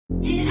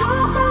It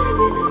all started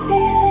with a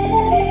feeling.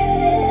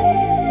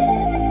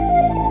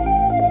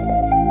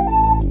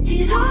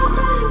 It all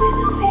started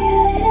with a feeling.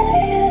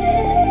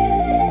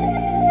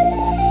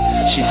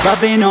 She's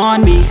loving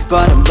on me,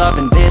 but I'm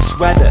loving this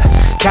weather.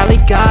 Cali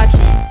got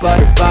heat, but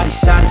her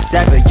body's hot as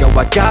ever. Yo,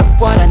 I got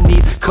what I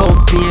need,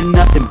 cold beer,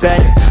 nothing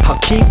better. I'll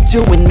keep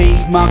doing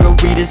me,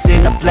 margaritas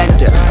in a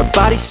blender. Her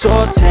body's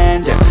so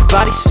tender,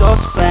 body so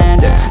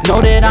slender.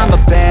 Know that I'm a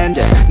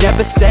bender,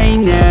 never say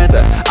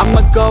never. I'm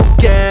a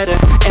go-getter,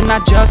 and I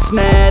just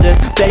met her.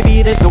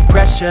 Baby, there's no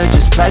pressure,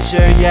 just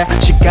pleasure, yeah.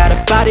 She got a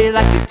body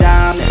like a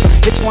diamond,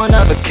 it's one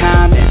of a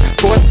kind, and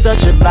 4th of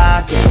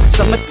July, yeah.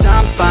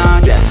 Summertime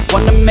fine, yeah.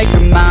 Wanna make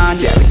her mine,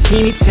 yeah.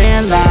 Bikini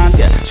tan lines,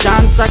 yeah.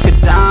 Shines like a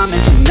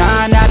diamond, she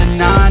 9 out of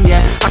 9,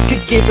 yeah. I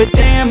could give a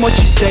damn what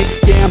you say,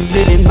 yeah. I'm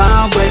living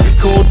my way,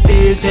 cold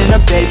beers in a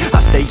bay. I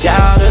stay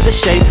out of the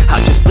shade,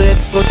 I just live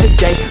for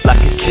today.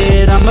 Like a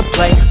kid, I'ma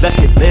play. Let's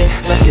get lit,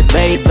 let's get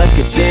laid, let's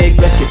get big,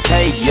 let's get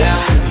paid, yeah.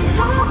 It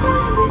all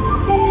started with a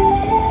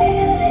feeling.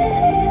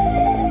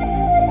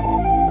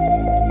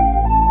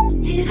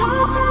 It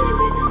all started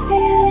with a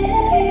feeling.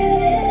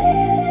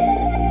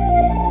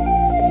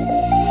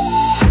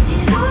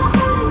 It all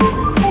started with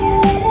a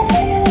feeling.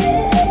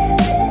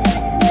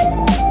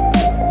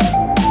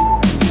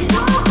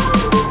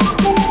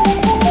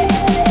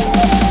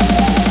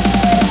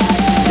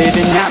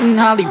 Living out in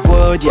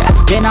Hollywood, yeah,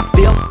 man, I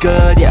feel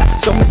good, yeah.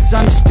 So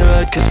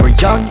misunderstood, cause we're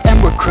young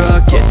and we're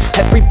crooked.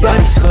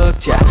 Everybody's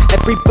hooked, yeah,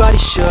 everybody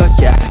shook,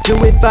 yeah. Do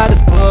it by the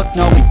book,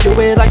 no, we do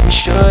it like we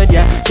should,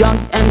 yeah. Young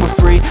and we're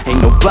free,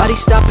 ain't nobody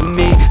stopping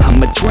me.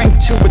 I'ma drink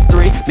 2 or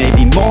 3,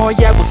 maybe more,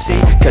 yeah, we'll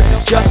see. Cause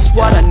it's just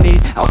what I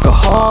need,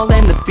 alcohol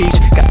and the beach.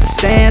 Got the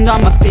sand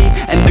on my feet,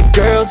 and the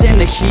girls in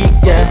the heat,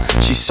 yeah.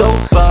 She's so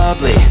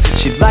bubbly,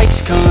 she likes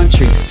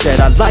country.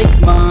 Said I like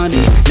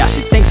money, now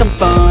she thinks I'm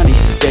funny.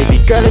 Baby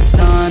girl, it's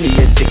sunny,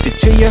 addicted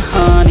to your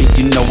honey.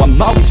 You know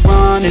I'm always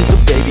running, so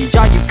baby,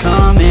 are you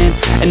coming?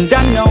 And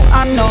I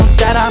know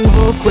that I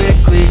move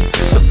quickly.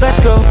 So let's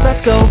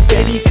go,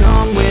 baby,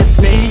 come with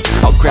me.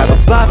 I'll grab a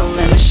bottle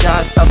and a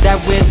shot of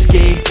that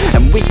whiskey,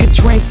 and we could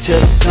drink till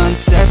the sun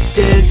sets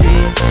dizzy,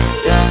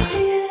 yeah.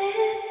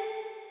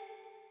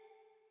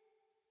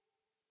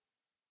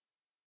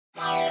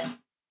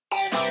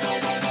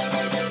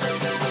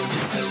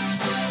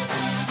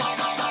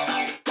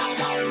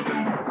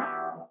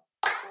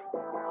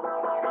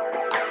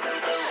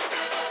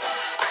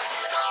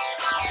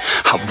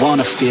 I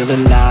wanna feel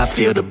alive,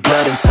 feel the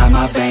blood inside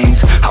my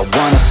veins. I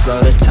wanna slow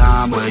the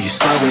time, will you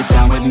slow it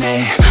down with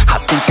me? I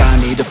think I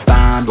need to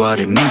find what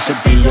it means to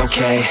be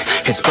okay.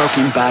 It's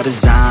broken by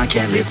design,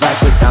 can't live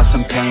life without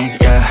some pain,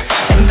 yeah.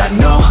 And I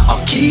know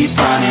I'll keep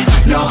running,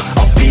 no,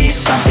 I'll be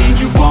something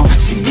you won't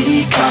see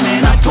me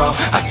coming. I throw,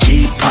 I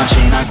keep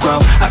punching, I grow,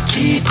 I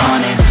keep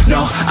hunting.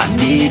 No, I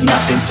need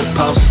nothing,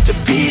 supposed to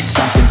be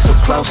something so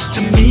close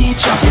to me.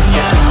 Jumping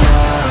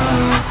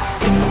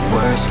out in the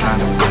worst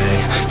kind of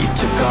way. You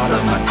took all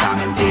of my time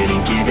and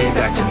didn't give it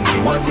back to me.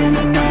 Wasn't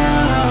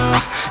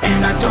enough,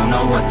 and I don't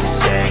know what to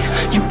say.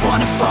 You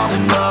wanna fall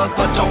in love,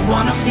 but don't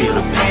wanna feel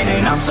the pain.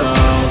 And I'm so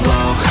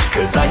low,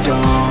 cause I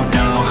don't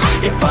know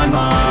if I'm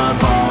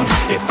alone,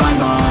 if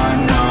I'm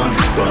unknown.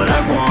 But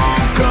I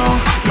won't go,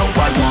 no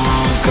I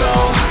won't go.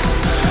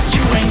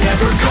 You ain't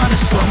never gonna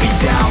slow me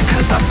down,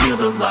 cause I feel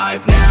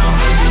alive now.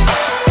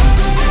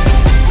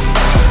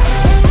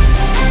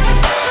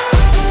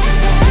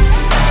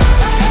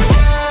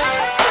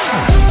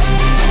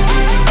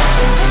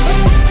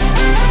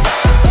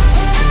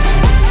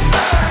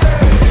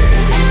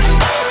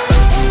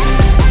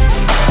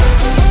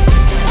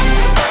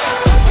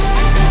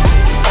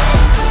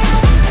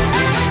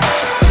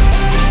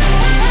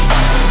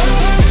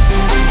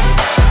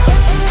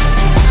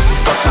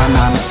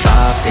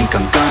 Think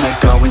I'm gonna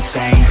go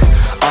insane.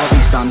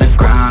 Always on the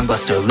grind, but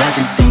still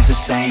everything's the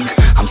same.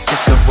 I'm sick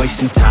of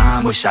wasting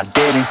time, wish I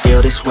didn't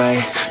feel this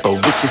way. But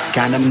with this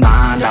kind of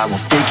mind, I will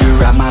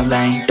figure out my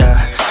lane, yeah.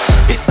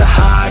 It's the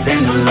highs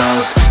and the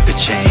lows, the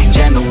change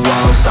and the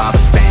woes. All the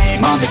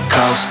fame on the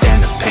coast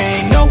and the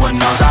pain no one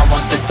knows. I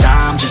want the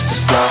time just to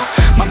slow,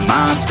 my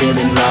mind's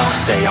feeling low.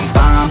 Say I'm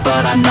fine,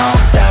 but I know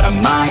that I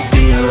might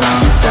be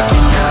alone. Felt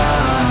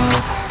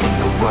in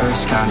the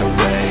worst kind of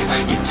way.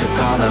 You took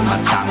all of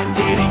my time and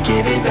didn't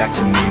give it back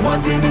to me.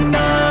 Wasn't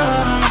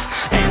enough,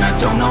 and I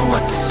don't know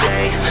what to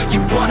say.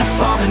 You wanna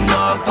fall in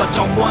love, but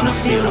don't wanna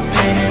feel the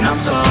pain. And I'm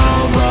so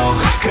low,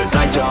 cause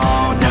I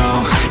don't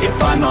know if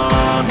I'm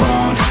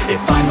alone,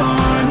 if I'm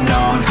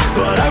unknown.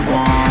 But I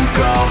won't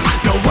go,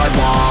 no I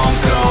won't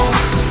go.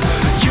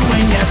 You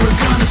ain't never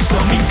gonna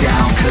slow me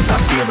down, cause I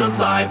feel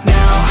alive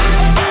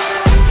now.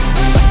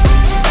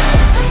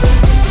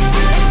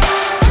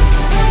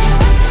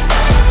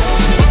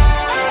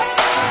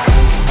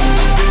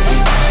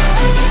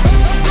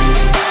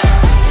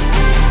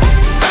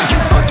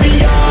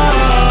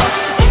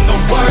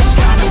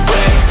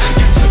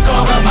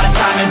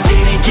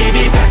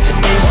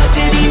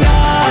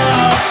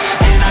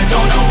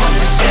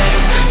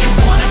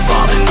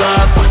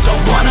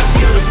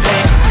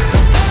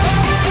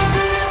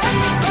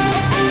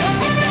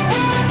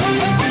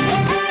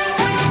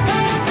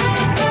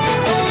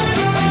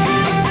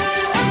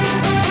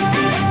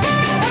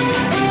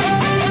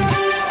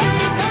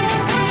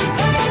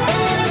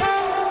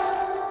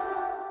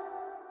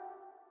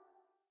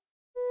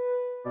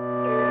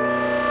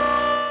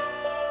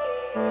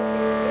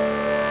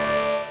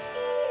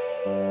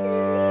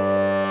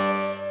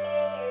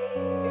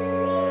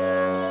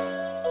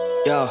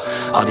 Yo,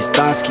 all these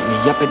thoughts keep me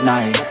up at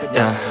night.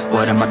 Yeah,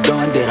 what am I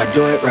doing? Did I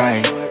do it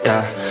right?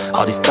 Yeah,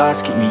 all these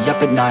thoughts keep me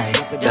up at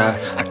night. Yeah,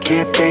 I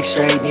can't think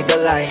straight, need the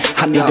light.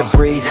 I need to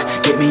breathe,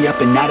 get me up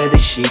and out of the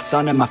sheets,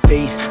 onto my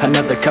feet.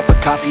 Another cup of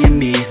coffee and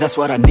me, that's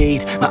what I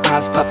need. My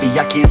eyes puffy,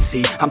 I can't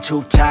see. I'm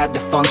too tired to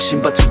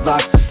function, but too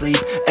lost to sleep.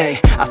 Ay,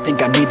 I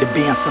think I need to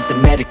be on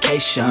something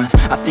medication.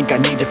 I think I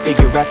need to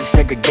figure out the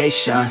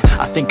segregation.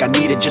 I think I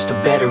needed just a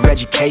better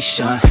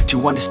education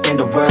to understand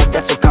a world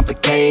that's so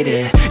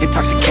complicated.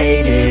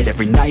 Intoxicated,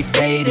 every night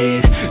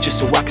faded, just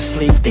so I can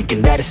sleep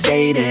thinking that it's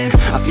Satan.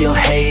 I feel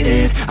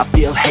hated, I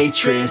feel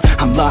hatred.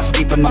 I'm lost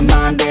deep in my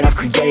mind that I've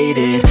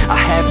created. I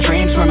have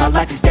dreams where my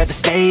life is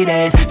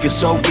devastated. Feel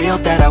so real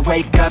that I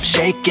wake up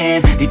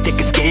shaking. Need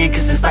thicker skin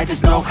cause this life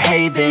is no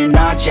haven.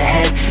 Nod your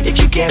head if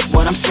you get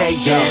what I'm saying.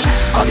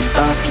 All these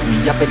thoughts keep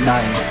me up at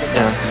night.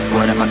 Yeah,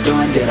 what am I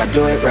doing? Did I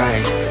do it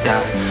right?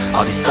 Yeah,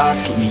 all these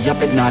thoughts keep me up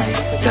at night.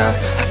 Yeah,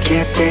 I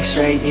can't think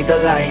straight, need the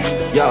light.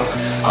 Yo,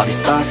 all these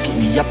thoughts keep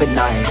me up at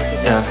night.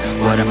 Yeah,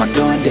 what am I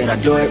doing? Did I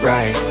do it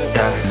right?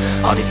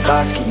 Yeah, all these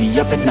thoughts keep me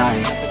up at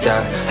night.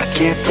 Yeah, I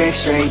can't think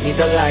straight, need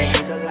the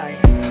light.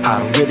 I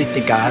don't really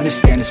think I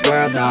understand this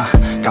world now.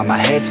 Got my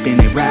head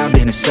spinning round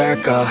in a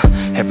circle.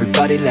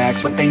 Everybody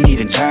lacks what they need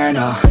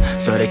internal,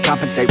 so they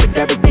compensate with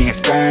everything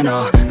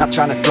external. Not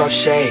trying to throw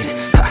shade,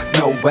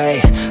 no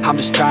way. I'm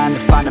just trying to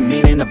find a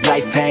meaning of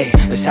life, hey.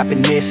 There's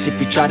happiness if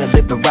you try to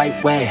live the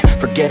right way.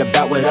 Forget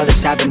about what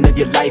others have and live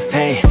your life,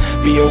 hey.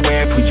 Be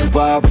aware of who you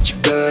are, what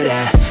you're good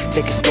at.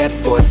 Take a step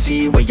forward,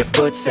 see where your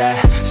foot's at.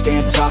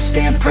 Stand tall,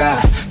 stand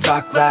proud,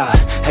 talk loud.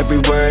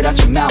 Every word out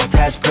your mouth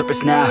has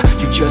purpose now.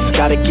 You just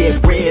gotta get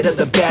rid of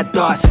the bad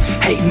thoughts.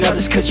 Hating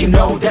others cause you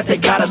know that they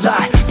got a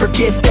lie.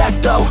 Forget that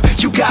though,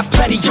 you got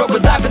plenty, you're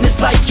alive in this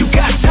life. You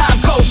got time,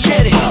 go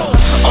get it.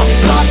 All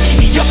these thoughts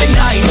keep me up at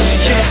night.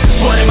 Yeah,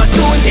 what am I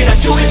doing? Did I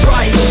do it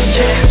right?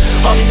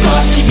 Yeah, all these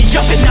thoughts keep me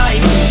up at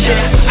night.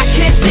 Yeah, I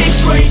can't think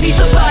straight, need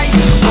the light.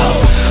 Oh,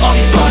 all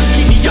these thoughts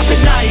keep me up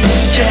at night.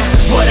 Yeah,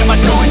 what am I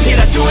doing?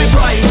 Did I do it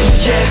right?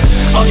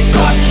 Yeah, all these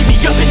thoughts keep me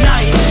up at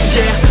night.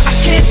 Yeah, I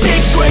can't think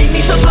straight,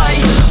 need the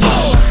light.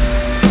 Oh.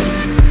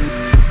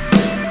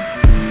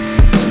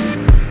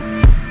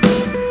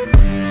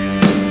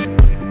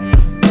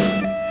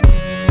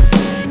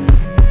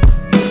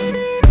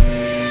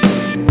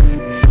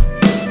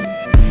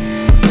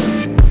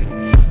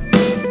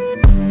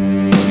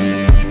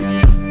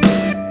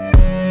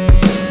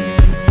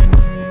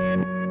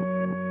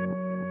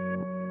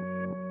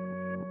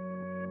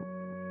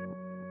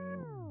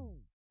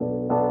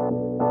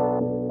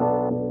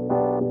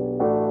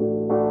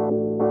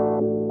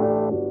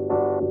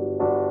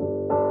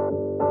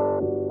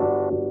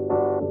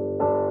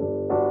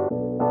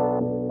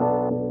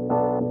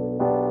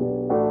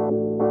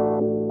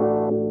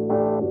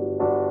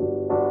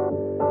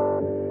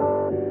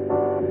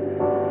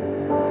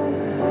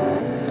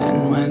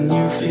 When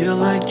you feel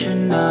like you're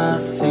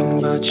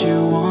nothing, but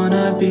you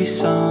wanna be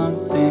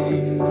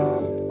something,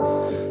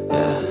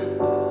 yeah.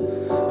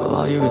 Well,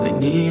 all you really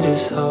need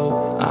is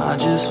hope. I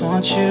just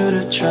want you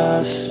to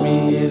trust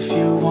me if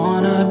you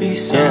wanna be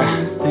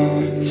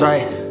something. Yeah, that's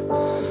right.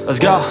 Let's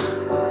go.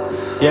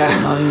 Yeah,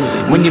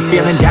 when you're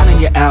feeling down and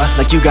you're out,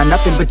 like you got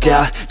nothing but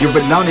doubt. You're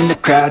alone in the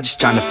crowd, just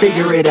trying to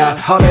figure it out.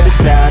 All of this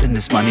cloud and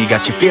this money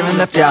got you feeling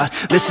left out.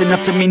 Listen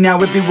up to me now,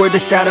 every word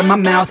that's out of my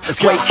mouth.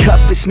 Wake up,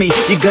 it's me.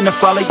 You gonna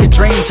follow your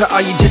dreams, or are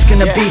you just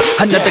gonna be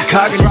another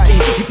cog in the scene?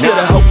 You feel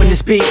the hope in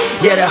this beat,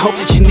 yeah, the hope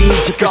that you need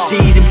to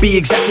proceed and be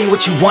exactly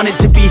what you want it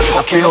to be.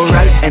 I feel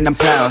right and I'm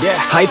proud,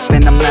 hype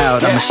and I'm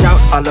loud. I'ma shout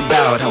all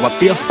about how I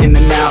feel in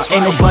the now.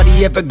 Ain't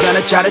nobody ever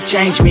gonna try to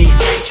change me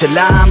till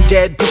I'm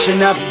dead,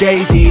 pushing up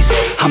daisies.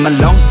 I'm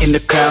alone in the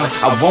crowd,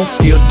 I won't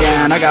feel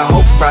down. I got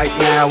hope right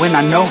now, and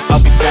I know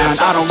I'll be found.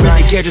 I don't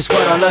really care just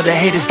what all other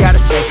haters gotta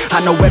say. I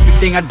know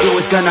everything I do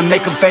is gonna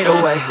make them fade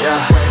away.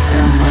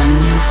 And when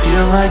you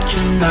feel like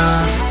you're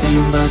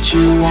nothing, but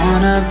you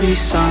wanna be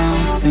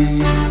something,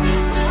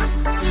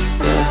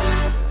 yeah.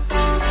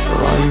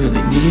 Well, all you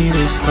really need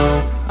is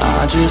hope.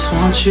 I just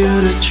want you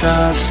to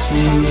trust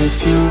me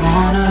if you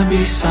wanna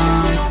be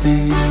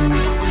something,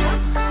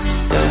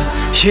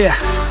 yeah.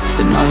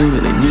 Then all you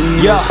really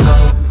need is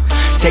hope.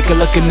 Take a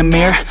look in the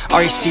mirror,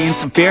 are you seeing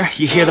some fear?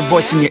 You hear the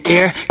voice in your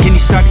ear, can you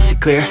start to see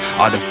clear?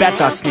 Are the bad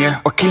thoughts near?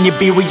 Or can you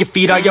be where your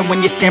feet are, yeah,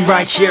 when you stand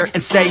right here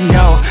and say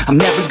no? I'm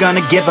never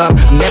gonna give up,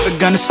 I'm never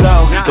gonna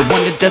slow. The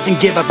one that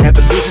doesn't give up,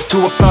 never loses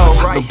to a foe.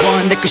 The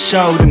one that could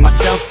show to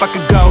myself I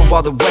could go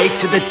all the way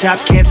to the top,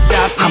 can't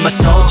stop me. I'm a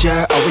soldier,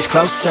 always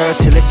closer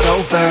till it's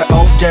over.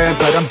 Older,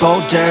 but I'm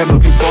bolder,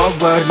 moving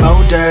forward,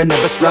 motor,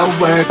 never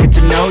slower. Good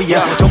to know ya,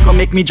 don't go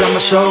make me drop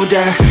my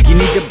shoulder. You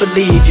need to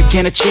believe you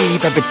can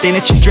achieve everything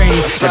that you dream.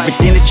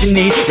 Everything that you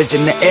need is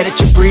in the air that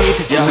you breathe.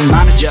 It's in the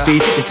mind that you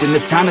feed, it's in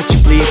the time that you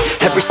bleed.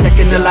 Every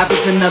second of life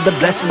is another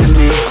blessing to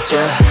me.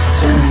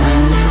 And when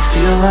you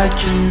feel like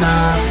you're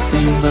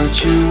nothing, but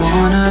you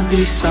wanna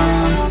be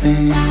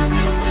something,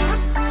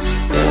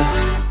 yeah.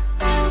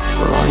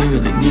 Well, all you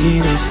really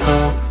need is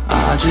hope.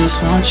 I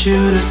just want you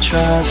to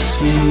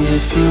trust me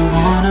if you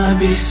wanna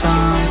be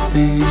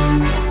something,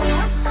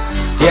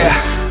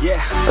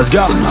 Yeah, let's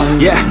go.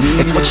 Yeah,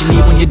 it's what you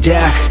need when you're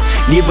down,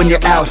 need when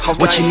you're out. It's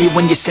what you need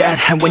when you're sad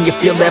and when you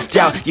feel left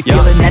out. You feel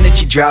an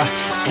energy drought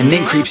and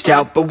then creeps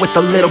out, but with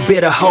a little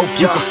bit of hope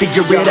you can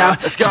figure it out.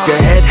 Keep your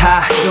head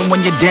high even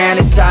when you're down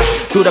inside.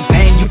 Through the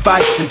pain you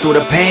fight and through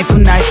the painful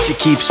nights you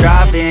keep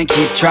striving,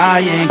 keep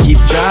trying, keep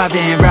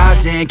driving,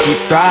 rising, keep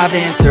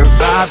thriving,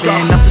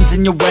 surviving. Nothing's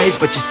in your way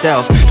but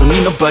yourself. Don't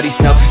need nobody's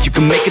help. You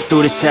can make it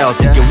through this hell.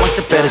 Take it one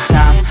step at a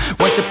time,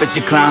 one step as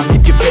you climb.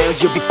 If you fail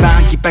you'll be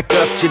fine. Get back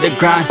up to the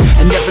grind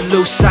and never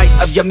lose sight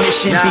of your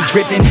mission. Be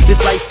driven.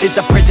 This life is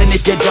a prison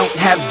if you don't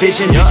have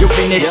vision. You're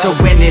in it to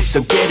win it,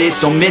 so get it,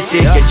 don't miss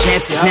it. Your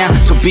chances now,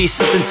 so be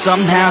something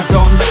somehow.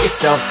 Don't let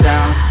yourself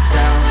down.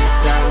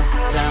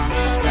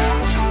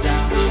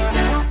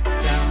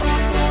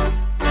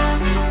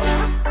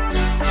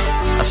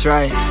 That's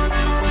right.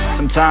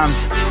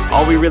 Sometimes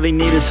all we really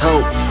need is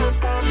hope.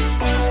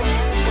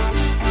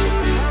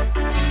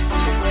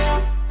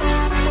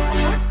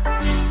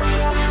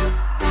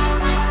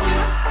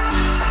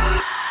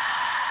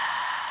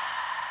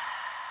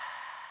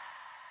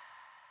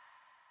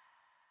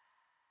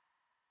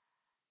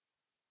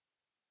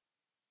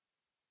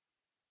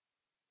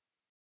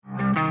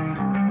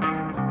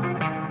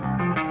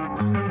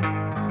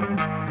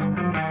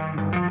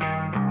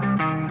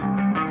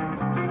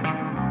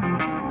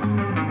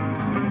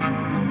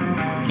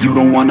 You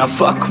don't wanna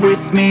fuck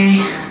with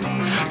me,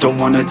 don't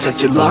wanna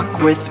test your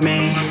luck with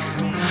me.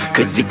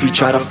 Cause if you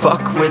try to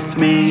fuck with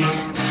me,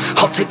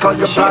 I'll take all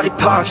your body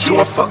parts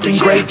to a fucking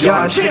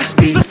graveyard 6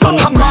 feet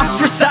underground. I'm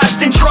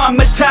ostracized and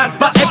traumatized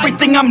by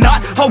everything I'm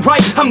not.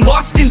 Alright, I'm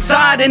lost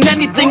inside, and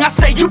anything I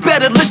say you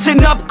better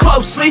listen up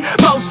closely.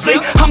 Mostly,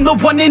 I'm the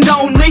one and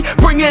only.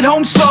 Bring it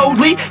home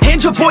slowly,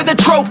 hand your boy the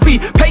trophy.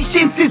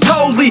 Patience is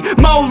holy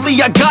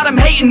moly. I got him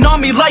hating on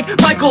me like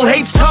Michael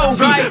hates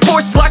Toby.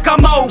 Force like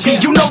I'm Obi,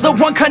 you know the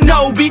one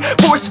Kenobi.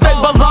 Force fed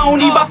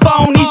baloney by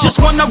phonies, just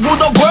wanna rule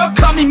the world.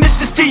 Call me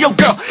Mr. Steel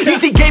Girl.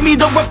 Easy gave me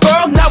the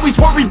referral, now he's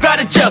worried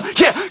about a jail.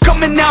 Yeah,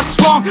 coming out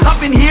strong,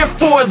 I've been here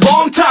for a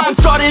long time.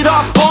 Started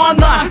off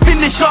online,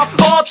 finish off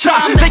all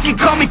time. They can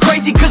call me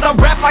crazy cause I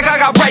rap like I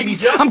got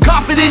rabies. I'm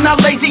confident,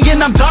 not lazy,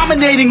 and I'm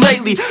dominating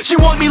lately. She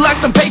want me like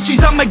some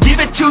pastries, I'ma give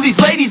it to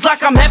these ladies.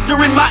 Like I'm Hefner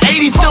in my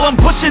 80s, still I'm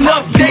pushing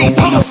up daisies.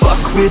 You don't wanna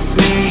fuck with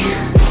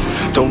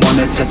me, don't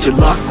wanna test your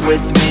luck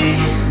with me.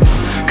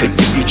 Cause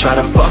if you try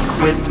to fuck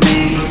with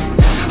me,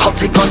 I'll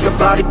take all your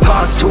body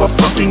parts to a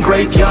fucking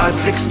graveyard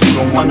 6 feet.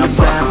 Don't wanna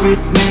fuck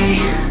with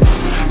me,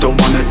 don't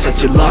wanna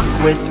test your luck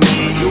with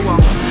me.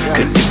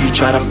 Cause if you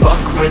try to fuck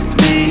with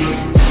me,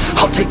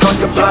 I'll take all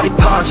your body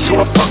parts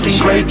to a fucking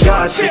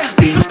graveyard 6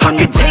 feet. I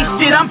can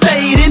taste it, I'm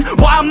fading.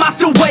 Why am I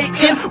still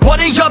waiting? What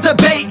are y'all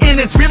debating?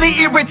 It's really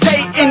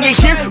irritating. You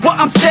hear what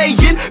I'm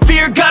saying?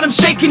 Fear got him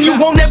shaking. You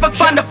won't ever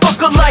find a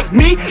fucker like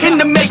me in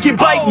the making.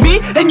 Bite me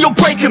and you'll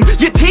break him.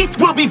 Your teeth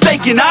will be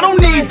vacant. I don't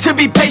need to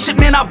be patient,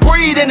 man. I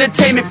breed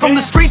entertainment from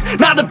the streets,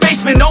 not the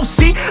basement. Oh,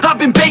 see, I've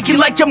been baking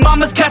like your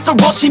mama's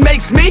casserole. She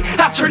makes me.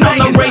 I've turned on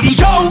the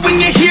radio when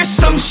you hear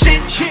some shit.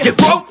 Your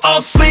throat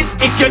all slit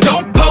if you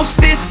don't post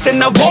this,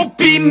 and I won't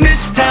be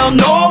missed. Hell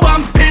no,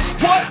 I'm pissed.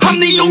 I'm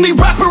the only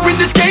rapper in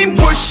this game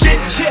worth shit.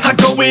 I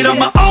go it on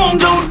my own,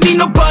 don't need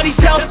nobody's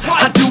help.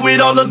 I do it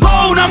all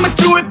alone, I'ma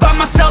do it by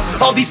myself.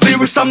 All these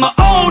lyrics on my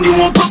own, you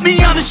won't put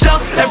me on the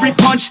shelf. Every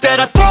punch that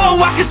I throw,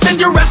 I can send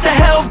your ass to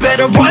hell.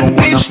 Better run,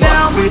 bitch,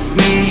 now. With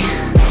me,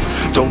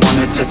 don't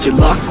wanna test your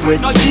luck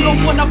with me.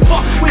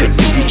 Cause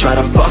if you try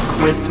to fuck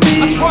with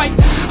me,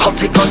 I'll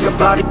take all your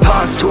body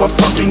parts to a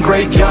fucking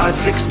graveyard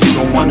 6 feet.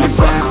 Don't wanna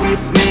fuck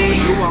with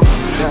me,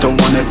 don't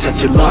wanna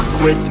test your luck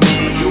with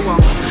me.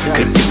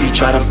 Cause if you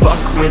try to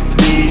fuck with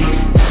me,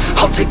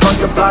 I'll take all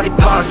your body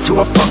parts to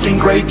a fucking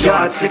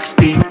graveyard 6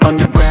 feet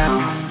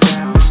underground.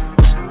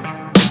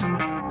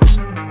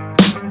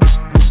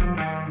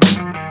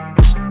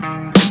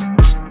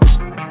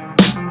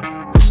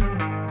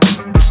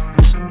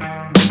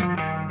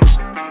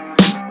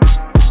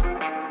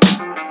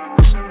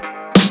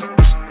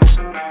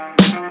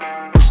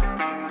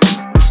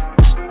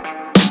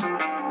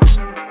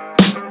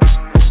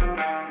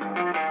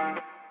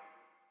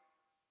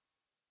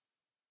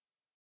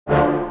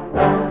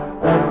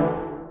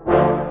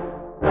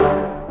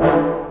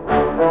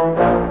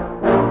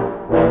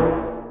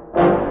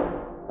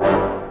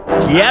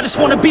 Yeah, I just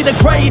wanna be the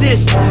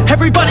greatest.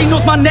 Everybody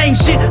knows my name,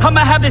 shit.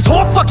 I'ma have this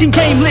whole fucking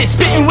game list,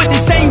 spitting with the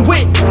same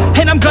wit,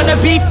 and I'm gonna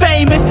be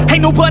famous.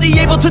 Ain't nobody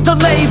able to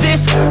delay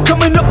this.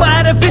 Coming up,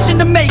 I had a vision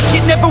to make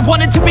it. Never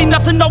wanted to be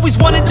nothing, always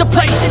wanted to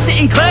play shit.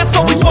 Sit in class,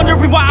 always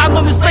wondering why I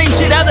love this lame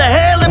shit. How the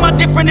hell am I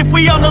different if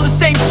we all know the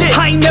same shit?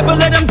 I ain't never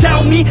let them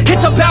doubt me,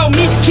 it's about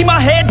me. Keep my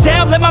head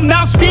down, let my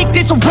mouth speak.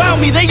 They surround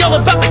me, they all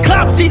about the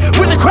clout, see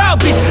where the crowd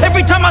be.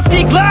 Every time I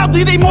speak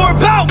loudly, they more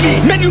about me.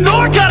 Man, you know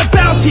I got a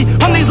bounty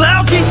on these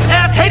lousy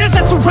ass haters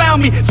that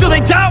surround me. Still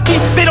they doubt me,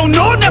 they don't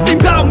know nothing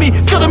about me.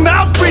 Still their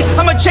mouths free,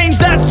 I'ma change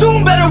that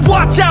soon. Better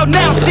watch out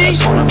now, see? I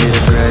just wanna be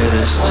the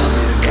greatest,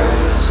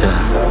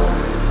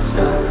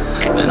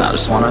 yeah. Man, I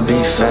just wanna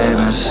be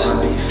famous,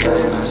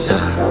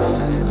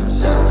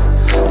 yeah.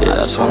 Yeah, I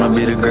just wanna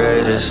be the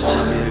greatest.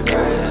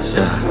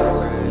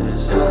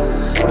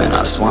 Yeah, man, I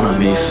just wanna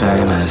be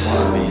famous.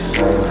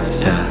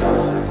 Yeah.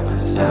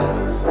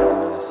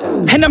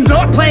 And I'm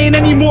not playing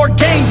any more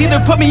games. Either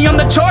put me on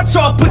the charts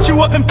or I'll put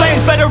you up in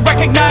flames. Better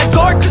recognize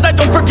art, cause I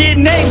don't forget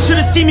names.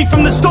 Should've seen me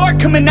from the start,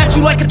 coming at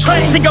you like a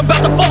train. Think I'm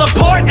about to fall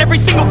apart every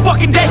single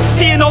fucking day.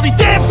 Seeing all these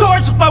damn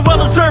stars with my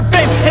well-deserved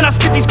fame. And I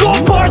spit these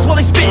gold bars while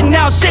they spitting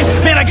out shit.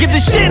 Man, I give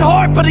this shit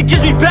hard, but it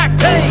gives me back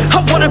pain.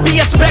 I wanna be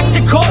a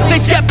spectacle, they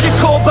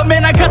skeptical, but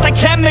man, I got that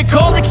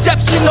chemical,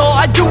 exceptional.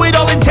 I do it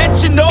all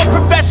intentional,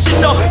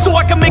 professional, so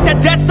I can make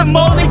that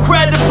decimal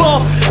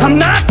incredible. I'm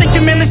not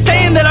thinking, man, they're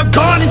saying that I've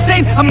gone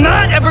insane. I'm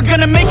not ever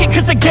gonna make it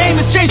cause the game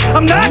has changed.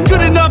 I'm not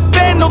good enough,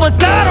 man, no that's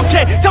not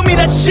okay. Tell me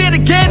that shit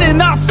again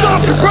and I'll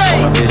stomp your grave. I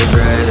just wanna be the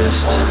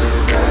greatest.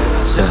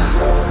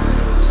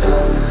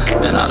 Yeah,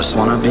 man, I just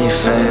wanna be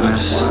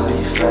famous.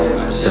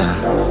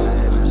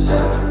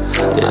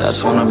 Yeah, I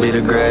just wanna be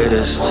the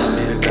greatest.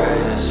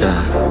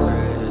 Yeah,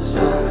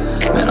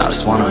 man, I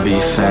just wanna be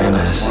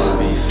famous.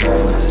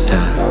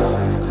 Yeah.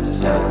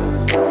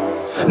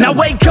 Now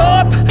wake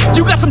up,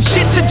 you got some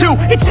shit to do.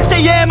 It's 6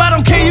 AM, I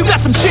don't care, you got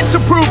some shit to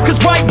prove.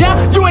 Cause right now,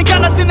 you ain't got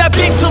nothing that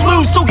big to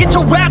lose. So get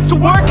your ass to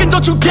work and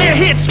don't you dare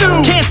hit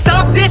snooze. Can't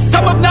stop this,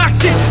 I'm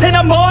obnoxious, and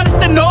I'm honest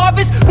and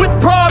novice. With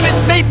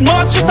promise, made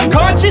monstrous, I'm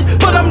conscious,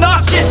 but I'm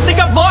nauseous. Think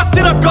I've lost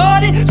it, I've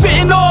got it.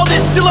 Spitting all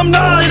this, still I'm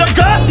not it, I've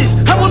got this.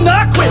 I will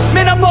not quit,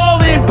 man, I'm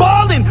all in.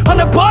 Ballin', on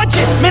a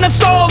budget, man, I'm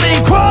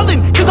stalling.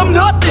 Crawling, cause I'm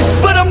nothing,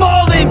 but I'm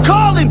all in.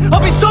 Calling,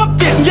 I'll be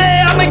something,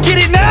 yeah, I'ma get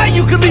it now.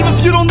 You can leave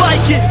if you don't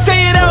like it.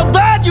 Say it out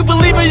loud, you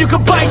believe it, you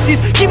can bite this.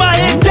 Keep my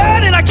head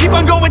down and I keep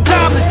on going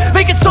timeless.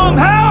 Make it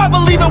somehow, I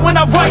believe it when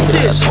I write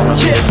this. I just wanna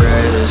be the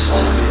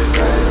greatest.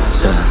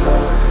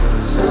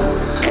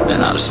 Yeah,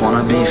 man, I just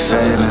wanna be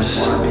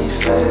famous.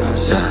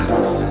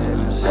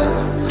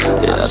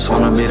 Yeah, I just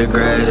wanna be the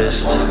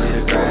greatest.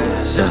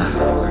 Yeah,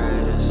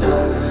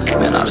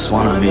 man, I just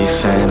wanna be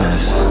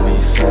famous.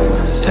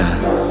 Yeah.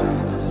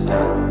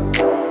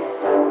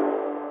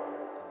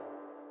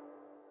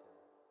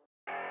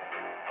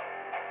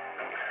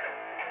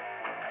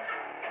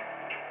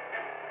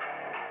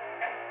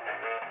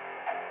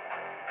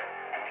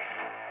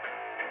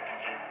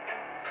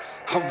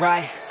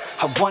 Alright,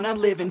 I wanna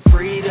live in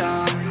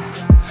freedom.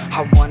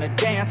 I wanna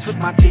dance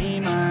with my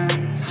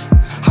demons.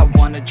 I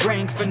wanna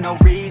drink for no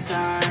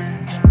reason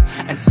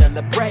and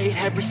celebrate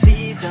every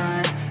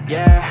season.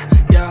 Yeah,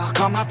 yeah,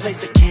 call my place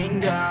the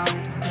kingdom.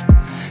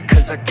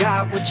 Cause I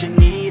got what you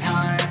need,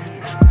 hun.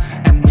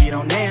 And we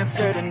don't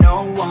answer to no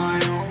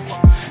one.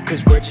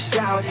 Cause we're just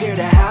out here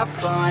to have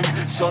fun.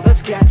 So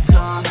let's get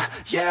some,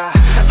 yeah.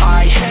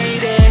 I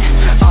hate it,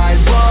 I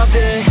love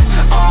it.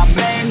 I'm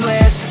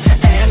aimless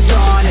and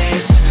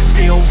honest.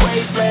 Feel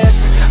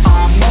weightless,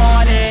 I'm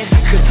on it.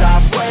 Cause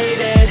I've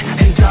waited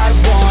and I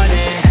want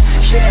it,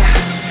 yeah.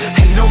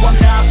 And no, I'm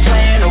not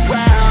playing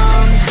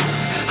around.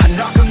 I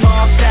knock them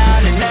all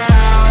down and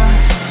out.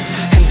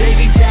 And they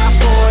be down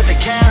for the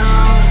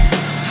count.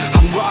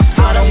 I'm lost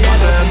but I'm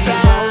never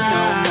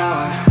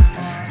found.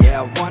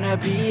 Yeah, I wanna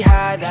be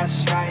high,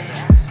 that's right.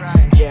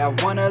 Yeah,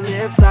 I wanna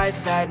live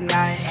life at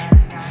night.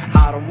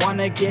 I don't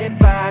wanna get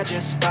by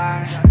just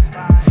fine.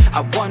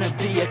 I wanna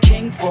be a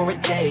king for a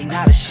day,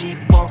 not a sheep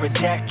for a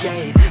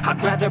decade.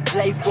 I'd rather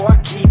play for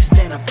keeps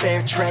than a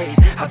fair trade.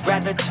 I'd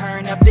rather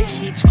turn up the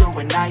heat, screw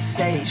an ice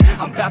age.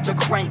 I'm about to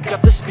crank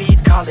up the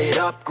speed, call it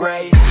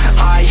upgrade.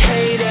 I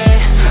hate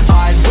it,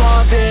 I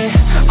love it.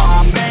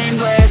 I'm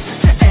aimless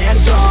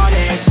and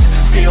honest.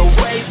 Feel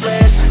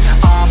weightless,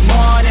 I'm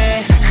on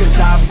it. Cause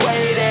I've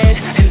waited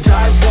and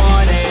I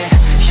want it,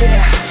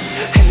 yeah.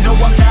 And no,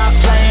 I'm not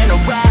playing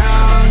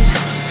around.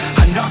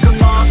 I knock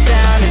them all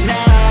down and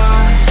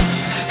out.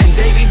 And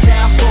they be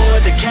down for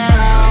the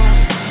count.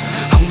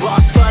 I'm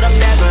lost but I'm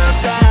never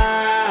found.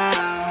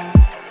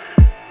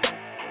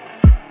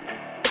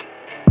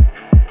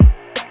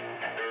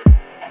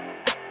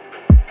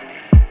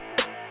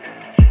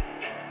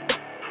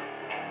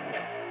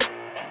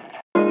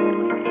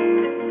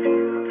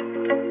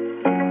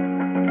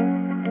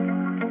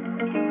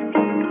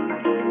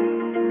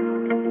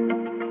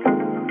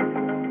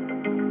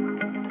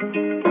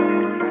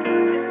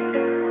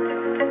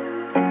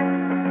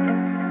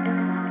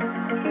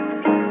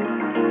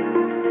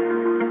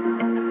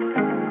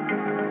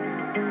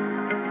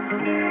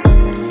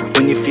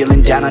 When you're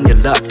feeling down on your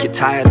luck, you're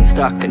tired and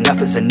stuck,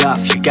 enough is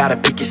enough. You gotta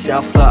pick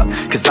yourself up,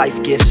 cause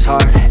life gets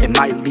hard. It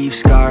might leave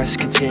scars,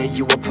 could tear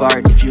you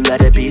apart if you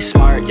let it be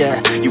smart,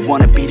 yeah. You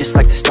wanna be just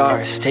like the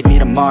stars, take me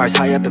to Mars,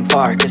 high up and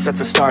far, cause that's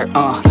a start,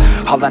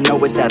 All I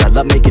know is that I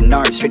love making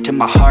art, straight to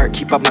my heart.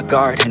 Keep up my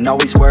guard and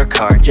always work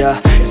hard, yeah.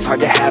 It's hard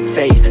to have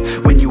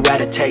faith when you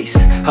had a taste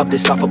of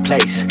this awful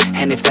place.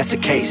 And if that's the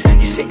case,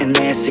 you're sitting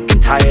there sick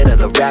and tired of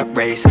the rat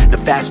race. The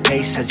fast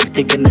pace has you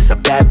thinking this a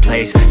bad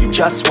place. You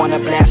just wanna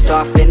blast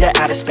off into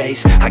outer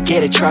space. I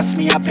get it, trust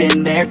me, I've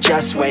been there,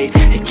 just wait.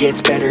 It gets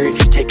better if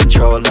you take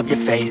control of your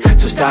fate.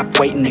 So stop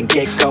waiting and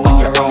get going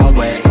your own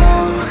way. These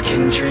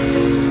broken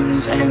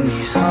dreams and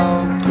these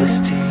hopeless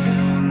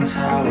teens,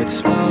 how it's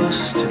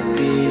supposed to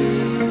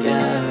be,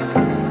 yeah.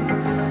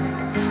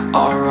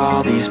 Are all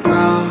all these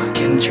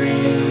broken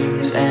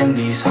dreams and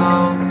these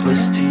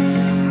hopeless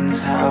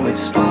teens how it's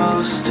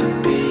supposed to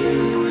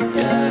be,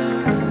 yeah.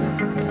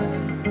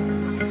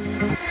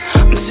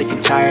 I'm sick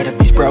and tired of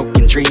these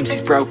broken dreams,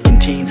 these broken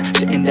teens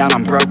sitting down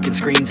on broken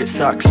screens. It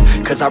sucks,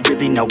 cause I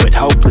really know what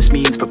hopeless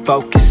means, but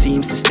focus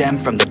seems to stem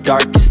from the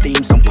darkest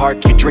themes. Don't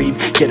park your dream,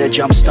 get a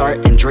jump start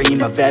and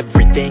dream of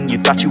everything you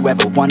thought you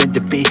ever wanted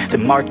to be.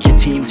 Then mark your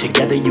team,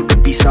 together you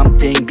can be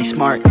something. Be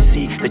smart and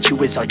see that you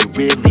is all you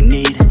really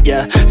need,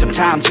 yeah.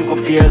 Sometimes you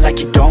gon' feel like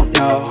you don't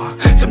know,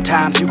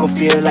 sometimes you gon'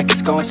 feel like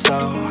it's going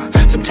slow,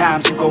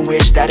 sometimes you gon'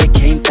 wish that it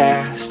came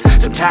fast,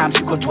 sometimes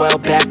you gon' dwell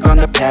back on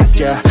the past,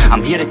 yeah.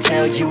 I'm here to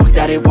tell you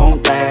that it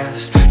won't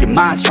last. Your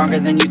mind's stronger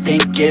than you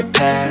think, get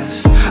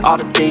past all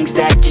the things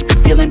that keep you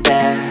feeling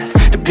bad,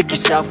 to pick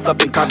yourself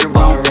up and carve your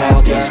own path,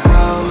 all these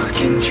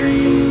broken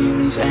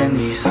dreams and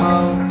these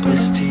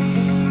hopeless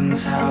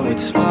teens how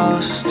it's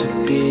supposed to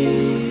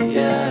be,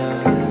 yeah.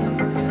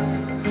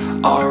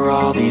 Are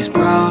all these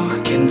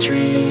broken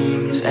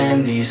dreams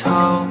and these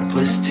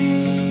hopeless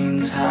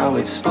teens how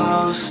it's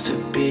supposed to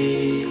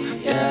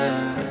be,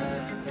 yeah.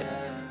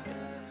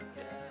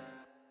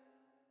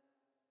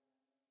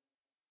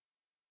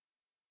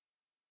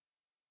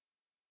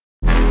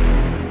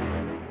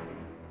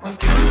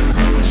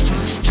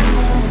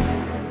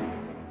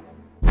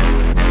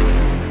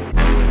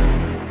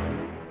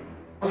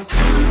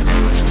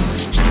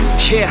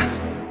 Yeah,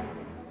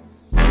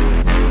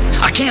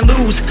 I can't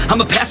lose,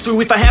 I'ma pass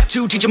through if I have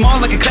to. Teach them all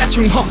like a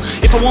classroom,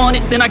 If I want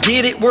it, then I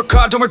get it. Work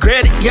hard, don't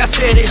regret it, yeah I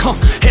said it,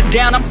 Head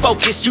down, I'm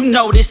focused, you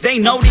notice. They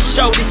notice,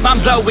 show this,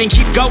 mind blowing.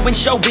 Keep going,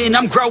 showing,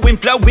 I'm growing.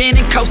 Flowing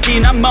and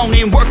coasting, I'm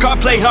moaning. Work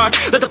hard, play hard,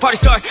 let the party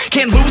start.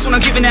 Can't lose when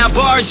I'm giving out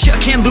bars, yeah,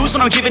 can't lose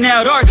when I'm giving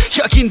out art.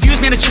 Yeah, getting views,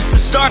 man, it's just the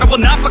start. I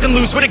will not fucking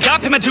lose, swear to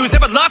God, pay my dues.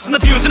 Never lost in the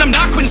views, and I'm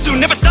not quitting soon.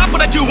 Never stop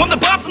what I do, I'm the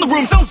boss in the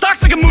room. Selling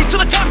stocks, making moves to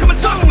the top, coming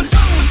soon.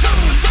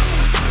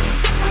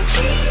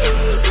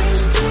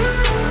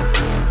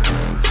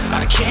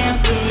 I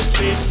can't lose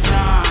this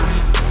time.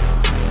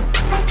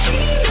 I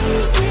can't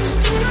lose this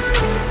time.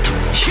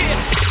 Yeah,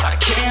 I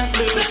can't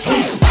lose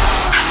this time.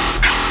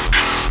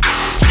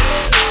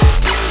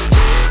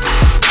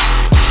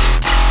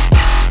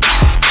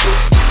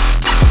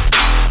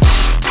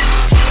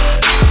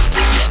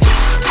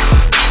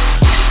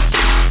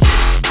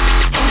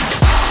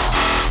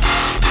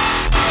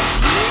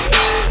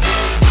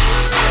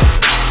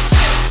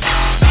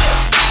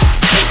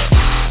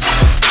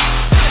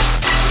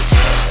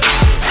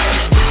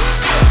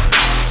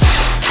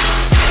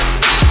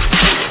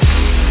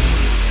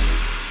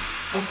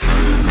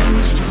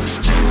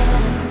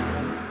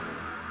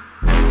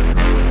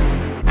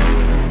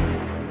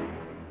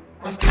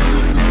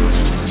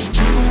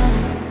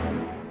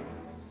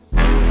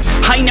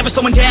 I ain't never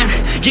slowing down,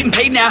 getting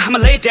paid now, I'ma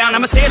lay it down,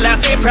 I'ma say it loud,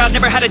 say it proud,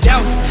 never had a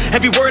doubt.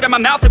 Every word on my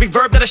mouth, every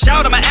verb that I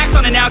shout, I'ma act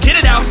on it now, get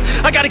it out.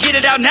 I gotta get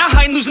it out now,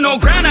 I ain't losing no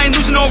ground, I ain't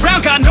losing no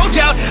round, got no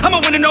doubt. I'ma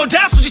win it, no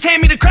doubt, so just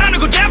hand me the crown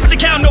or go down for the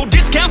count. No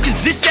discount,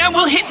 cause this sound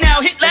will hit now,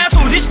 hit loud,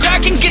 so this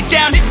crowd can get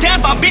down. This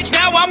town's my bitch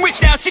now, I'm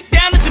rich now, sit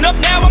down, listen up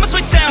now, I'ma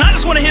switch sound. I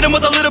just wanna hit 'em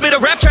with a little bit of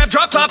rap trap,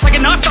 drop tops, I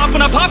can not stop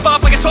when I pop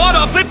off like a sawed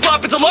off, flip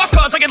flop, it's a lost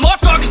cause, I get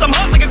lost dog, cause I'm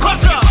hot like a crop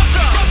top.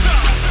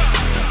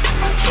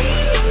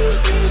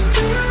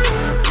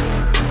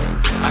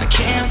 I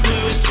can't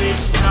lose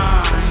this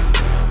time.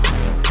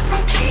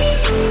 I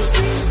can't lose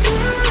this time.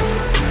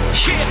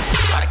 Yeah,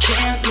 I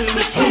can't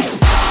lose this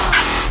time.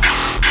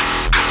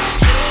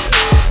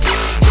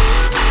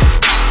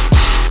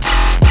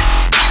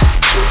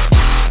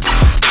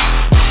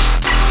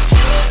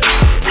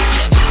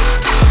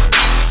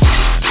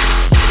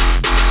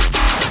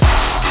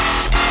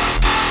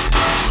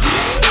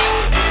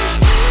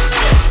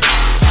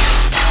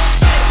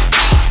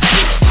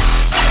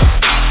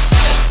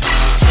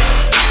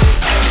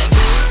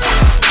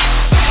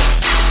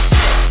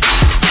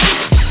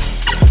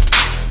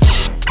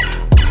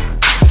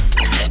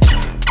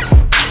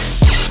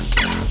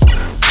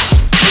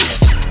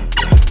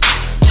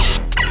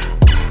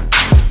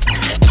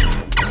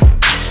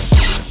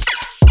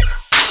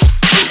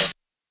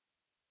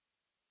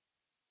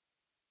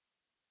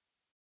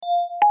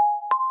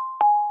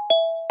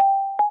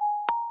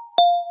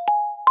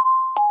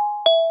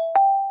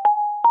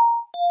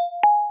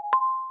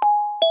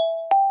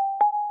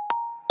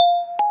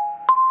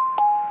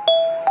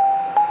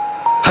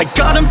 I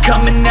got them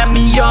coming at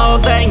me all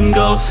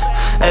angles.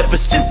 Ever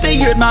since they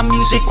heard my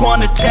music,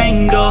 wanna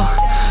tangle.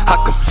 I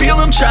can feel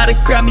them try to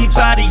grab me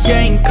by the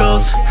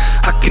ankles.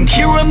 I can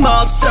hear them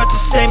all start to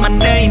say my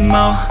name,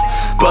 oh.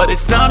 But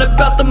it's not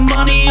about the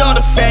money or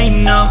the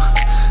fame, no.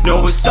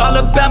 No, it's all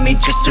about me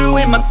just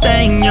doing my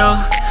thing,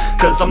 yo.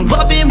 Cause I'm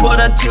loving what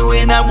I do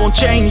and that won't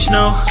change,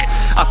 no.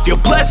 I feel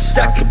blessed,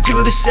 I could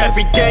do this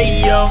every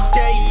day, yo.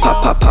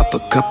 Pop a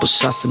couple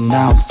shots and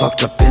now I'm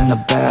fucked up in the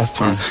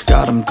bathroom.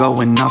 Got them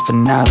going off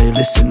and now they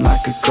listen like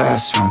a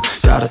classroom.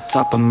 Gotta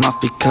top them off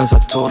because I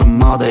told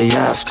them all they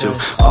have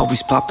to.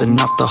 Always popping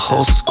off the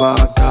whole squad,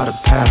 gotta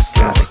pass.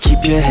 Gotta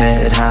keep your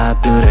head high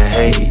through the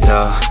hate,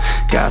 yo.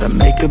 Gotta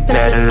make a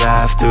better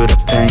life through the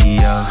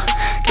pain, yo.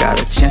 Got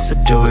a chance to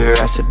do it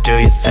right, so do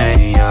your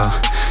thing, yo.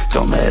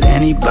 Don't let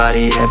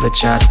anybody ever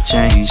try to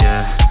change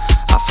ya.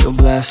 I feel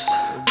blessed,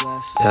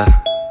 yeah.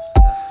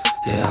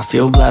 Yeah, I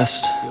feel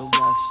blessed,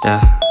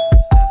 yeah.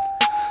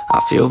 I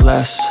feel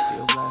blessed,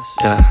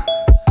 yeah.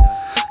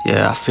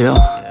 Yeah, I feel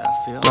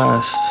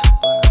blessed,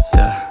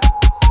 yeah.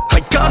 I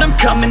got them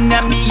coming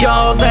at me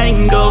all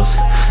angles.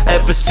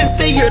 Ever since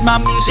they heard my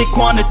music,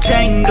 wanna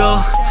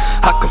tangle.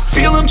 I can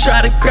feel them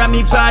try to grab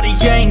me by the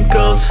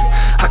ankles.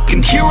 I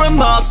can hear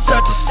them all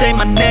start to say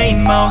my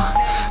name, oh.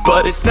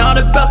 But it's not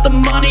about the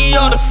money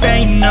or the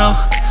fame, no.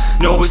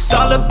 No, it's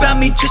all about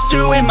me just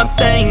doing my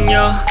thing,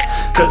 yo.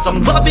 Cause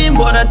I'm loving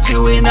what I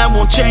do and I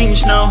won't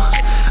change, no.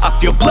 I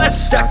feel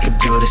blessed, I could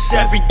do this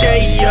every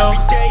day, yo.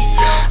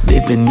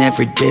 Living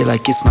every day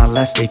like it's my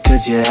last day,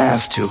 cause you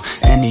have to.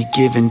 Any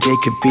given day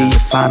could be your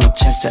final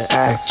chance to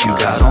act. You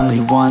got only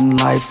one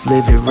life,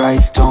 live it right,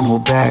 don't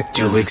hold back.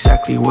 Do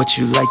exactly what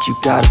you like, you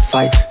gotta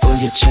fight for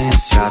your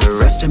chance. Gotta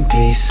rest in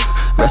peace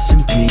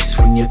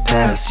when you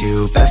pass.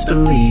 You best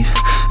believe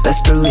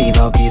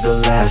I'll be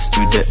the last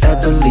dude to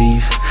ever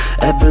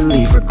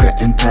leave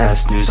regretting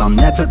past news. I'll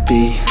never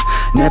be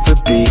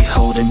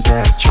holding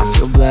back truth. I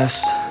feel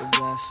blessed,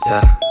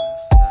 yeah.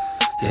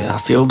 Yeah, I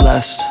feel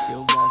blessed,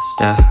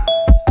 yeah.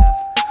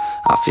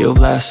 I feel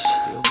blessed,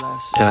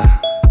 yeah.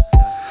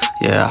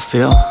 Yeah, I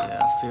feel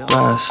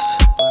blessed,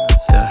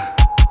 yeah.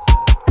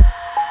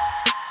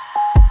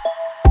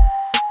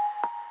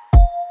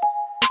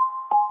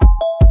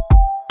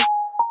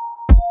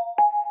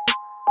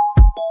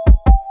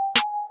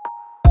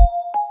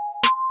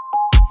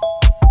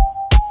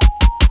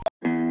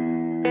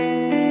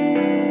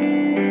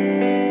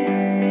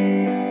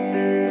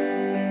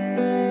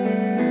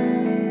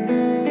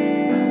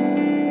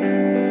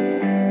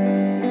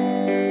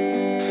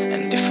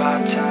 And if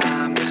our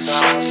time is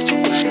ours to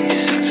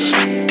waste, to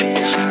leave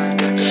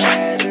behind a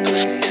better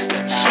place,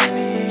 then I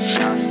need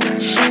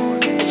nothing more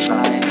than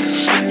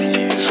life with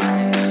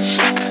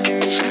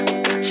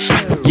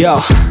you.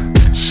 Yo,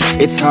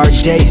 it's hard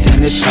days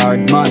and it's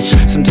hard months.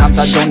 Sometimes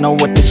I don't know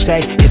what to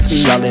say, hits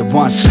me all at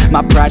once.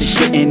 My pride is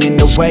getting in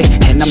the way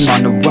and I'm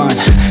on the run.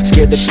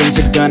 Scared that things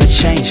are gonna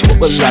change, what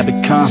will I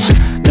become?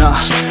 No,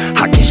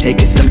 I can't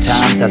take it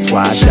sometimes. That's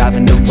why I dive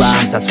into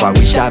rhymes, that's why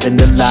we dive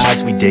into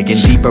lies. We digging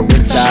deeper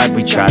inside,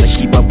 we try to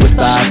keep up with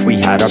life. We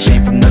hide our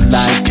pain from the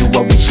light, do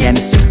what we can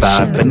to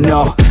survive. But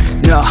no,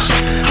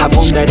 I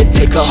won't let it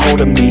take a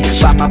hold of me.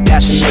 Find my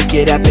passion, make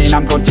it happen,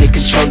 I'm gonna take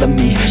control of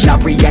me.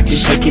 Not reacting,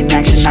 taking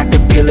action, I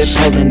can feel it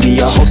pulling me.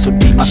 A hole so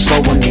deep, my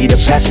soul will need a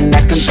passion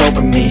that comes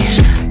over me.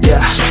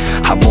 Yeah,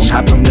 I won't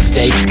hide from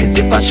mistakes, cause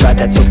if I try,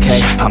 that's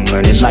okay. I'm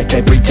learning life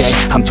every day,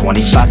 I'm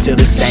 25, still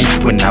the same.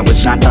 When I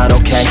was 9, thought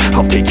okay,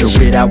 I'll figure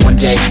it out one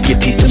day.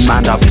 Get peace of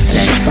mind, I'll be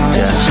sane. If our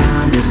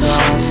time is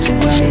ours to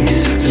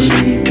waste, to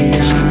leave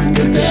behind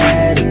a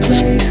better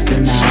place,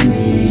 then I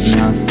need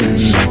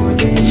nothing more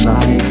than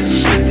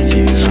life with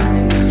you.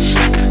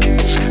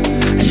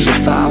 And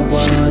if I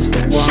was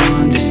the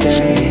one to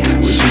stay,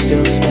 would you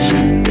still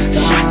spend this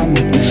time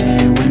with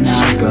me? When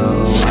I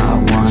go, I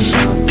want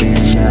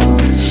nothing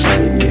else but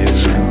you.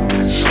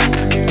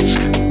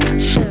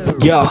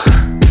 Yo,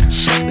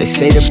 they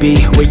say to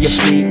be where your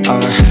feet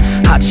are.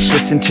 I just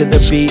listen to the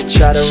beat,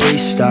 try to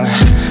restart.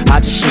 I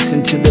just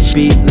listen to the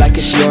beat like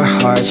it's your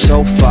heart.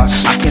 So far,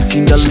 I can't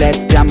seem to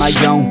let down my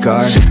own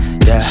guard.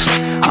 Yeah,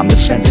 I'm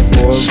defensive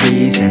for a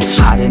reason,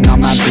 hiding all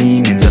my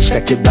demons,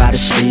 affected by the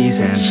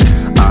seasons.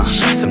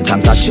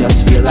 Sometimes I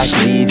just feel like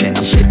leaving.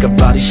 I'm sick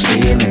of all these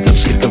feelings, I'm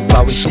sick of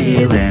always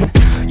dealing.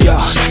 Yo,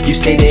 you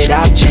say that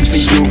I've changed, but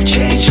you've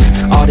changed.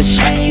 All this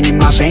pain in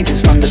my veins is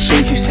from the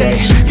things you say.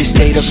 Your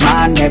state of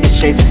mind never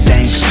stays the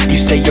same. You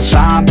say you're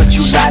fine, but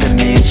you lie to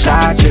me.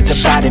 Inside you're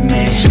dividing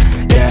me.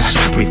 Yeah,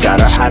 we've got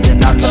our highs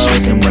and our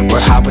lows, and when we're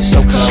high we're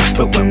so close,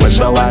 but when we're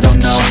low I don't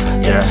know.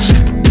 Yeah,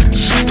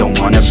 don't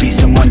wanna be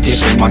someone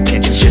different. Why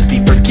can't you just be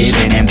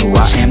forgiven? And who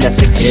I am, that's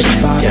a given.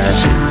 If our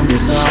time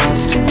is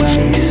ours to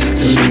waste,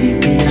 to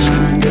leave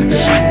behind a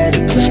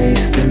better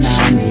place, then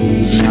I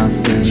need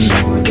nothing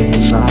more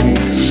than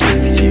life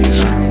with you.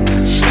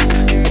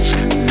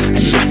 And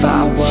if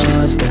I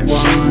was the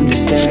one to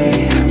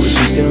stay, would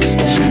you still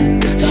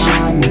spend this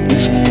time with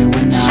me?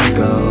 When I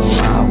go,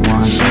 I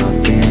want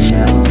nothing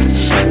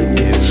else but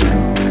you.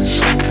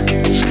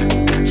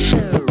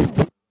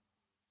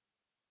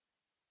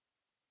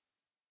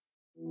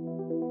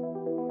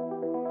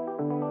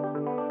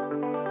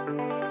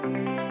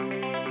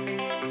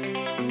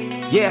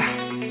 Yeah,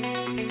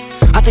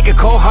 I take a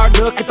cold hard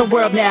look at the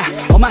world now.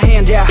 Hold my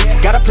hand out,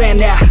 got a plan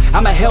now.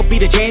 I'ma help be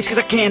the change cause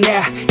I can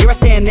now. Here I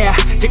stand now,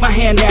 take my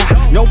hand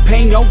now. No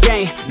pain, no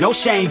gain, no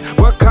shame.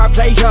 Work hard,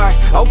 play hard,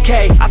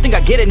 okay. I think I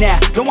get it now,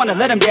 don't wanna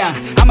let them down.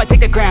 I'ma take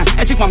the ground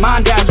and speak my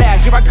mind out loud.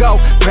 Here I go,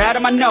 proud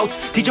of my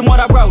notes. Teach them what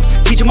I wrote,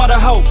 teach them all the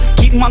hope.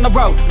 Keep them on the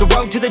road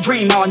to the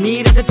dream. All I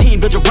need is a team,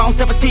 build your own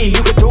self-esteem.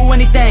 You can do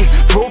anything,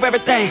 prove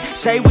everything.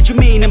 Say what you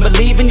mean and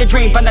believe in your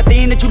dream. Find that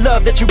thing that you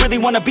love, that you really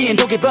wanna be. And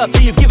don't give up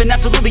till you've given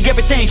absolutely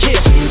everything. Yeah.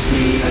 Give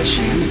me me a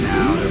chance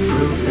now to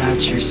prove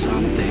that you're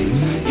something.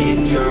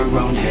 In your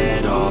own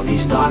head, all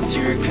these thoughts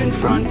you're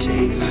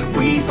confronting.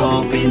 We've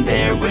all been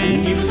there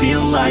when you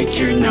feel like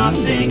you're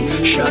nothing.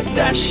 Shut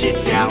that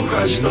shit down,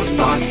 crush those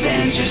thoughts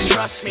and just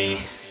trust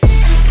me.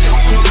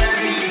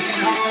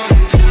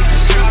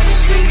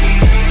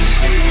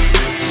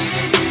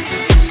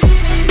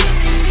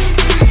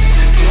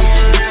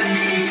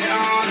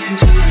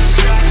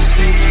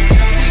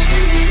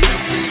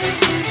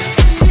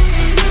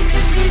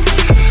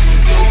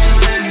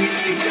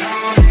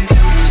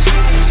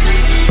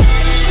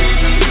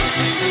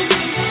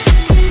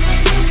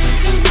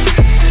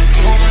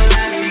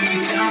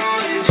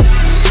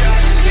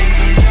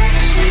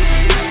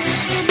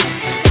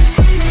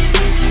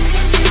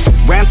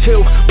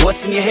 Two,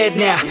 what's in your head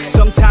now?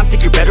 Sometimes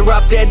think you're better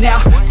off dead now.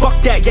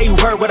 Fuck that, yeah, you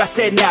heard what I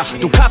said now.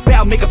 Don't cop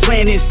out, make a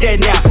plan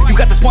instead now. You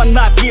got this one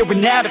life here and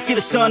now to feel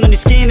the sun on your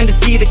skin and to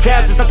see the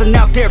clouds. There's nothing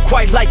out there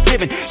quite like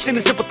living. Just the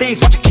simple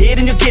things, watch a kid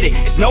and you'll get it.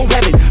 It's no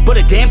heaven, but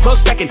a damn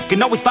close second.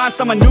 Can always find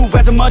someone new who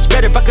has it much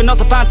better, but can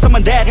also find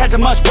someone that has it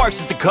much worse.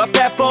 Is the cup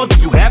that full? Do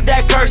you have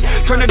that curse?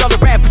 Turn it all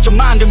around, put your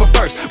mind in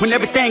reverse. When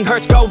everything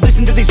hurts, go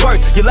listen to these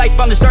words. Your life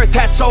on this earth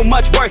has so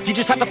much worth. You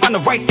just have to find the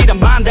right state of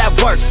mind that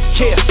works.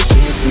 Yeah.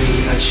 Give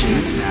me a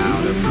chance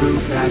now to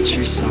prove that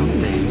you're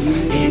something.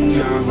 In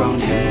your own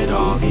head,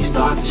 all these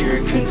thoughts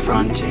you're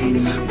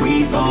confronting.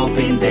 We've all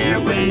been there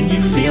when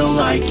you feel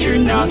like you're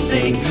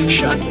nothing.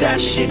 Shut that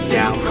shit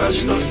down,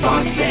 crush those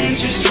thoughts and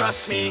just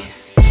trust me.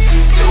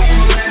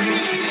 Don't let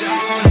me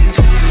down,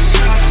 just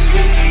trust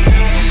me.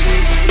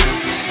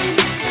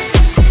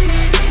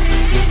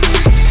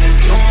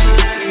 Don't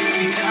let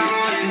me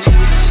down,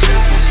 just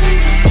trust me.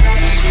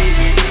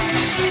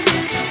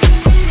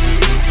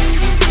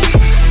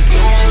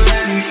 Don't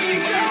let me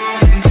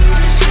down,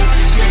 just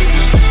trust me.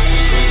 Don't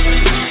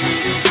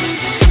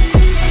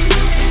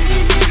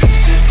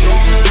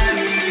let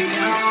me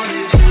down,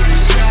 just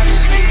trust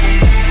me.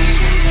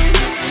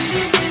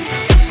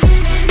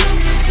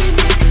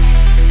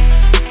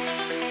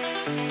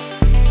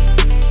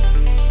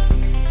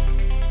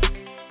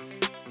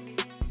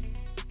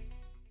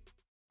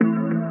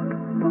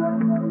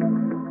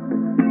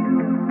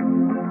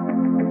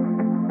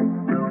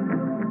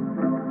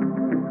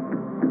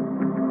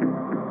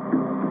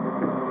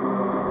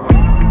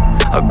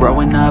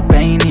 Growing up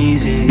ain't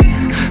easy.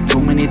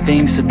 Too many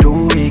things to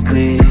do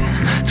weekly.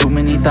 Too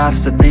many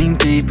thoughts to think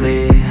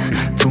deeply.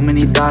 Too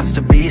many thoughts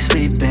to be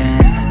sleeping.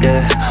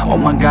 Yeah, oh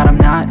my god, I'm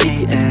not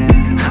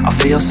eating. I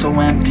feel so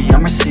empty,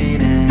 I'm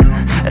receding.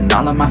 And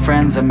all of my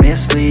friends are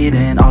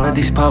misleading. All of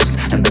these posts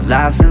and the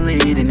lives they're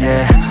leading.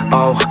 Yeah,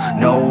 oh,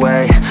 no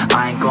way,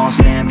 I ain't gon'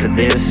 stand for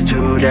this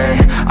today.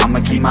 I'ma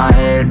keep my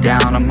head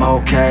down, I'm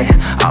okay.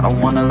 I don't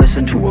wanna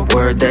listen to a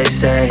word they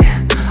say.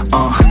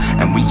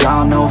 And we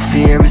all know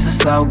fear is a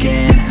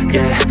slogan,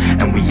 yeah.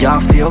 And we all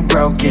feel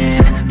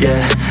broken,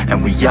 yeah.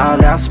 And we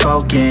all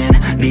outspoken.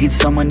 Need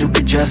someone who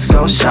could just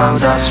go shout.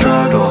 Sometimes I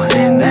struggle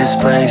in this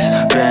place.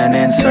 Been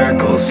in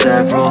circles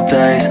several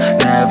days,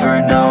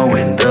 never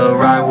knowing the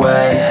right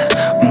way,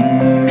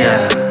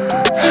 yeah.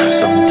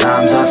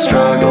 Sometimes I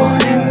struggle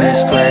in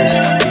this place.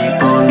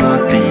 People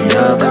look the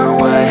other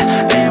way,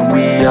 and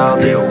we all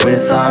deal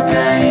with our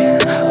pain,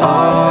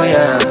 oh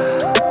yeah.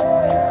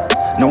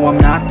 No, I'm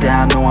not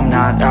down, no, I'm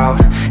not out.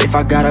 If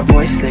I got a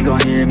voice, they gon'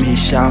 hear me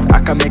shout.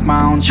 I can make my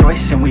own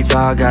choice and we've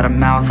all got a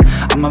mouth.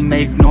 I'ma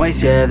make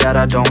noise, yeah, that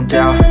I don't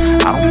doubt.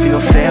 I don't feel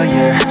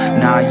failure,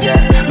 not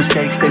yet.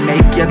 Mistakes they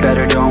make, yeah,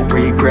 better don't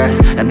regret.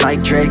 And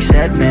like Drake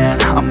said, man,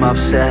 I'm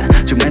upset.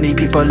 Too many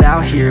people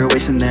out here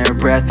wasting their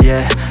breath,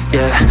 yeah,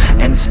 yeah.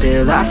 And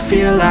still I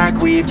feel like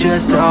we've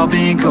just all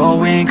been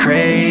going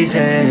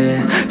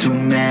crazy. Too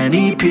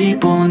many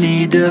people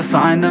need to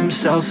find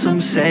themselves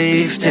some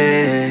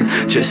safety.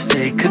 Just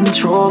take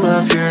control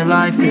of your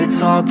life,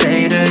 it's all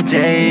day to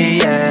day,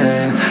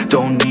 yeah.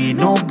 Don't need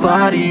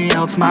nobody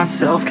else,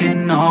 myself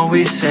can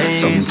always save.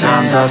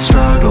 Sometimes I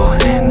struggle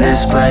in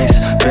this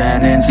place.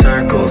 Been in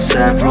circles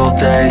several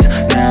days,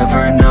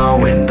 never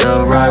knowing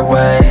the right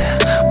way,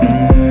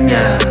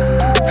 yeah.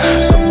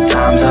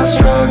 Sometimes I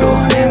struggle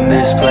in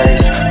this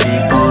place.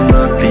 People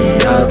look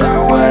the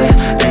other way,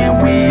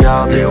 and we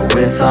all deal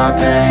with our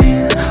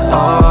pain,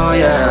 oh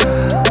yeah.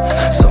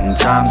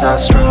 Sometimes I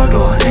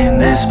struggle in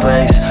this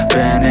place.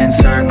 Been in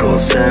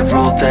circles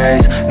several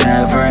days,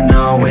 never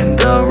knowing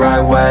the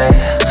right way,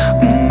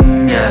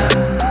 yeah.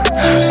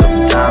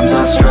 Sometimes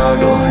I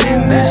struggle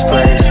in this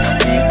place.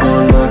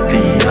 People look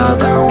the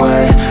other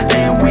way,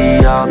 and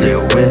we all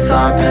deal with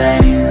our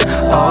pain,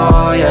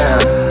 oh yeah.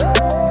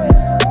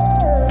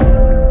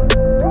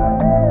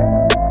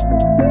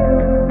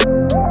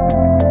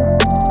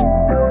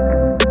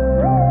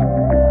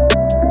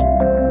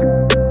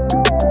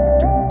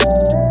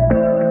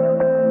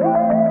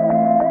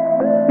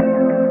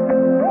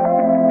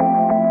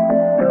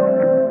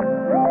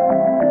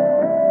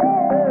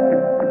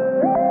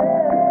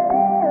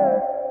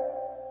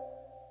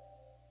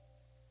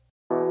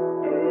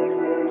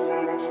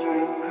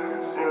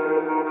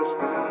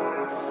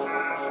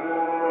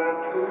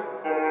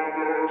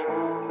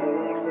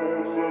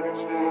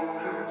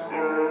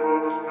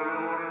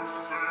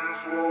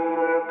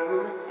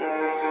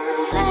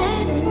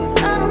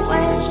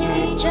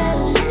 way,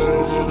 just you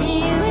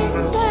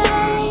and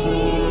I,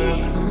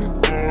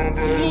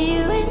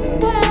 you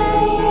and I.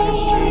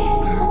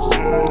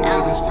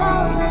 Now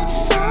falling,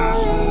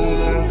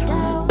 falling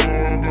down.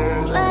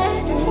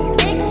 Let's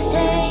make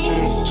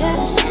mistakes,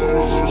 just you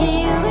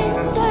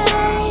and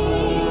I.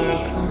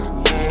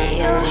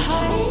 Your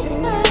heart is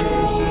mine.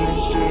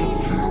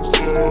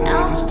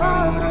 Now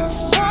falling,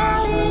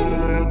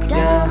 falling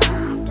down.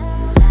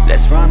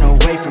 Let's run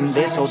away from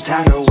this old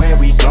town, girl, where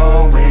we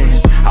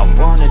going? I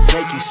wanna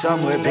take you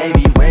somewhere,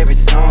 baby, where it's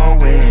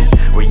snowing.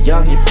 We're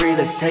young and free,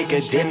 let's take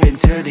a dip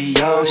into the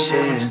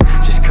ocean.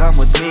 Just come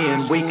with me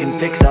and we can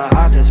fix a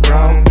heart that's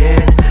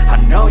broken. I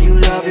know you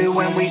love it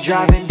when we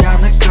driving down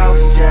the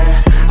coast,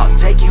 yeah. I'll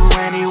take you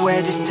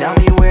anywhere, just tell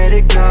me where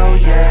to go,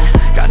 yeah.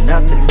 Got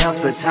nothing else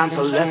but time,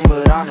 so let's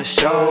put on a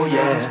show,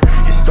 yeah.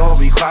 Your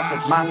story crossed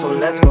with mine, so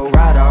let's go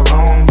write our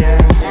own, yeah.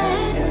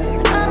 Let's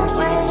run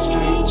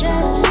away,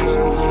 just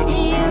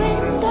you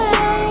and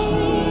I,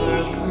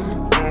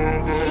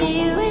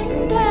 you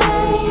and I.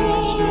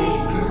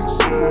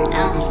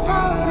 Now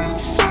falling,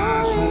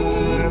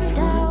 falling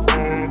down.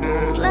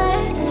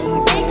 Let's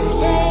make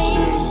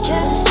mistakes,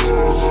 just you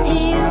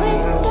and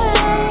I.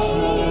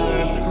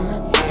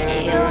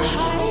 Your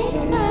heart is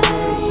mine.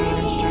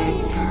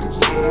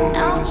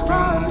 Now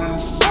falling,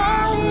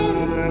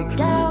 falling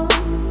down.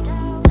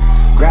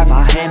 Grab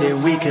my hand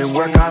and we can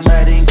work on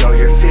letting go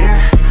your fear.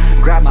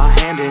 Grab my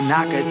hand and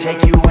I could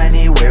take you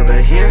anywhere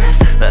but here.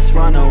 Let's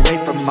run away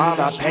from all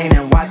our pain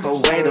and wipe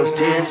away those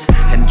tears,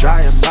 and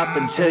dry them up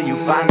until you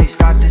finally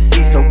start to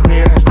see so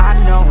clear. I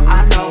know,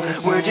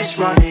 we're just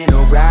running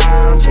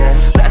around, yeah.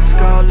 Let's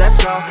go,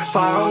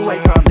 far away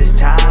from this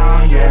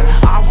town, yeah.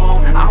 I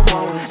won't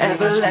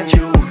ever let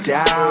you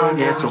down,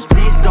 yeah. So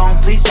please don't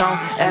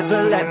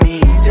ever let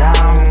me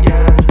down,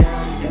 yeah.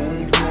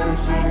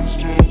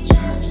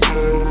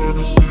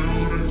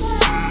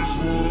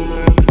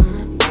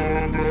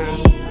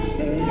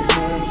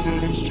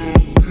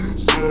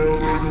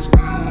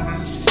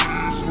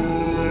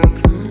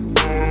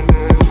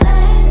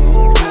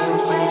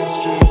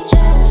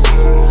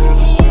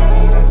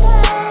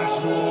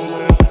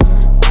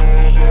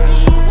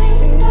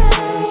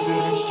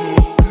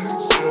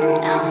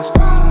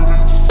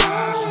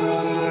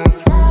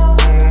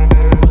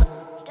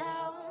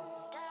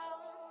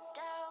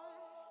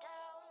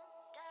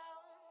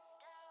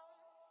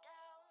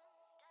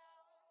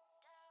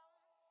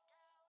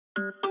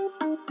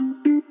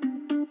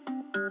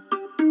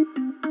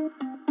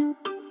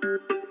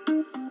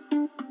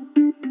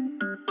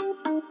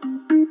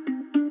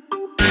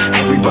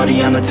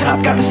 Everybody on the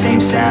top got the same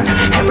sound.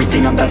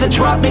 Everything I'm about to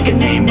drop, make a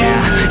name now.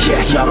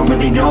 Yeah, y'all don't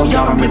really know,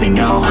 y'all don't really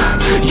know.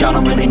 Y'all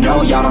don't really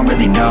know, y'all don't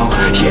really know.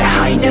 Yeah,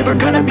 I ain't never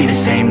gonna be the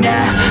same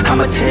now.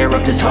 I'ma tear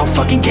up this whole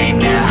fucking game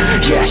now.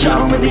 Yeah, y'all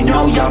don't really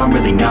know, y'all don't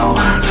really know.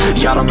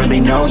 Y'all don't really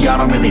know, y'all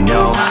don't really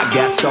know. I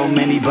got so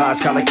many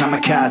bars, call it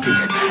kamikaze.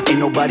 Ain't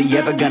nobody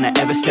ever gonna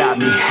ever stop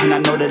me. And I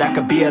know that I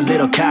could be a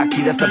little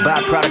cocky. That's the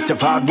byproduct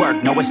of hard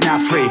work, no it's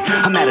not free.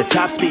 I'm at a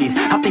top speed,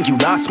 I think you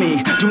lost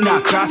me. Do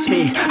not cross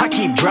me, I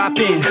keep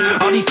dropping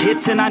all these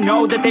hits and I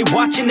know that they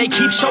watching. They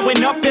keep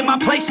showing up and my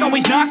place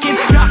always knocking.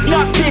 Knock,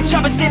 knock, bitch,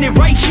 I've been standing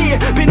right here.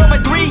 Been over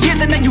 3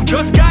 years and then you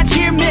just got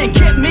here. Man,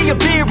 get me a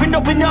beer and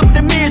open up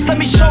the mirrors. Let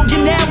me show you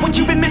now what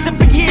you've been missing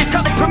for years.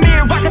 Call it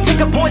premiere, I could take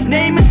a boy's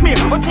name and smear,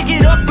 or take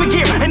it up a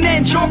gear and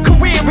end your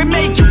career and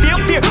make you feel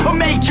fear, or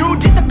make you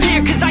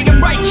disappear. Cause I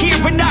am right here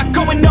and not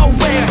going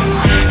nowhere.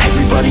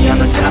 Everybody on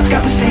the top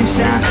got the same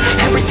sound.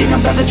 Everything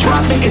I'm about to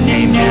drop, make a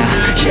name now.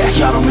 Yeah,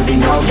 y'all don't really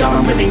know, y'all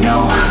don't really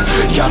know.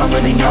 Y'all don't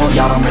really know,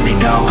 y'all don't really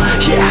know.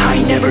 Yeah, I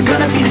ain't never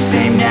gonna be the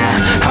same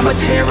now. I'ma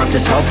tear up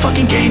this whole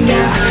fucking game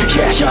now.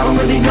 Yeah, y'all don't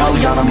really know,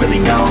 y'all don't really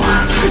know.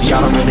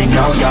 Y'all don't really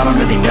know, y'all don't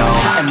really know.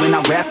 And when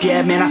I rap,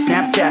 yeah, man, I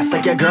snap fast.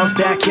 Like your girl's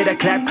back, hit a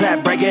clap,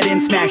 clap, break it in,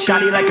 smack.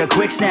 Shotty like a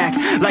quick snack,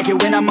 like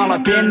it when I'm all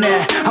up in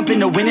there. I'm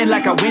finna win it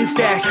like I win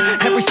stacks.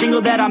 Every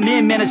single that I'm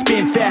in, man, it's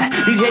been fat.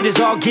 These haters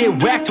all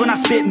get whacked when I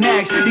spit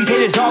max. These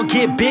haters all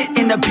get bit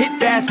in the pit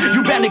fast.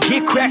 You bound to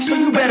get cracked, so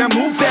you better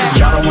move back.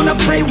 Y'all don't wanna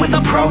play with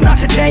a pro, not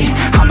today.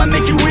 I'ma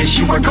make you wish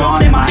you were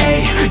gone in my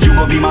A. You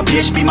gon' be my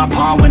bitch, be my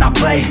pawn when I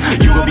play.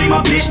 You gon' be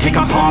my bitch, take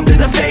my palm to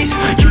the face.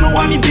 You know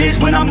I'm in biz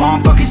when I'm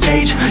on fucking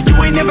stage. You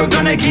ain't never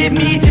gonna get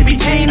me to be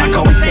tame. I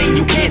go insane,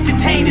 you can't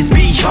detain this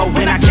B.O.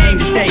 when I came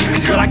to stay.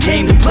 Cause girl, I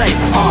came to play.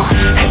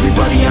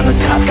 Everybody on the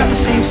top got the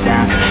same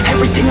sound.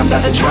 Everything I'm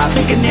about to drop,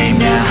 make a name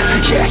now.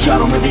 Yeah, y'all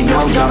don't really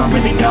know, y'all don't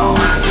really know.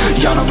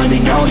 Y'all don't really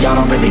know, y'all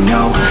don't really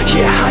know.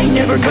 Yeah, I ain't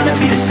never gonna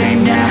be the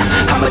same now.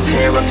 I'ma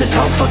tear up this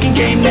whole fucking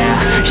game now.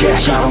 Yeah,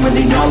 y'all don't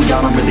really know,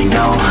 y'all don't really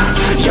know.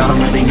 Y'all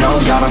don't really know,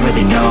 y'all don't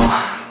really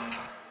know.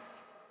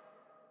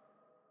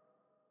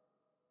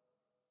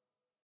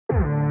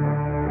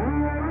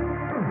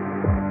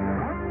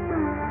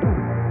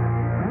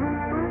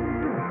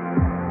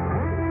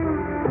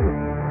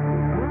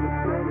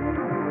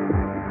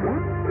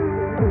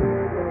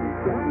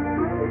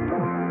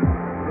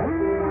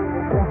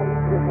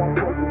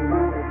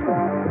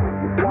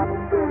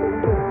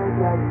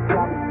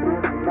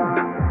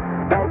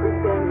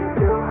 Everything you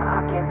do,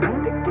 I can't seem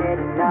to get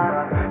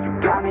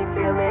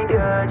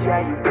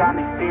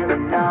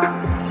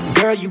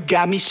girl, you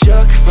got me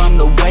shook from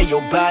the way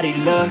your body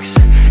looks.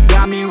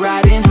 Got me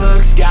riding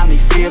hooks, got me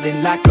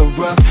feeling like a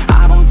rook.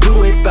 I don't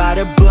do it by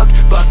the book,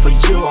 but for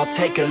you I'll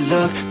take a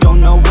look.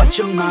 Don't know what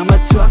your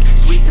mama took,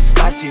 sweet and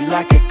spicy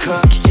like a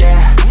cook,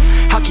 yeah.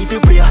 I'll keep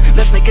it real,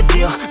 let's make a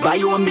deal. Buy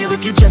you a meal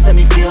if you just let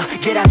me feel.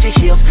 Get out your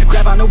heels,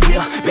 grab on the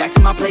wheel. Back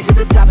to my place at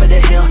the top of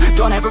the hill.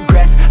 Don't have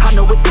regrets, I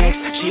know what's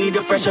next. She need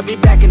a fresh, I'll be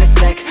back in a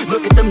sec.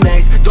 Look at them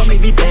legs, don't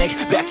make me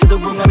beg. Back to the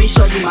room, let me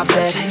show you my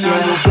bed. Touching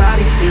on your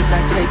body feels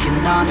like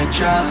taking on a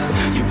drug.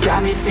 You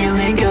got me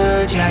feeling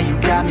good, yeah, you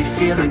got me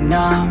feeling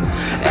numb.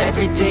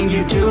 Everything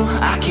you do,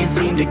 I can't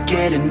seem to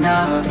get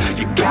enough.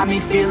 You got me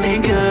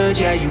feeling good,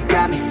 yeah, you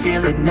got me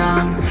feeling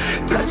numb.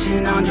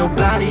 Touching on your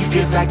body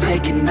feels like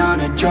taking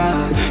on a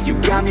drug. You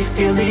got me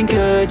feeling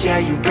good, yeah,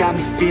 you got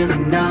me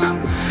feeling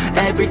numb.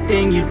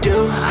 Everything you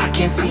do, I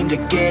can't seem to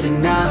get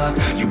enough.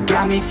 You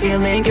got me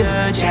feeling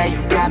good, yeah,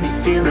 you got me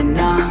feeling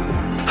numb.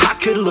 I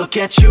could look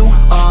at you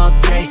all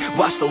day,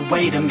 watch the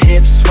way them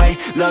hips sway.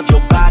 Love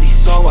your body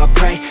so I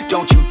pray,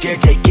 don't you dare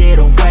take it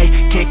away.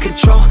 Can't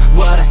control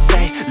what I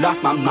say,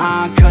 lost my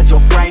mind cause your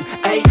frame.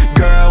 Hey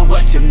girl,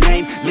 what's your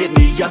name? Lit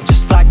me up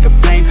just like a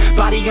flame.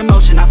 Body in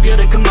motion, I feel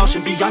the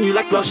commotion, beyond you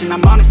like lotion.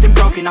 I'm honest and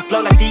broken, I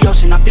flow like the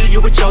ocean. I feel you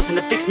were chosen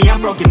to fix me,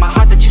 I'm broken. My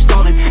heart that you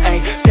stolen,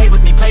 hey. Stay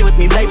with me, play with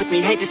me, lay with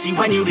me. Hate to see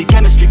when you leave,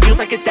 chemistry feels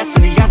like it's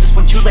destiny. I just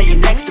want you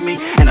laying next to me,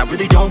 and I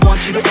really don't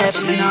want you to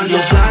ever leave. On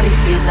your body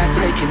feels like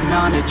taking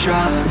on a drug.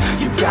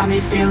 You got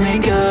me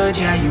feeling good,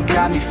 yeah, you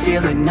got me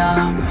feeling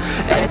numb.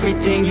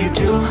 Everything you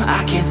do,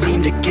 I can't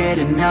seem to get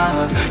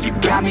enough. You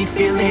got me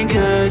feeling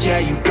good, yeah,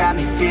 you got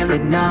me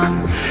feeling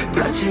numb.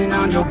 Touching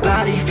on your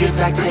body feels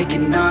like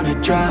taking on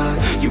a drug.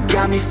 You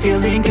got me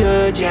feeling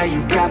good, yeah,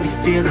 you got me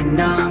feeling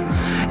numb.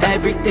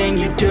 Everything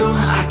you do,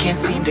 I can't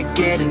seem to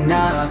get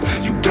enough.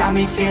 You got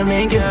me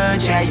feeling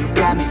good, yeah, you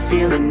got me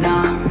feeling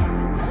numb.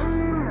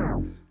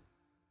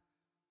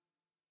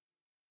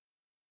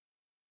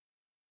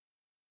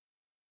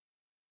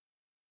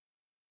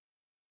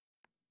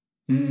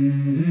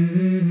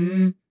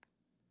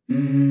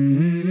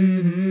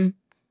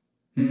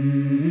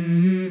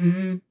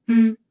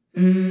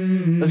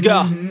 Let's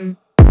go.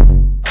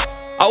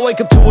 I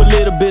wake up to a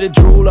little bit of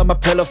drool on my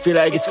pillow, feel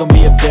like it's gonna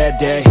be a bad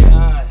day.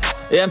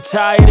 Yeah, I'm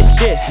tired of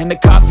shit, and the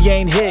coffee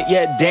ain't hit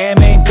yet,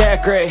 damn, ain't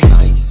that great.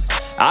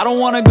 I don't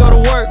wanna go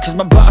to work, cause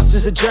my boss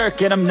is a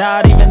jerk, and I'm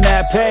not even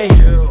that paid.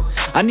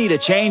 I need a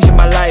change in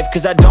my life,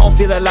 cause I don't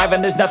feel alive,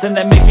 and there's nothing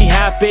that makes me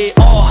happy.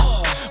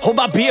 Hold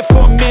my beer for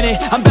a minute,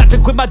 I'm about to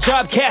quit my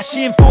job, cash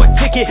in for a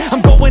ticket.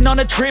 I'm going on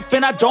a trip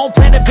and I don't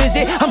plan to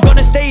visit. I'm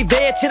gonna stay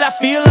there till I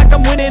feel like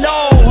I'm winning,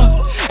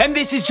 and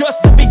this is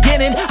just the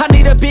beginning. I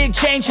need a big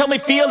change, help me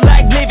feel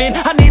like living.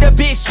 I need a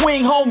big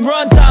swing, home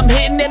runs I'm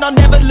hitting, and I'll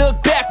never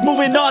look back,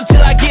 moving on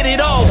till I get it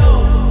all.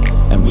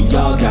 And we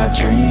all got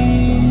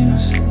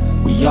dreams,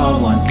 we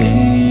all want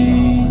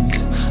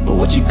things, but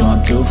what you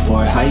gonna do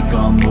for it? How you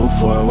gonna move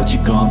for it? What you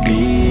gonna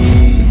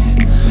be?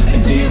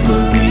 And do you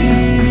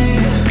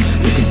believe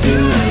you can do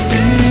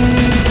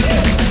anything?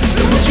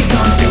 But what you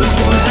gonna do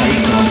for it? How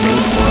you gonna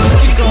move for it?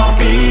 What you gonna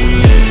be?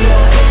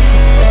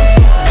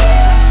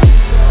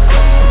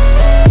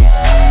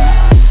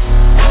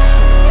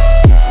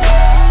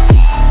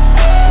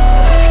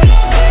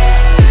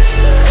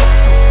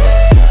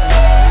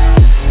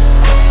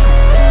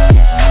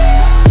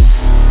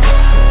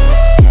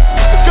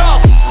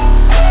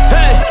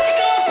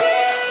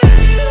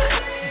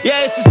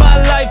 Yeah, this is my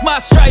life, my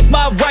strife,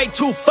 my right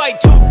to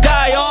fight, to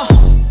die on.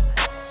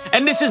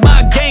 And this is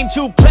my game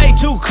to play,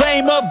 to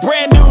claim a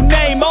brand new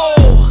name,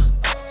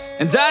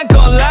 And I ain't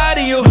gonna lie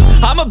to you,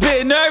 I'm a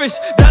bit nervous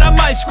that I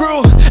might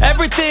screw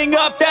everything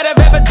up that I've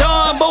ever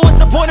done. But what's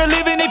the point of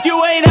living if you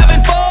ain't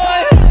having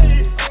fun?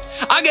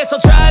 I guess I'll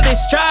try this,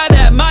 try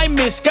that, might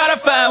miss, gotta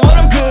find what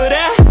I'm good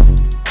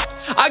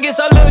at. I guess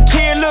I look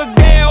here, look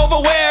there, over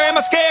where am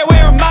I scared,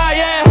 where am I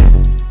at?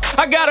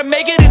 I gotta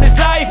make it in this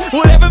life,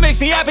 whatever makes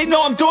me happy,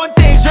 know I'm doing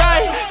things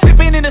right.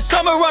 Sipping in the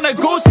summer on a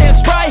goose and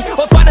Sprite,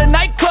 or find a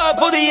nightclub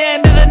for the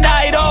end of the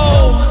night,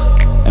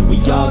 And we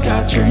all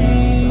got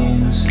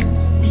dreams,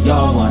 we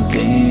all want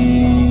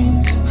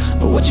things,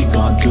 but what you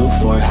gonna do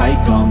for it? How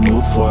you gonna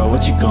move for it?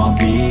 What you gonna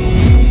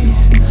be?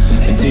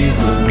 And do you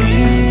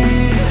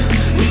believe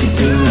you can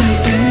do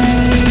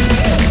anything?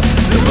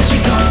 But what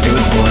you gonna do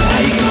for it?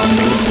 How you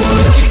gonna move for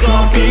it? What you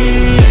gonna be?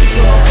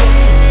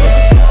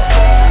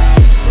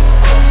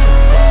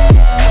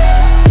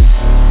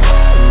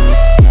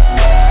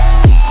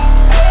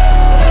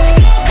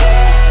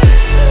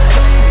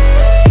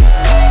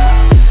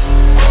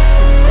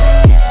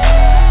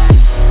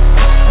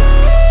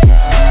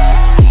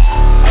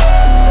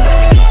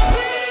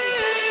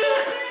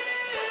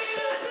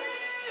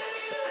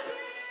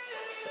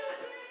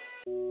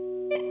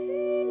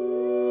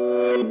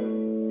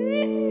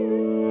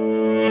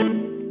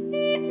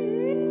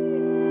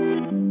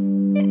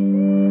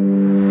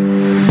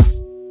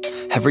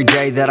 Every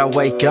day that I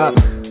wake up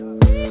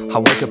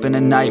in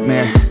a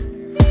nightmare.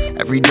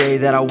 Every day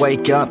that I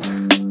wake up,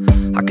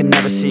 I can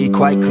never see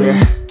quite clear.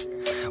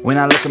 When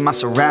I look at my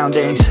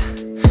surroundings,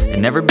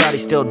 and everybody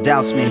still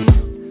doubts me,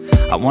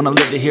 I wanna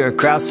live to hear a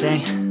crowd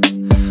sing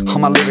all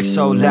my lyrics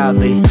so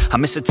loudly. I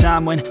miss a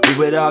time when we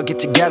would all get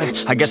together.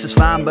 I guess it's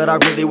fine, but I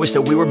really wish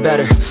that we were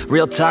better.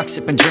 Real talk,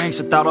 sipping drinks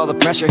without all the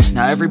pressure.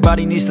 Now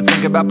everybody needs to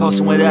think about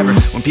posting whatever.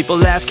 When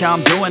people ask how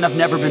I'm doing, I've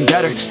never been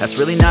better. That's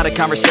really not a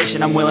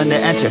conversation I'm willing to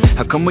enter.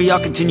 How come we all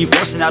continue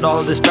forcing out all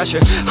of this pressure?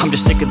 I'm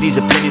just sick of these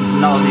opinions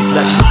and all of these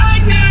lectures. I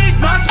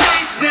need my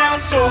space now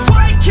so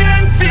I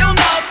can feel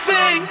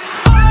nothing.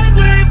 I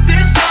live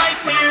this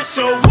nightmare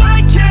so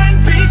I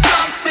can be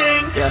something.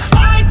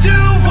 I do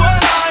what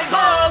I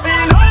love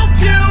and hope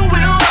you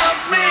will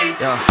love me.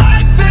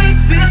 I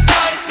face this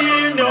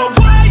nightmare, no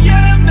I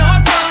am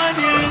not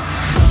running.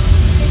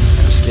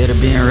 I'm scared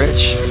of being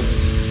rich,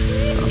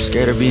 but I'm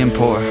scared of being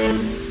poor.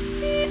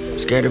 I'm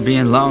scared of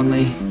being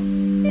lonely,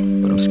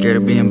 but I'm scared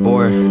of being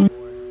bored.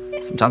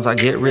 Sometimes I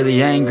get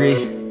really angry,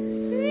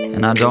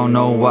 and I don't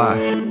know why.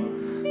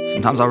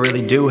 Sometimes I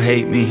really do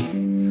hate me,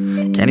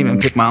 can't even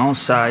pick my own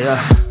side,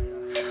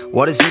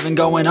 What is even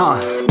going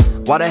on?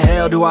 Why the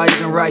hell do I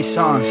even write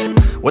songs?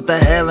 What the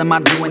hell am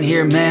I doing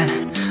here,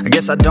 man? I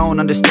guess I don't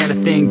understand a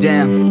thing,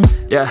 damn.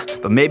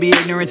 But maybe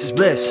ignorance is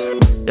bliss.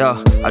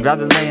 I'd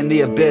rather lay in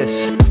the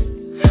abyss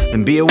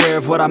than be aware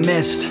of what I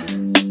missed,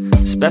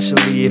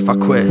 especially if I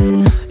quit.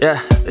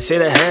 They say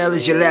that hell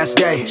is your last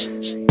day,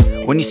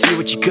 when you see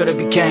what you could've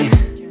became.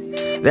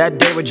 That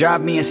day would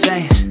drive me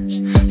insane,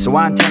 so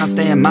I intend on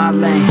staying in my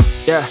lane.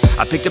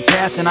 I picked a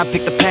path and I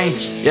picked the pain.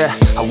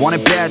 I want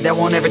it bad, that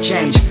won't ever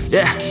change.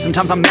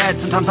 Sometimes I'm mad,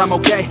 sometimes I'm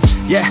okay.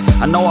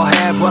 I know I'll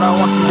have what I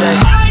want someday.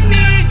 I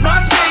need my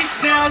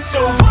space now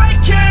so I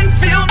can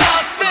feel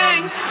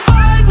nothing.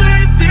 I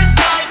live this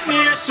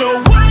nightmare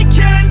so I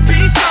can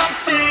be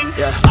something.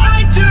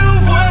 I do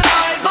what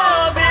I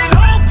love and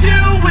hope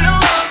you will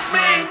love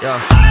me.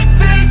 I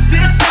face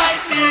this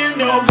nightmare,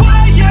 no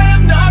I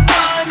am not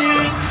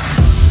running.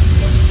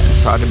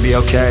 It's hard to be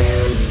okay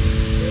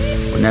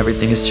when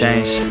everything has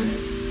changed.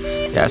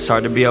 It's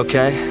hard to be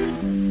okay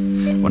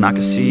when I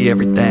can see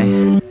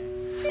everything.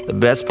 The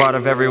best part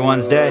of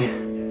everyone's day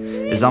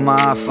is on my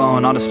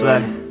iPhone on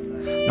display.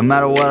 No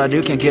matter what I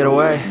do, can't get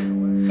away.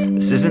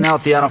 This isn't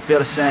healthy, I don't feel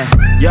the same.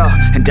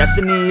 And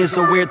destiny is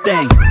a weird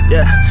thing.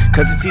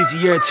 Cause it's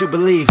easier to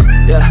believe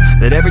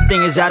that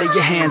everything is out of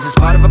your hands. It's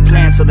part of a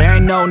plan, so there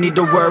ain't no need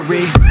to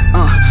worry.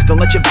 Don't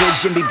let your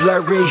vision be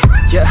blurry.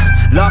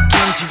 Lock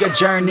into your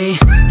journey.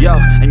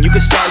 And you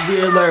can start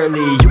real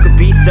early. You could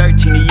be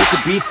 13 or you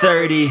could be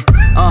 30.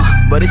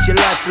 But it's your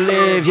life to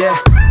live,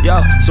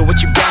 so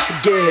what you got to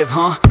give,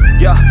 huh?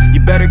 You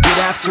better get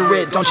after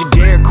it. Don't you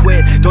dare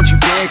quit, don't you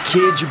dare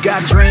kid. You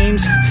got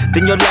dreams,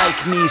 then you're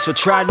like me. So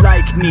try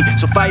like me,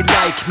 so fight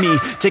like me.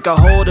 Take a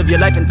hold of your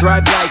life and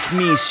thrive like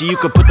me, so you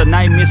could put the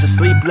nightmares to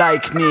sleep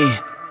like me.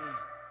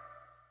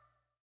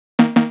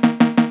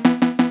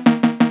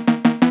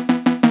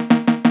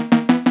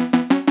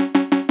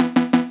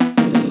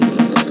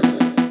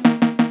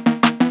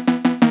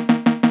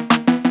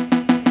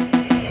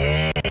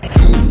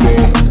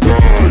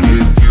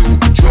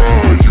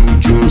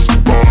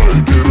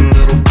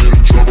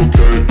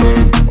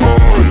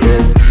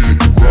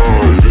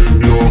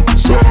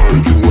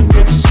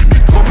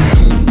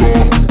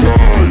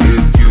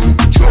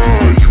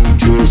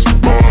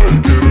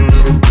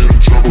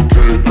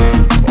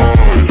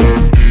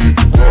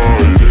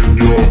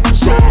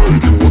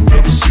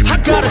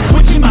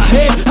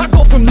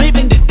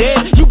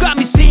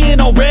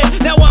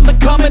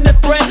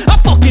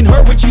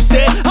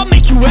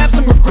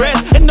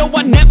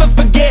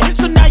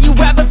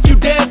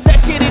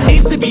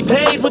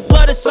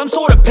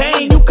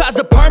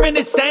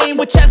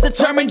 Which has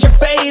determined your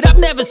fate. I've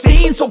never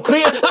seen so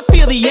clear. I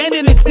feel the end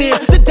and it's near.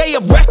 The day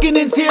of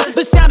reckoning's here.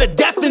 The sound of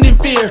deafening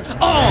fear.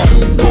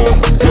 You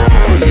gon'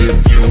 die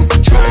if you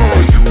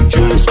try. You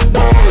just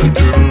might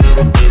get a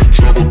little bit of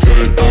trouble.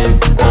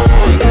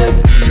 K-N-I-F-E,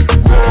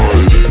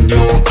 right in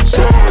your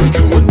side.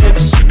 You will never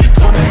see me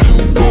coming.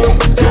 You gon'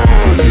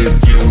 die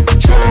if you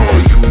try.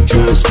 You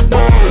just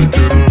might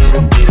get a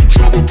little bit of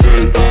trouble.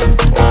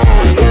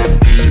 K-N-I-F-E,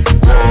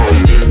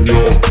 right in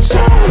your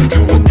side.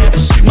 You will never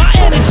see me. My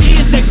energy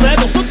is next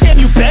level, so damn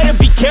you better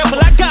be careful.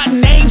 I got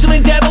an angel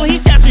and devil, he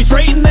stabs me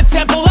straight in the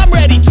temple. I'm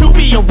ready to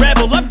be a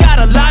rebel, I've got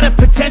a lot of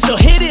potential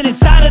hidden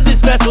inside of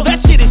this vessel. That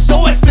shit is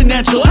so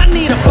exponential. I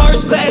need a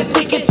first class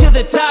ticket to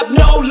the top.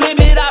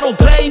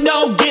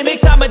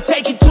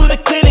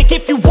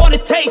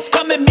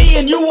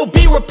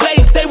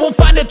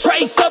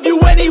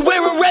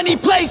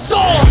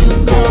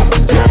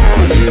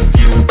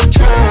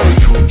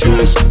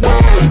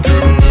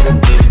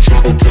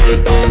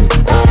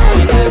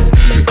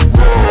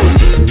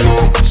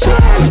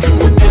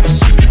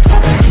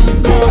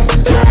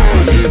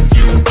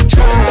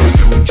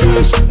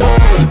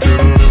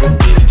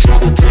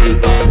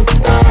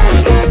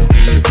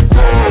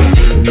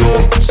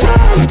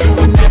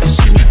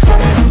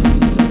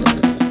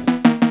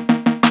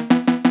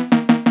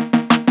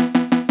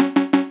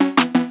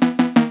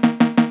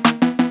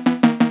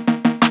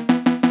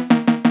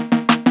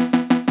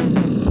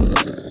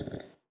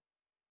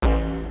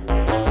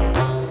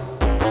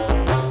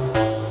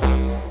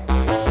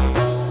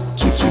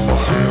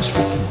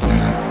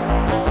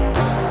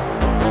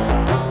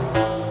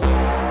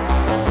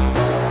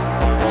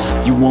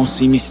 won't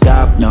see me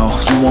stop, no,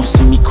 you won't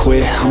see me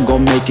quit. I'm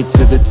gon' make it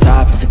to the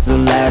top if it's the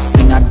last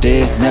thing I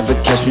did. Never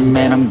catch me,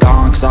 man, I'm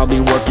gone, cause I'll be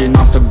working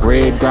off the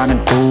grid,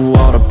 grinding through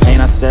all the pain.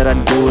 I said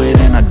I'd do it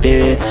and I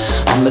did.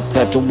 I'm the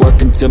type to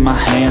work until my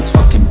hands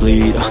fucking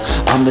bleed.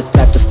 I'm the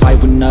type to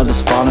fight when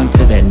others fall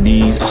into their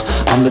knees.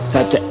 I'm the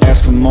type to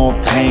ask for more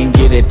pain,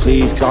 get it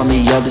please, cause on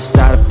the other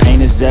side of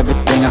pain is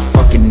everything I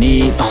fucking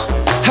need.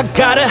 I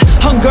got a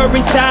hunger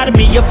inside of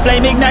me, a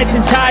flame ignites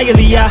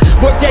entirely. I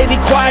work daily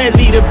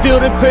quietly to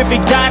build a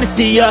perfect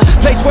dynasty, a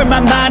place where my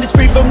mind is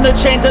free from the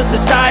chains of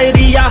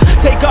society. I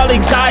take all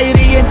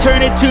anxiety and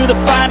turn it to the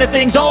finer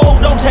things. Oh,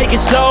 don't take it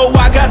slow,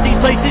 I got these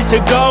places to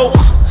go.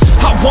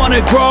 I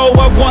wanna grow,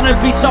 I wanna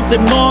be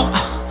something more,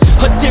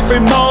 a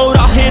different mode.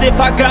 I'll hit if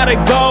I gotta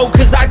go,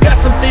 cause I got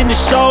something to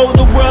show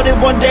the world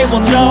that one day will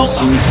know. You won't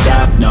see me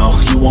stop, no,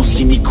 you won't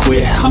see me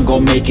quit. I'm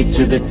gon' make it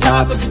to the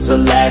top if it's the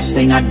last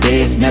thing I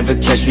did. Never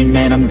catch me,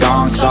 man, I'm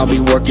gone, cause I'll be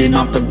working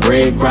off the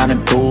grid,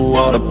 grinding through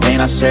all the pain.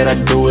 I said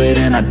I'd do it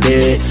and I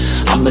did.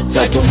 I'm the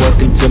type to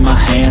work until my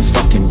hands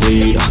fucking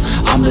bleed.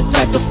 I'm the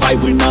type to fight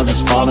when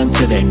others fall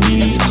into their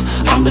knees.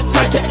 I'm the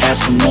type to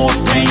ask for more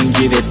pain,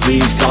 give it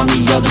please, cause on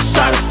the other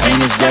side of pain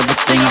is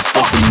everything I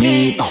fucking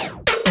need.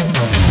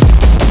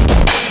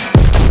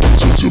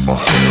 Till my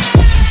hands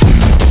fucking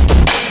bleed.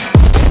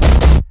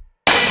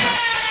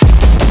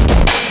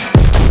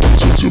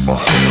 Till my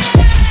hands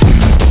fucking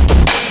bleed.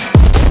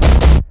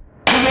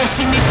 You won't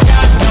see me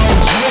stop, no,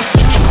 you won't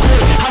see me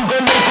quit. I'm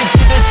gonna make it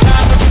to the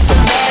top if it's the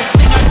last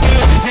thing I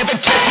did. Never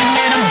catch me,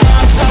 man, I'm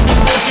gone, cause I've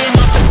been working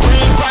off the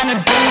grid,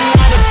 grinding through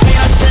all the pain.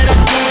 I said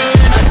I'd do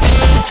it and I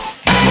did.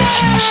 You won't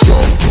see me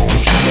stop, no,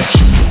 you won't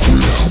see me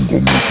quit. I'm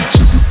gonna make it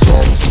to the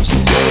top if it's the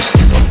last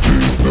thing I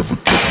did. Never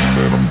catch me,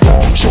 man, I'm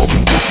gone, cause I've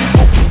been working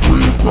off the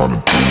grid,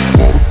 grinding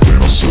through all the pain.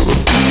 I said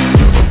I'd do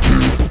it and I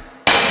did.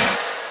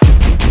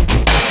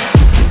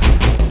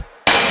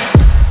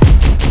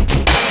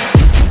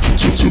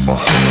 Till my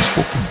hands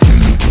fucking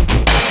bleed.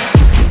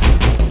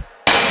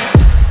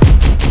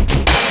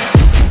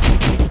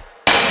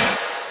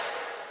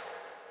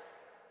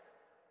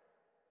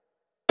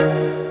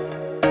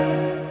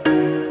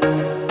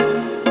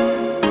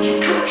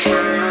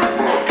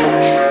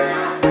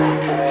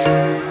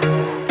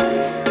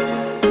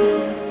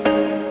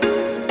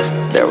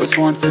 There was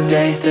once a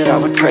day that I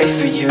would pray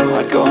for you.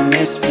 I'd go and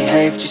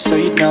misbehave just so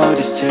you'd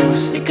notice too.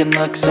 Sneaking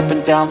looks up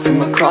and down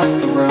from across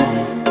the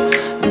room.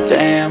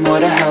 Damn,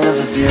 what a hell of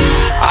a view.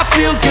 I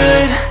feel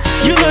good,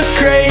 you look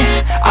great,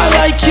 I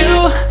like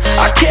you,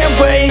 I can't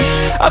wait.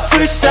 A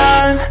first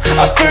time,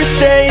 a first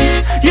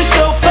date, you're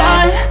so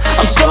fine,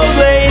 I'm so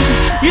late.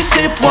 You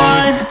sip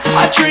wine,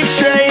 I drink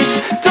straight,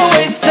 don't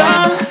waste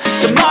time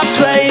to my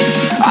place.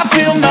 I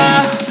feel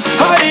my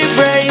heart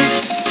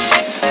erase,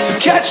 so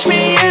catch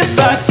me if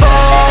I fall.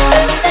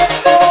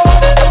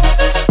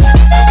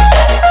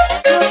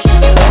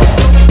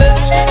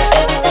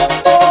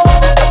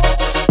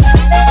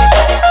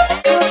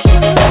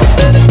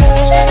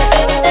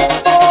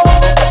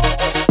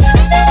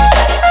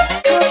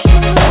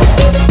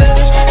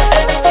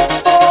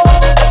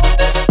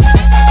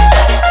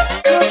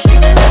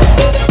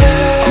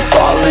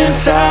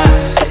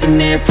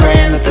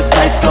 Praying that this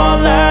night's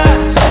gonna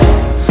last.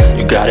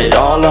 You got it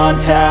all on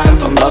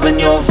tap, I'm loving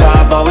your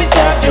vibe, always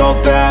have your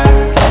back.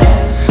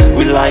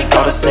 We like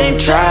all the same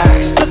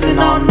tracks, listen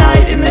all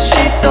night in the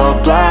sheets all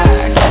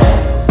black.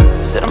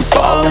 Said I'm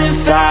falling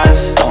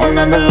fast, don't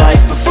remember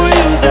life before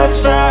you, that's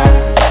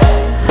fact.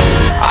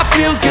 I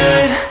feel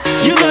good,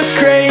 you look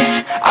great,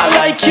 I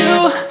like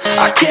you,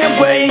 I can't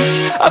wait.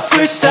 A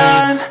first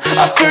time,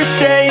 a first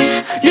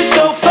date, you're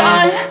so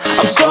fine,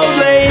 I'm so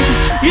late.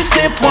 You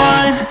sip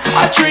wine,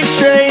 I drink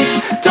straight,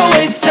 don't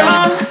waste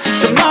time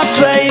to my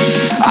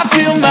place. I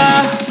feel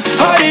my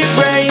heart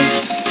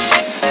erase,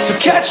 so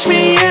catch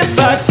me if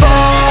I fall.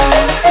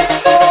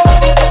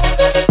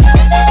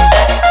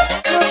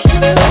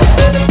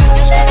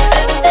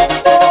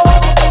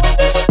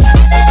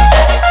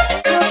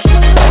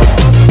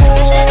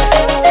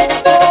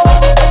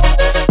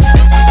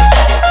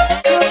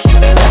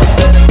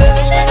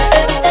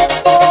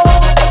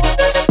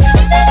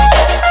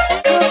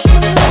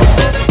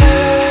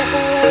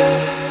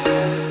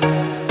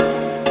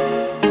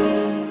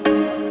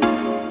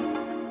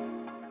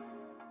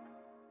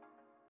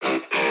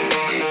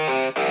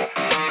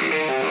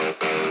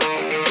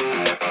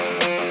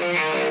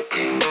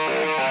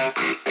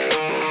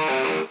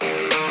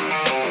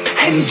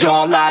 And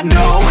all I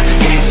know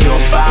is you're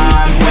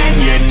fine when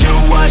you do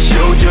what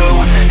you do.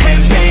 And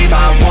babe,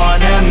 I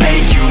wanna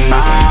make you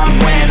mine.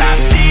 When I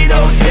see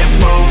those hips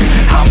move,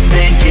 I'm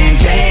thinking,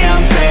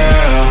 damn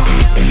girl,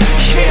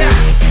 yeah,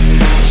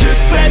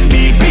 just let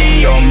me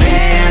be your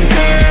man,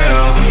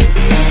 girl.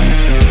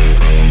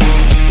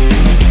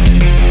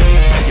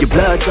 Your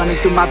blood's running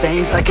through my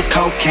veins like it's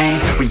cocaine.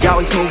 We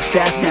always move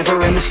fast,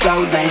 never in the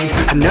slow lane.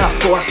 Enough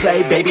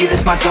foreplay, baby,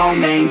 this my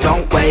domain.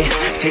 Don't wait,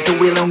 take the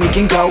wheel and we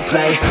can go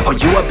play. Oh,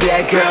 you a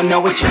bad girl,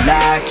 know what you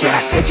like, yeah.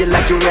 Said you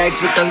like your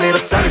eggs with a little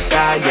sunny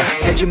side, yeah.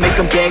 Said you make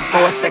them beg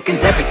for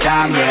seconds every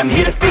time, yeah. I'm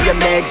here to feel your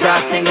legs,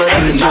 I'll tingle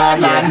every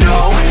time, yeah. All I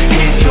know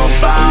is is you'll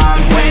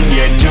find when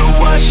you do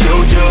what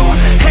you do.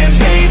 And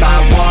babe, I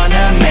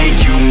wanna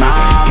make you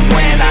mine.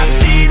 When I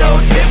see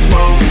those hips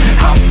move,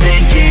 I'm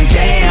thinking,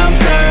 damn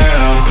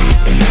girl,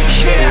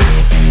 yeah,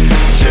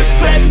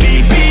 just let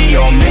me be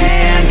your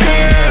man,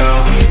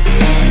 girl.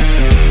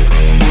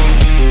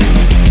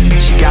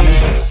 She got me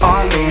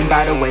all in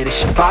by the way that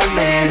she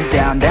fallin'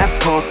 down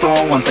that pole,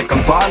 throwing ones like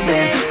I'm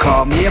ballin'.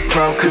 Call me a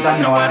pro, cause I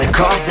know how to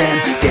call them.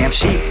 Damn,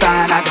 she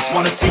fine, I just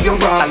wanna see her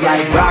all. I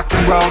like rock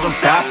and roll, don't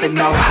stop it,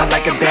 no. I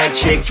like a bad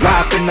chick,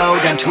 dropping low,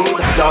 down to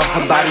the floor.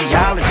 Her body,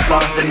 I'll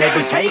explore, the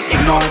neighbors hate,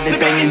 ignore. They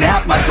banging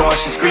at my door,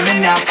 she's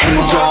screaming out. And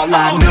all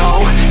I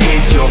know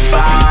is you're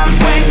fine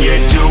when you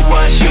do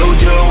what you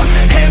do.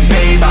 And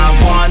babe, I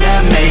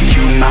wanna make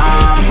you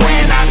mine.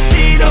 When I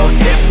see those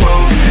hips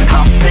move,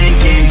 I'm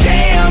thinking,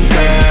 damn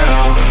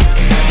girl,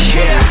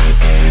 yeah,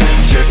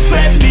 just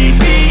let me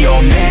be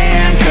your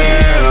man,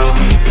 girl.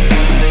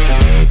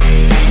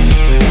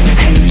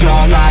 And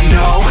all I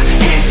know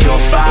is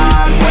you're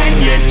fine when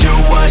you do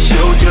what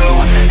you do.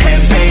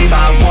 And babe,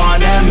 I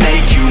wanna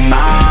make you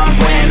mine.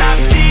 When I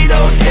see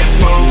those hips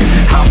move,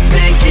 I'm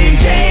thinking,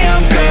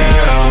 damn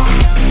girl,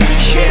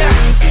 yeah,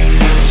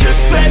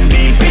 just let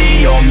me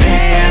be your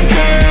man,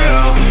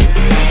 girl.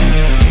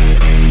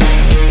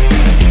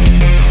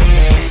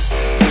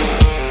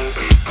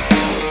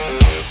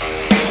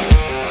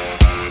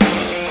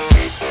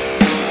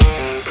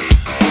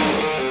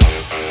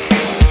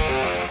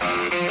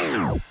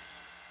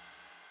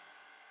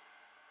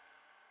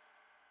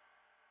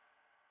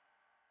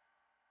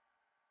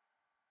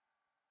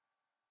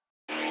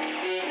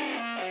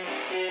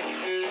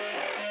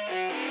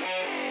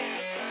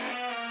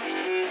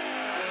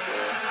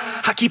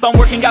 I keep on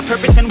working, got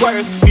purpose and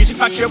worth. Music's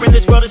my cure and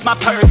this world is my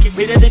purse. Get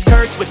rid of this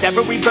curse with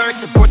every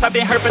verse. Of course I've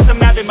been hurt but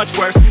some have been much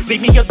worse.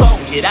 Leave me alone,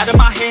 get out of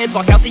my head.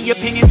 Block out the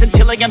opinions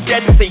until I am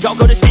dead. They all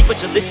go to speak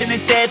but you listen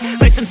instead.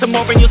 Listen some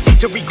more and you'll cease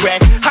to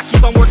regret. I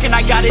keep on working,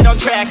 I got it on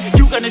track.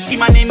 You gonna see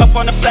my name up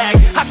on a flag.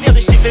 I sail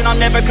this ship and I'll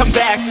never come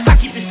back. I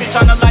keep this bitch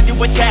on the line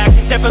to attack.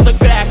 Never look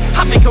back,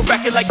 I make a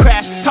record like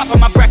Crash. Top of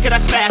my bracket I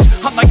smash,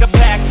 I'm like a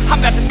pack. I'm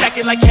about to stack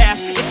it like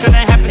cash. It's gonna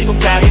happen so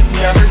fast. I've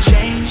never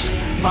changed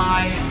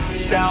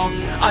myself,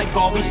 I've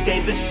always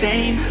stayed the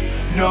same,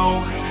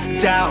 no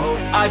doubt.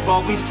 I've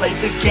always played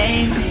the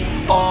game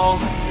all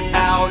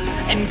out,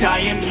 and I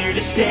am here to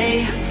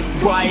stay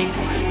right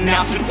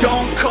now. So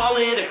don't call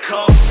it a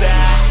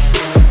comeback.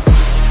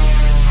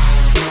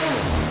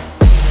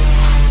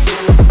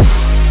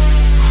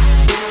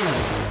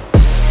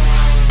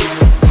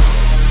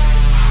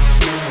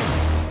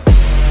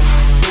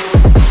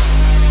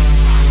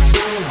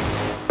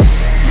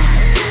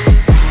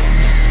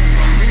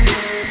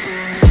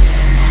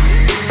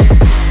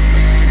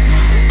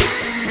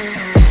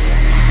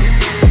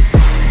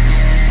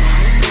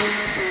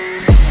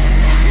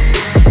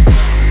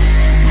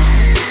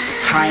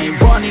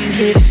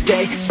 Here to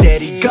stay,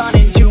 steady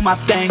gunning, do my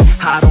thing.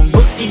 I don't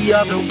look the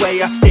other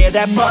way, I stare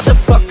that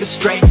motherfucker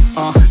straight.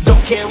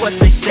 Don't care what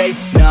they say,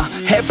 nah,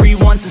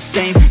 everyone's the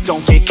same.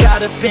 Don't get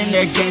caught up in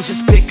their games,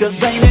 just pick a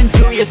lane and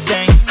do your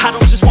thing. I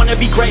don't just wanna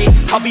be great,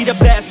 I'll be the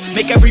best.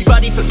 Make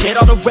everybody forget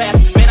all the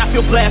rest. Man, I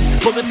feel blessed,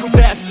 bulletproof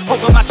vest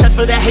over my chest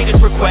for that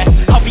haters' request.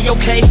 I'll be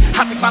okay,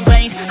 I pick my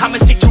lane. I'ma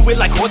stick to it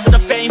like horse of the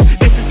fame.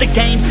 This is the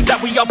game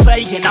that we all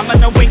play, and I'm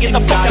gonna win it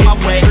the fuck out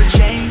my way. Never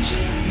changed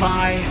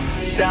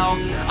myself,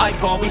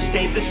 I've always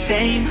stayed the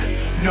same,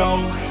 no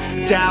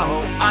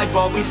doubt. I've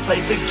always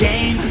played the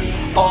game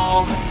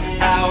all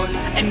out,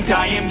 and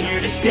I am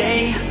here to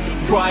stay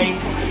right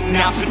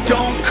now. So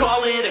don't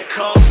call it a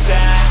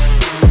comeback.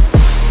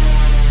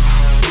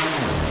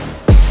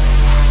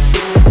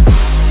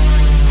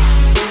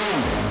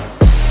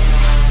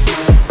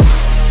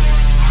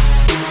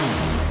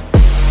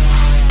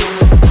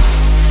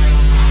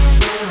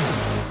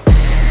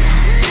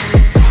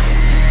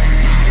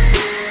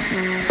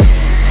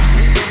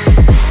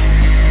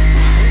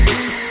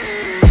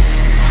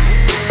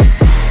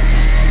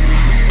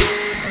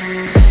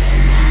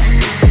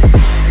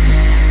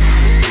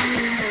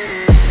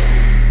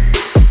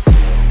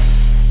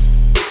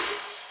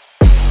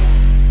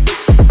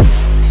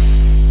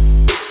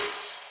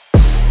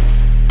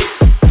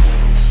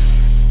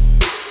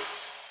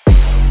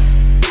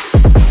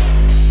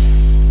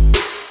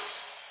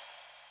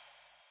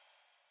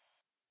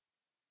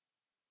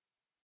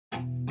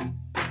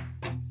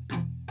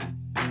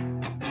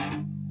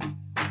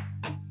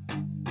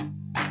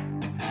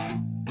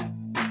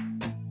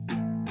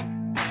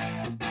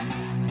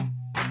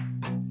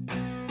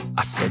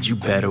 I said you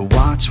better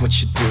watch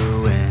what you're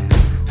doing,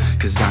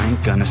 cause I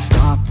ain't gonna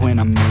stop when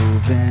I'm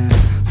moving.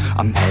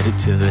 I'm headed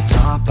to the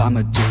top,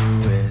 I'ma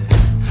do it.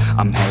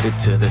 I'm headed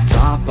to the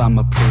top,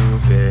 I'ma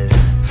prove it.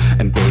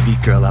 And baby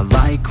girl, I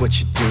like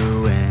what you're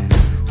doing.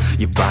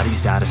 Your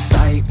body's out of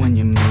sight when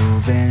you're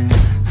moving.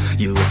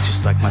 You look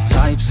just like my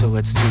type, so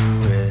let's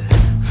do it.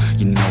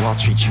 You know I'll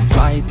treat you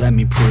right, let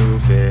me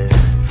prove it.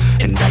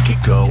 And I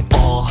could go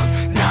all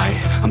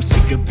night, I'm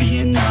sick of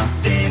being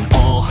nothing.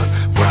 All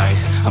right,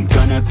 I'm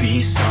gonna be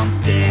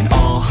something.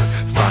 I'll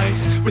fight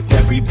with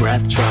every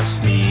breath,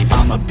 trust me.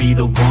 I'ma be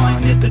the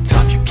one at the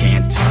top, you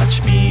can't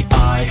touch me.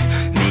 I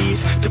need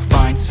to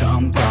find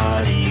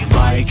somebody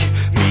like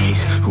me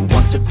who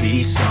wants to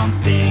be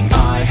something.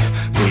 I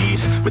bleed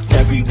with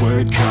every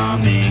word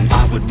coming.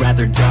 I would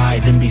rather die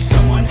than be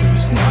someone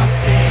who's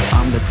nothing.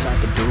 I'm the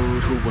type of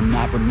dude who will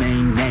not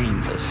remain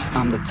nameless.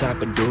 I'm the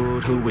type of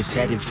dude who is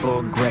headed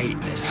for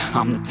greatness.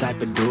 I'm the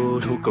type of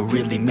dude who could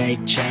really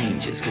make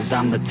changes, cause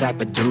I'm the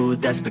type of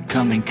dude that's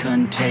becoming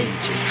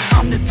contagious.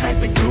 I'm the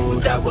type of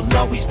dude that will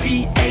always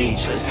be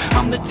ageless.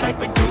 I'm the type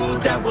of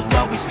dude that will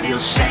always feel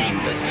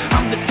shameless.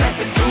 I'm the type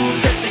of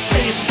dude that they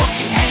say is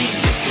fucking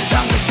heinous, cause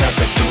I'm the type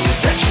of dude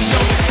that you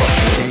know is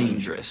fucking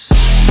dangerous.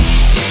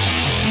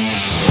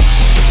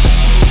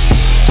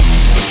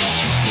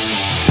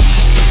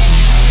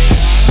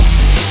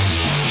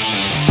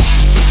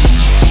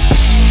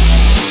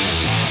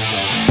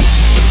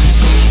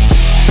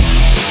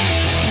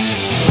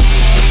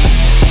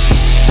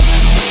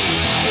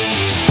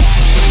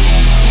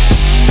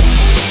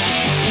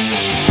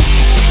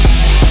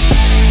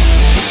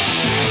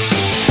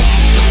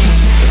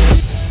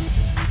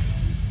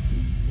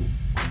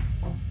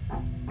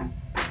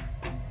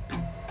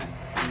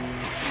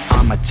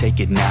 I'ma take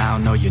it now,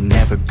 no you're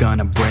never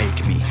gonna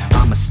break me.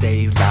 I'ma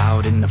stay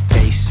loud in the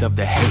face of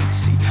the hate,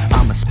 see.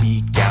 I'ma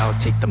speak out,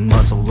 take the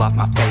muzzle off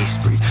my face.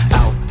 Breathe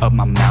out of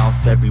my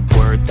mouth every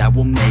word that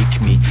will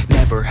make me.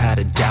 Never had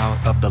a doubt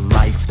of the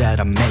life that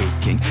I'm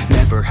making.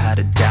 Never had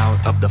a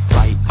doubt of the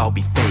fight I'll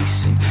be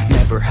facing.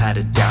 Never had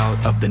a doubt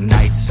of the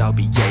nights I'll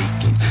be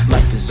aching.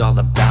 Life is all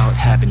about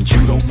having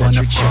dreams that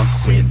you're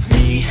chasing. With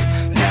me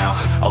now,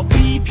 I'll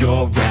leave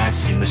your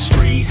ass in the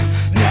street.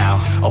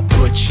 Now, I'll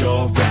put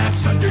your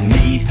ass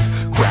underneath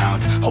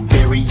ground. I'll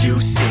bury you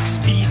 6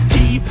 feet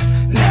deep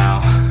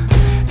now,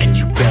 and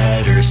you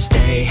better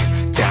stay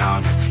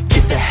down.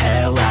 Get the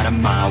hell out of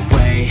my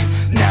way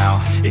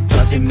now. It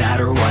doesn't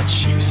matter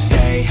what you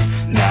say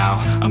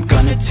now. I'm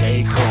gonna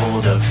take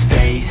hold of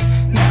fate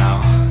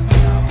now.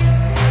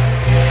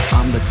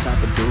 I'm the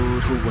type of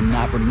dude who will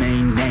not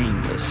remain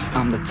nameless.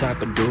 I'm the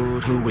type of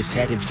dude who is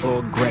headed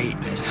for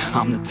greatness.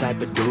 I'm the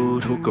type of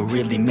dude who could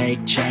really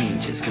make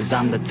changes, cause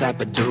I'm the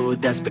type of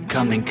dude that's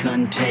becoming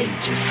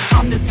contagious.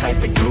 I'm the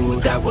type of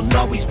dude that will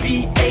always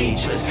be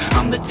ageless.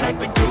 I'm the type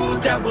of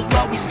dude that will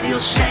always feel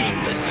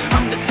shameless.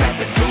 I'm the type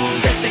of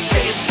dude that they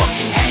say is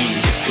fucking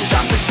heinous, cause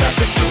I'm the type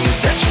of dude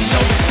that you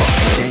know is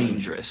fucking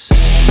dangerous.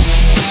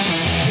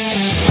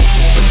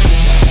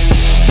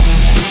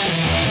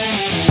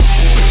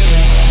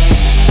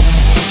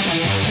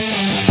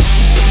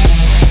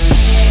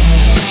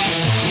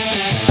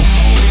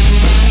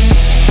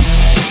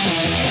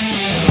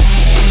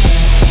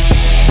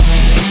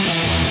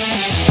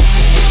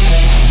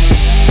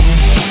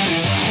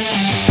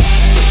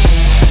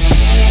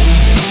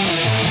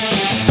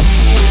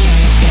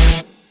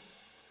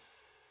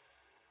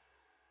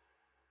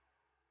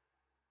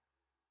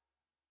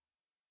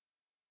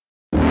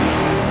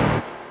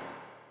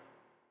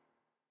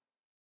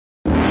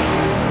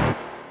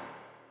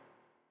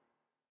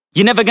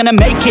 You're never gonna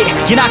make it,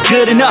 you're not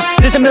good enough.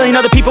 There's a million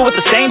other people with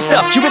the same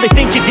stuff. You really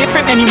think you're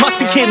different? Man, you must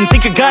be kidding.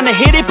 Think you're gonna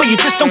hit it, but you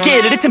just don't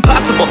get it. It's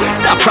impossible,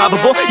 it's not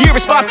probable, you're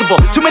irresponsible.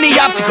 Too many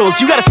obstacles,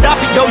 you gotta stop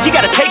it, yo. You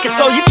gotta take it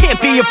slow, you can't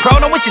be a pro.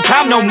 Don't waste your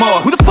time no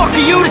more. Who the fuck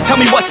are you to tell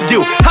me what to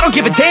do? I don't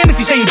give a damn if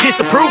you say you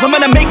disapprove. I'm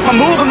gonna make my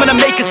move, I'm gonna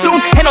make it soon.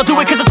 And I'll do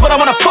it cause it's what I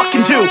wanna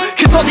fucking do.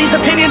 Cause all these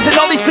opinions and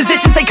all these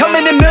positions, they come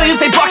in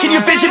millions, they blocking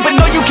your vision. But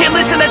no, you can't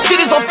listen, that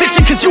shit is all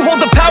fiction. Cause you hold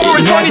the power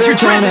as long as you're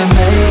dreaming.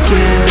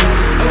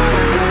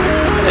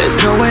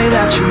 There's no way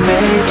that you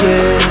make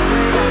it.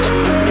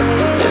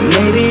 And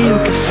maybe you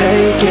can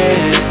fake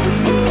it,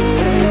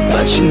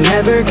 but you're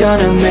never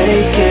gonna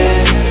make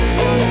it.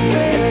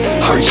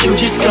 Are you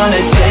just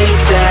gonna take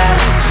that?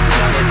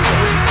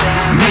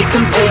 Make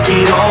them take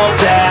it all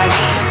back.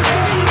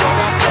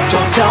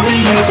 Don't tell me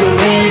you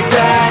believe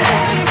that.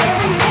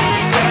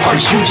 Are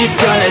you just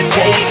gonna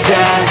take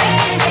that?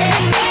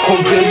 Or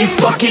will you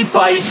fucking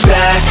fight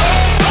back?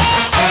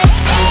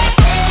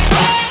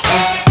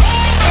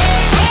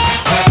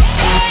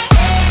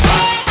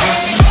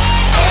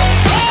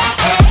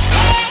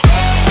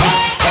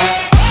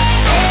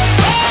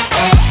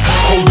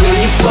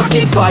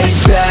 Fucking fight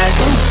back.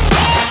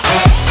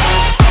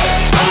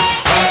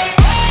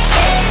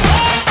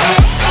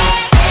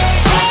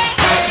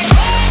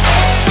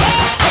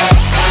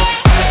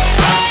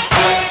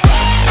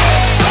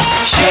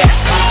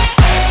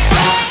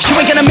 You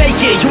ain't gonna make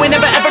it, you ain't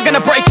never ever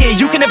gonna break it.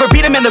 You can never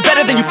beat them and they're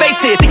better than you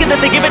face it. Thinking that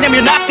they give a damn,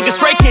 you're not, think a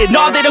straight kid.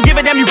 No, they don't give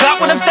a damn, you got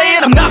what I'm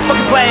saying? I'm not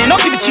fucking playing, I'll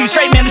give it to you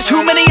straight, man. There's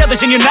too many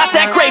others and you're not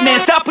that great, man.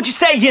 Stop what you're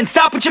saying,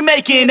 stop what you're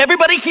making.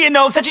 Everybody here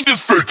knows that you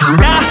just faking.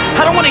 Nah,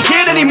 I don't wanna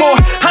hear it anymore,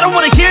 I don't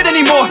wanna hear it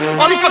anymore.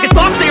 All these fucking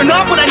thoughts, they are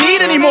not what I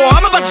need anymore.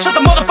 I'm about to shut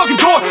the motherfucking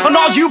door on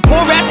all you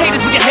poor ass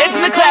haters with your heads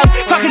in the clouds,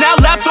 talking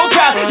out loud so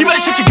proud. You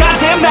better shut your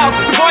goddamn mouth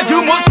before I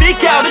do more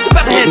speak out. It's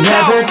about to head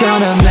south. Never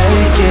gonna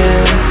make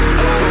it.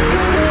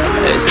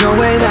 There's no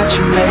way that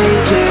you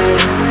make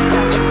it.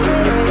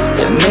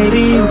 Yeah, maybe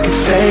you can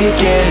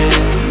fake it,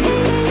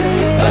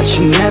 but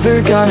you're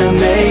never gonna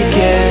make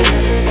it.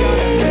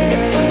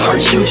 Are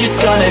you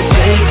just gonna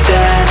take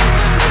that?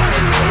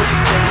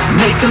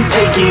 Make them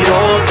take it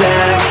all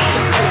back.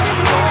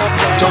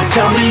 Don't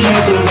tell me you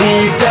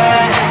believe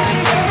that.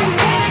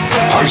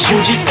 Are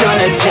you just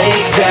gonna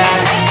take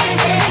that?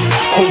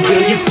 Or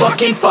will you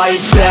fucking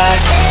fight back?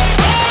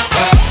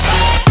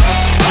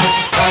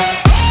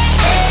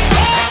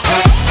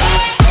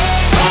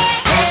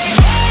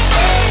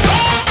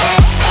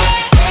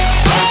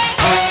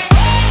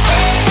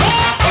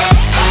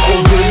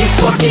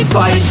 Fucking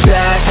fight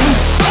back.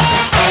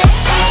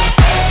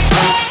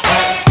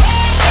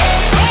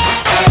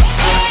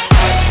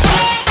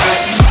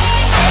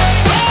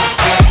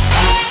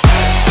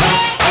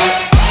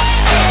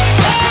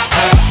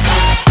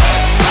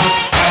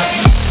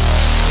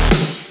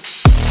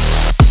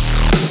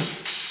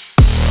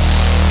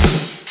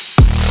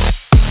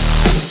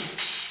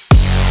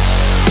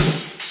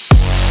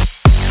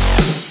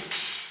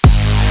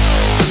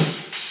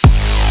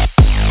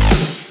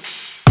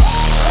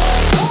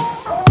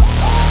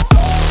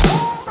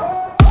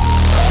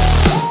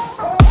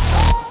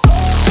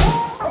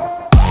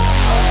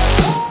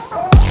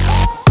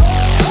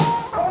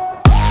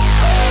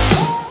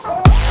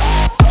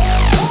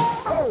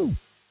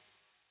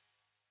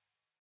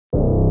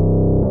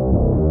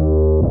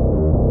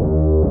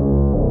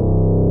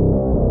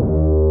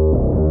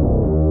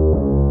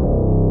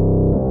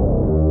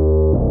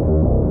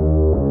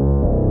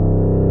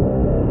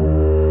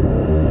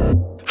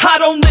 I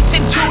don't listen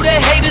to the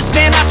haters,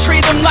 man, I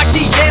treat them like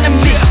the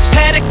enemy.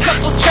 Had a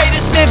couple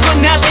traitors, man, but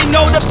now they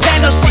know the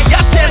penalty. I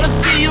tell them,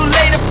 see you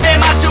later, fam,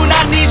 I do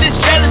not need this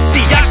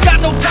jealousy. I got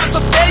no time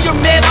for failure,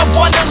 man, I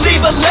wanna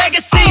leave a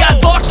legacy. I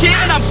lock in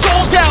and I'm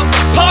sold out,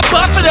 pop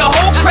up for the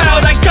whole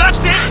crowd. I got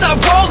this, I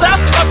roll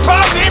out, I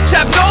promise,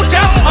 have no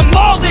doubt. I'm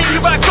all in,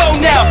 here I go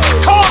now,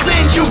 call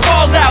in, you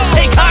fall out.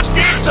 Take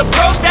hostage, the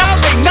pros now,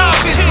 they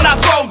novice when I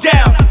throw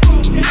down.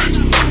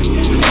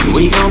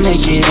 We gon'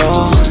 make it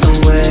all the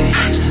way.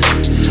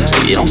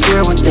 We don't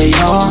care what they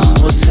all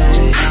will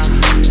say.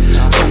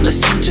 Don't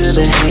listen to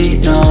the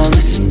hate, no,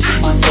 listen to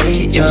my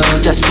fate, yo.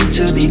 Destined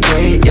to be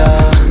great, yo.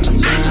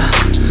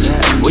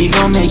 We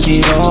gon' make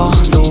it all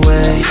the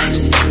way.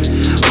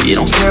 We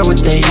don't care what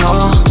they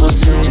all will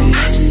say.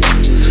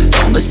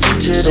 Don't listen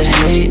to the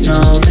hate, no,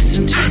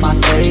 listen to my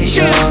fate,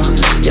 yo.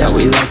 Yeah,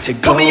 we like to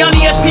go put me on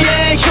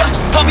ESPN, yeah.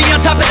 Put me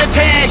on top of the 10,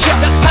 yeah.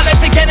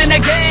 Pilots again and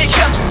again,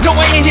 yeah. No,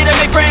 I ain't here to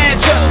make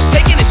friends, yeah.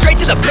 Taking it straight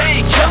to the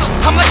bank, yeah.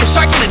 I'm like a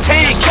shark in a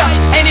tank,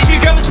 yeah. And if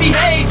your girl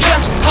misbehave,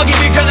 yeah, I'll give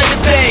your girl a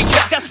mistake,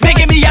 yeah. That's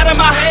making me out of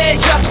my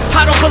head, yeah.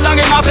 I don't belong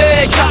in my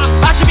bed, yeah.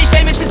 I should be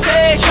famous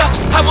instead, yeah.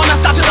 I will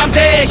not stop till I'm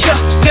dead, yeah.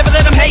 Never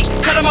let them hate,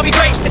 tell them I'll be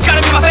great. It's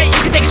gotta be my fate,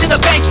 you can take it to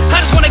the bank. I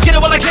just wanna get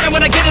it while I can, and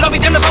when I get it, I'll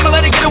be damned if I'ma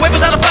let it get away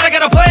without a fight. I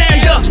got a plan,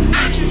 yeah.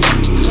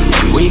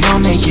 We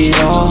gon' make it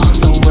all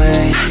the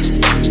way.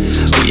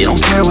 We don't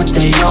care what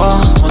they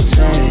all will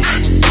say.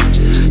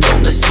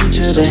 Don't listen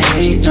to the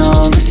hate, no,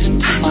 listen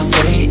to my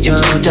fate, yo.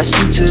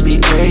 Destined to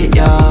be great,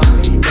 yo.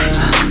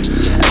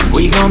 And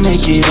we gon'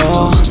 make it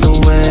all the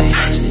way.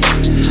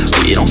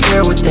 We don't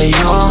care what they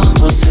all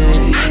will say.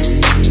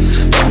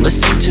 Don't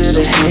listen to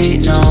the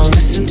hate, no,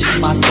 listen to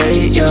my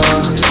fate, yo.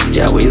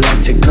 Yeah, we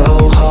like to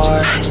go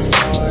hard.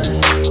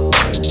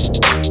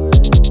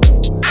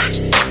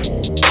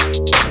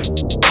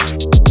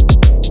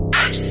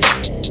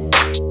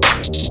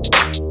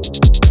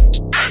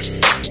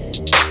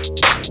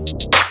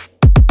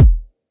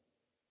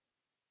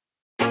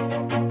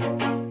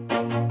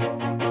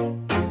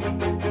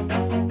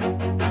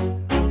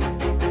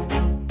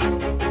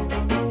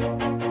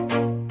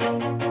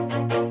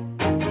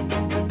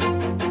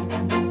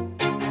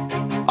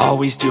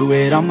 Always do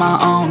it on my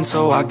own,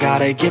 so I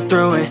gotta get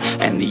through it.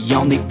 And the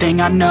only thing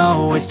I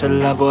know is to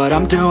love what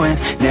I'm doing.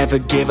 Never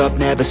give up,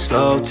 never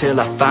slow, till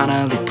I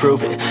finally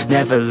prove it.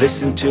 Never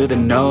listen to the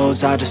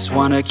no's, I just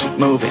wanna keep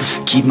moving.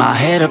 Keep my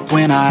head up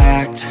when I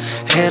act,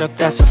 head up,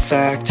 that's a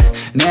fact.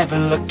 Never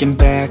looking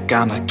back,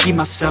 I'ma keep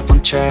myself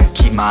on track.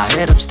 Keep my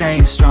head up,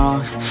 staying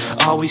strong,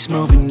 always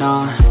moving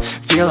on.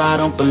 Feel I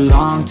don't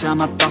belong, tell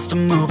my thoughts to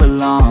move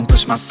along.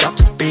 Push myself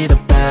to be the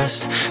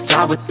best,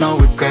 die with no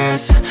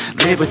regrets.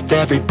 Live with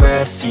every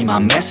breath, see my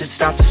message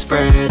start to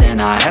spread. And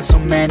I had so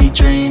many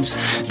dreams,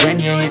 then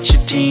you hit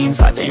your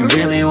teens. Life ain't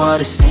really what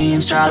it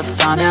seems, try to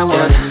find out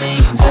what it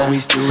means.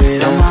 Always do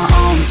it on my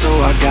own, so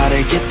I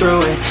gotta get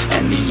through it.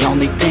 And the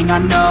only thing I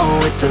know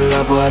is to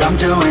love what I'm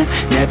doing.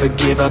 Never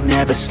give up,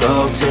 never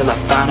slow, till I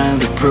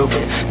finally prove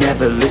it.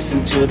 Never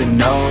listen to the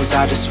no's,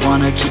 I just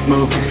wanna keep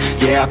moving.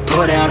 Yeah, I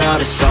put out all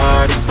this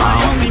art, it's my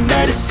only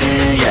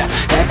medicine. Yeah,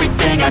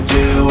 everything I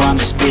do, I'm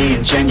just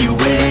being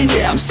genuine.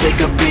 Yeah, I'm sick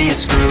of being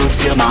screwed,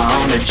 feel my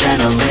own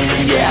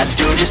adrenaline. Yeah, I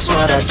do just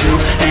what I do,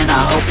 and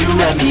I hope you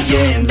let me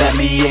in,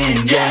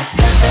 yeah.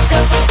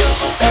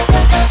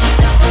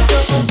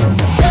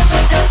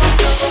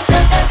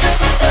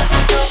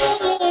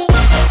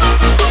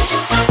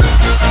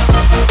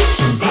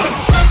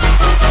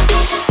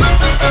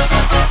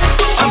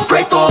 I'm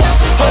grateful,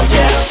 oh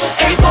yeah,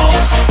 able,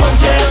 oh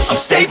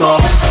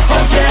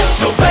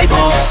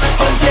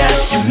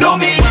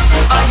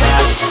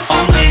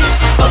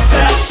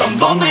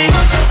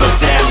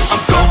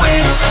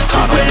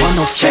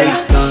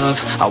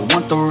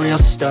the real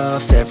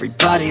stuff.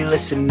 Everybody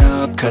listen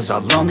up, cause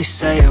I'll only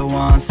say it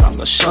once. I'm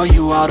gonna show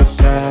you all the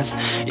path.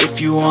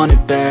 If you want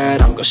it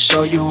bad, I'm gonna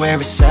show you where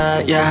it's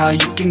at. Yeah, how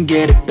you can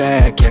get it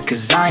back. Yeah,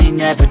 cause I ain't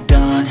never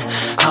done.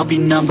 I'll be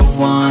number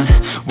one,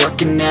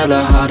 working hella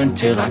hard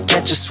until I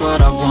get just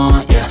what I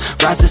want. Yeah,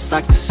 rises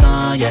like the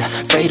sun, yeah,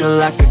 fatal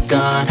like a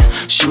gun.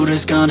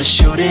 Shooters gonna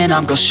shoot and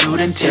I'm gonna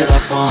shoot until I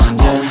won.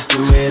 Yeah, always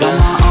do it on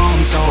my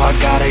own, so I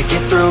gotta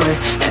get through it.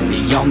 And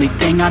the only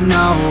thing I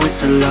know is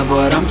to love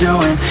what I'm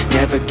doing.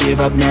 Never give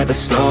up, never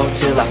slow,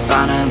 till I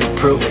finally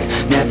prove it.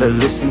 Never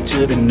listen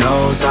to the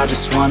no's, I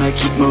just wanna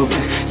keep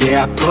moving.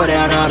 Yeah, I put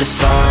out all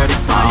this art,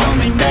 it's my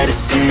only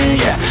medicine.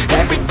 Yeah,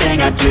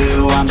 everything I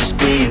do, I'm just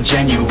being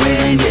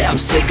genuine. Yeah, I'm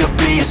sick of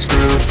being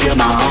screwed, feel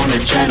my own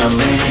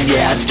adrenaline.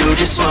 Yeah, I do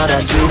just what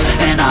I do,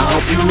 and I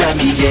hope you let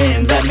me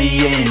in,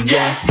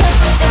 yeah.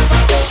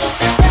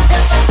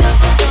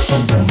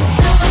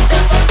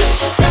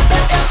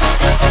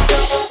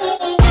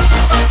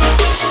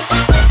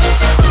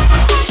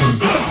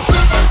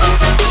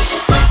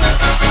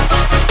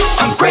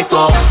 I'm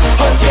grateful,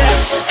 oh yeah,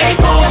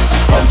 able,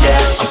 oh yeah,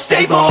 I'm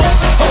stable,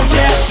 oh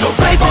yeah, no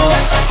label,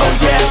 oh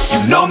yeah, you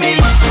know me,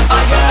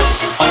 I have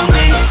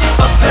only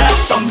a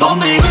path, I'm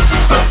lonely,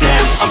 but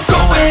damn, I'm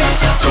going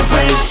to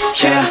win,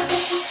 yeah.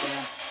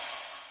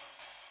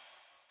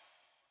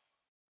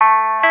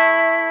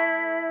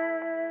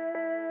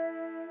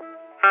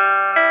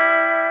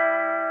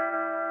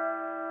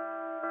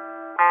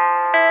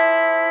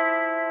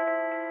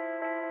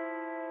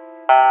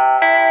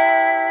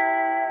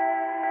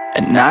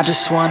 And I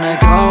just wanna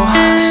go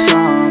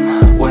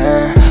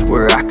somewhere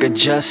where I could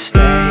just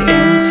stay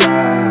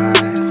inside,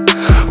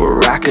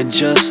 where I could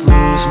just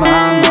lose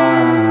my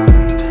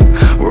mind,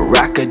 where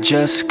I could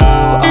just go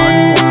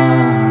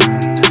unwind.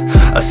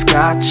 A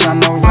scotch on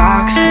the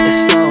rocks, it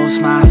slows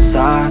my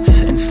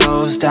thoughts and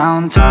slows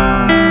down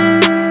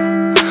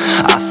time.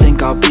 I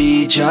think I'll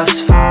be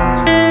just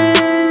fine.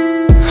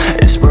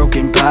 It's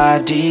broken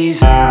by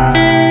design,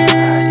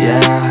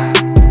 yeah.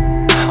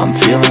 I'm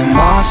feeling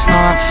lost,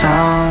 not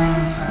found.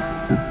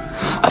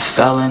 I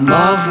fell in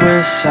love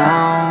with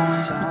sound,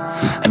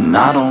 and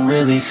I don't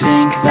really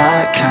think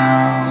that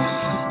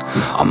counts.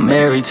 I'm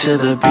married to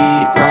the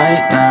beat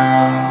right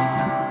now.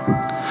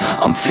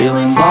 I'm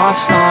feeling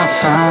lost, not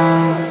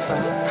found.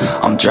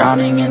 I'm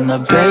drowning in the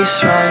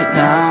bass right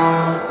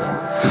now.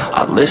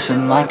 I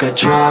listen like a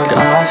drug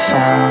I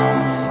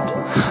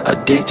found,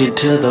 addicted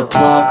to the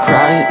plug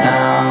right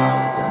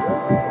now.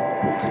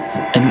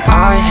 And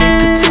I hate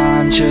the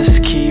time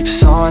just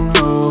keeps on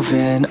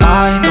moving.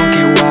 I don't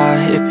get why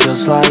it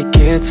feels like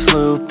it's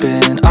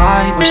looping.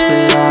 I wish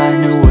that I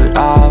knew what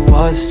I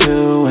was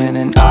doing,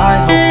 and I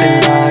hope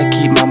that I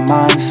keep my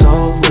mind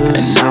so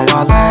loose. And now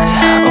I lay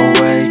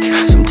awake,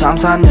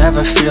 sometimes I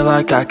never feel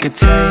like I could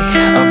take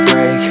a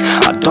break.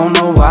 I don't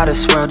know why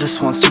this world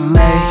just wants to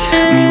make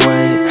me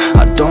wait.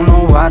 I don't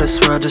know why this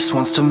world just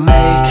wants to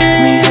make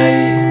me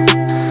hate.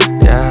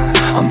 Yeah,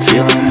 I'm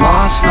feeling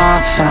lost,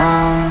 not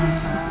found.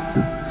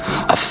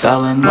 I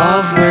fell in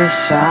love with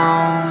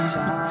sound,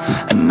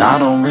 and I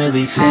don't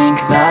really think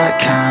that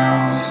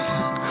counts.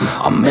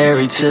 I'm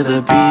married to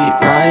the beat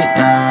right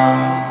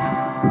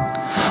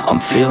now. I'm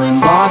feeling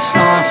lost,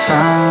 not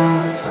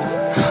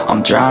found.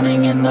 I'm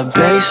drowning in the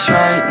bass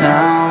right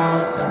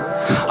now.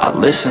 I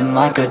listen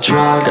like a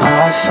drug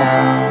I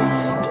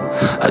found,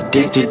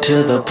 addicted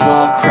to the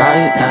plug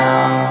right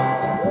now.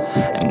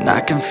 And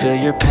I can feel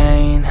your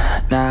pain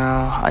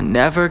now. I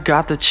never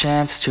got the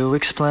chance to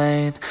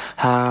explain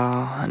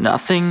how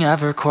nothing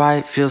ever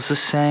quite feels the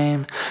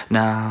same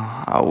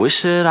now. I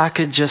wish that I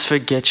could just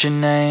forget your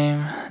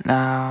name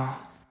now.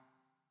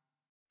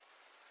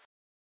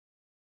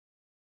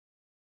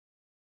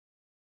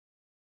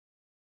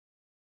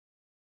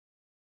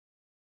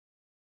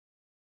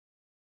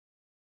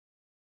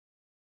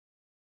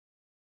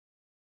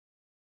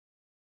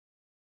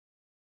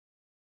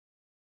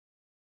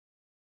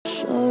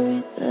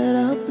 Sorry that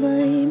I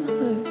blame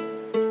her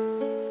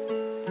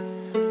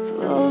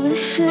for all the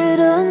shit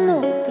I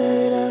know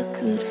that I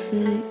could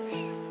fix.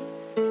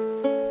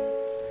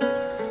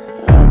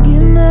 I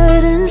get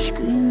mad and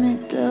scream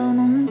it down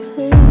on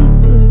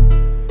paper,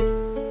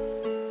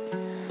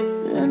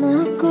 then I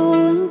go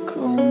and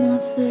call my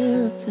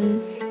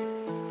therapist.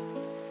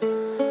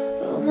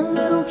 I'm a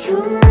little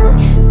too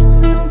much, I'm a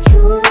little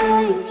too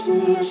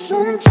lazy.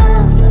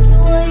 Sometimes I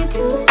know why you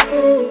couldn't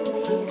hear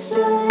me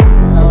say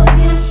how I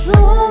get so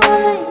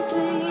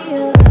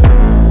angry.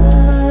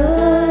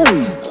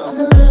 I'm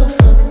a little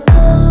fucked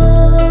up,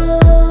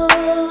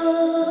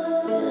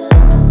 yeah.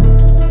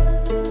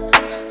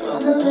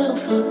 I'm a little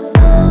fucked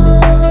up, yeah.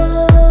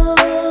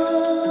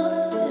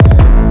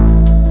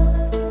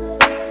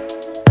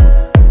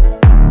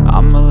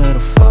 I'm a little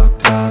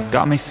fucked up,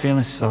 got me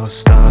feeling so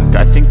stuck.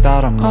 I think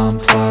that I'm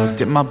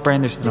unplugged, in my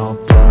brain there's no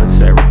blood.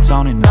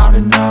 Serotonin not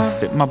enough,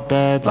 fit my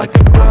bed like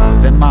a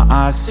glove. And my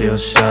eyes seal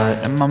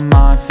shut, and my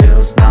mind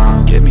feels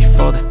numb. Forgive me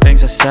for the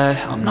things I said,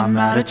 I'm not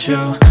mad at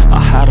you. I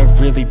had a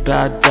really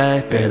bad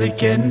day, barely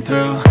getting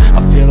through.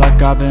 I feel like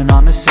I've been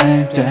on the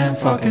same damn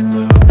fucking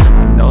loop.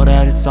 I know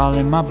that it's all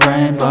in my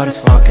brain, but it's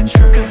fucking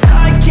true. Cause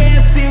I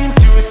can't seem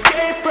to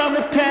escape from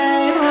the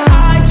pain.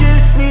 I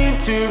just need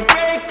to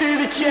break through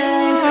the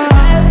chains.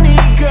 Let me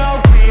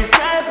go, please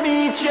let me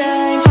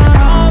change.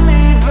 Call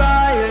me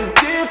by a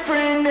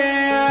different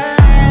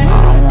name. I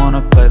don't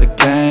wanna play the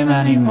game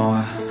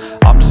anymore.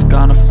 I'm just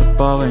gonna flip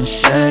over and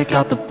shake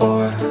out the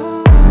board.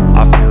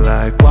 I feel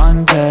like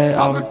one day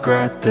I'll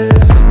regret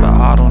this, but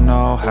I don't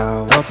know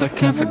how else I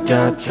can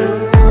forget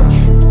this.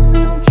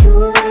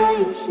 Too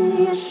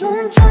lazy,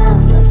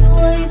 sometimes like the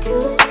way you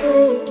could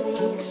hate me.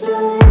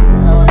 Say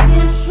how I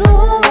get so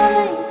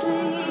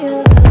angry,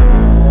 yeah.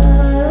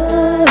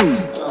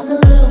 I'm a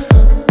little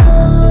fucked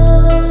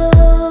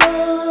up,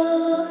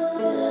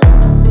 yeah.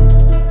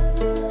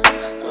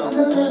 I'm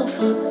a little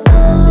fucked up,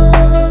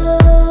 yeah.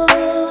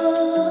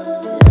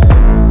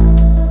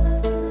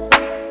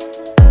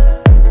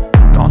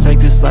 Don't take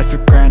this life for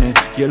granted,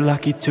 you're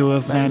lucky to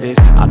have landed.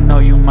 I know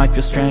you might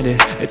feel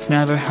stranded, it's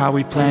never how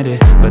we planned it.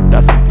 But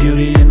that's the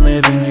beauty in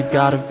living, you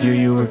got a view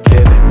you were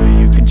given. Where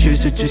you can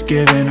choose to just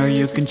give in, or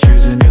you can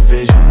choose a new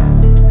vision.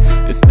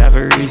 It's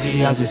never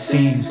easy as it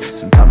seems.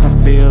 Sometimes I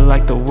feel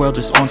like the world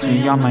just wants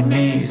me on my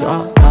knees.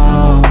 Oh,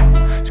 oh,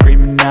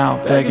 screaming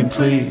out, begging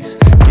please.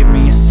 Give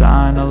me a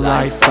sign, a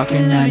light,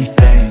 fucking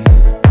anything.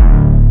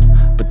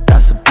 But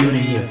that's the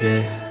beauty of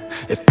it.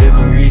 If it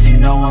were easy,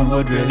 no one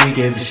would really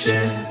give a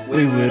shit.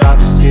 We would all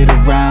just sit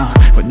around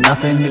with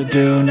nothing to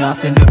do,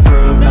 nothing to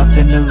prove,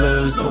 nothing to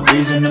lose, no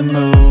reason to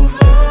move.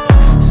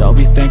 So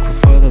be thankful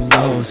for the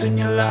lows in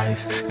your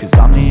life, cause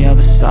on the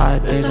other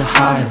side there's a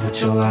high that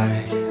you'll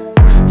like.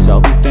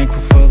 So be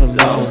thankful for the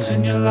lows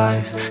in your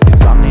life,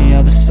 cause on the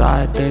other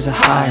side there's a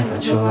high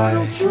that you'll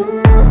like. Too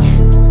much,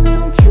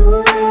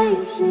 too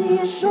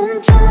lazy,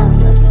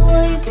 sometimes like the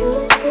way you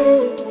could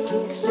hate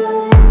me.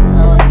 Say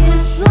how I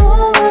get so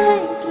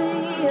angry,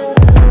 yeah.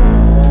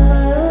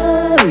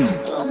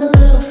 I'm a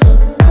little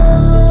fucked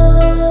up,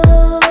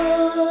 yeah.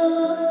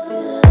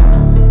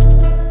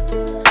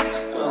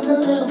 I'm a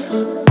little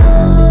fucked up,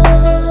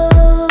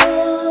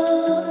 yeah.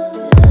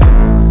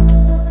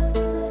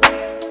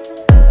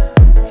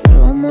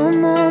 Tell my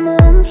mama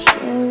I'm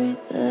sorry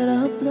that I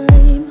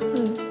blame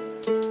her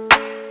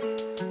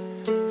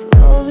for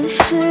all the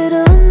shit I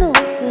know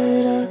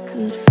that I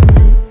could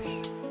fix.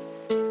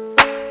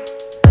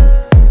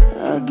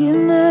 I get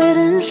mad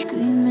and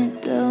scream it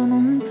down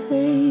on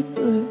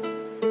paper.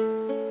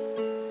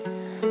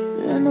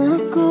 Then I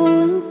go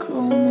and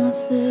call my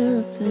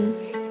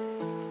therapist.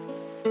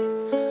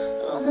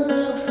 I'm a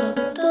little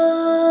fucked up,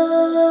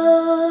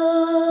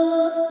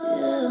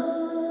 yeah.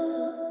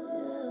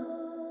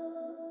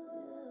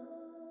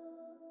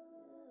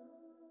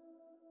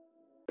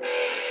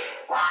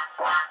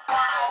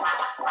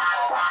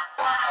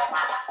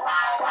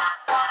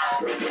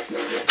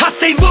 I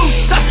stay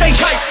loose, I stay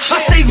hype. I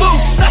stay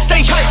loose, I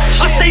stay hype.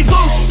 I stay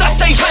loose, I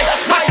stay hype.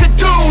 I could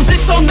do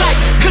this all night,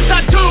 cause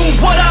I do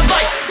what I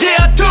like.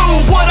 Yeah, I do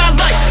what I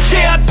like.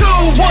 Yeah, I do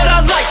what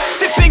I like.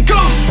 Sipping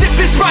goose, sip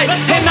is right.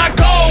 And I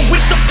go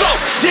with the flow.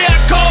 Yeah, I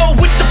go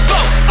with the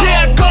flow.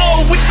 Yeah, I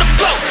go with the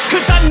flow,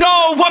 cause I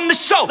know I'm the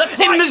show.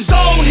 In the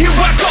zone, here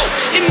I go.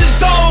 In the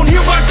zone,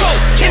 here I go.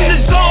 In the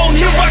zone,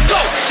 here I go.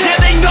 Yeah,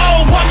 they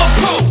know I'm a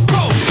pro.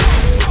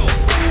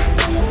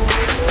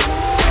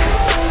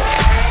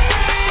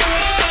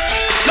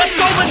 Let's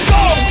go, let's go!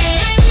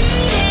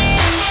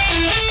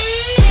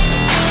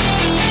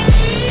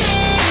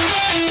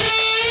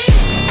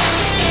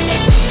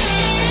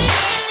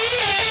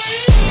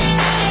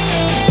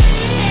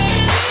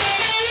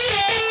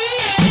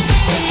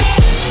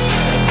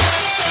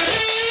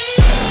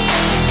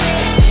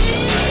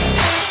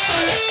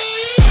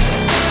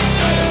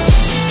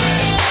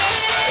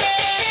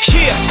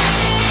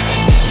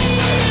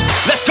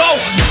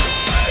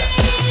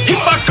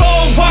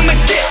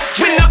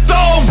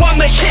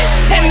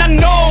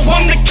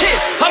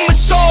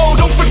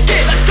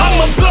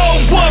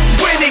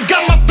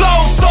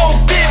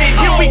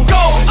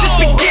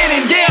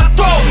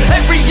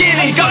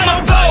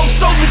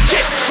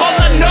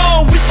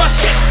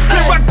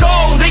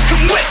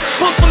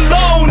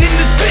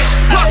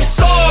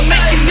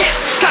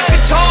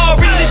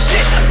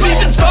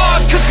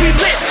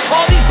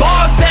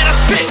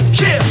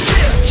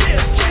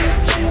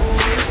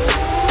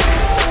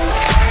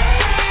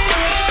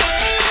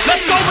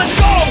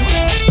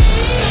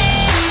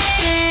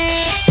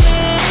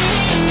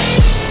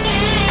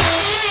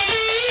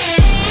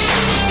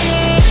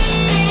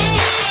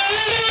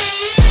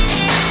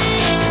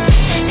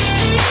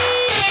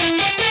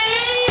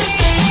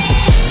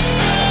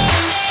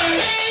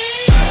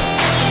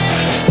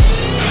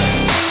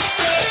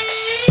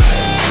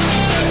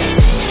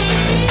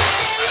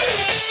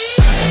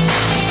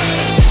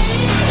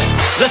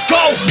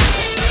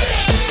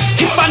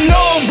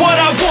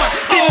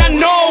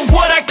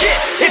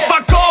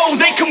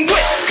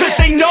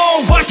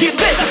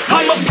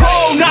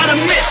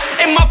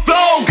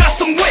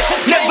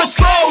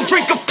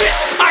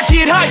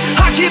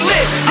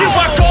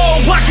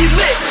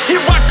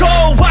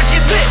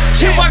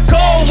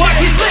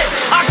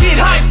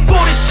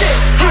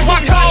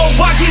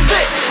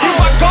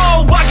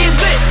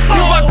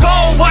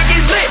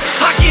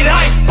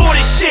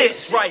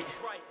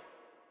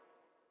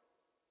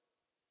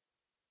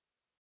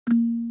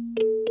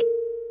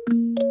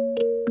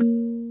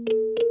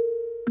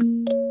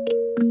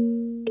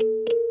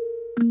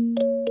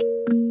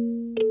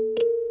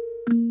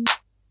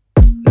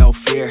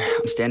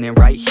 standing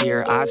right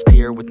here, eyes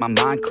peer with my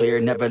mind clear.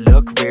 Never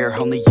look rear,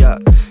 only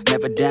up,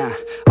 never down.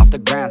 Off the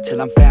ground till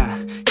I'm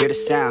found, hear the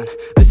sound.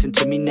 Listen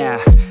to me now,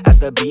 as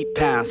the beat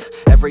pounds.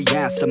 Every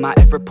ounce of my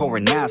effort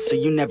pouring out, so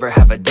you never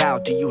have a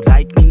doubt. Do you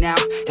like me now?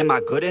 Am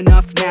I good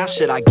enough now?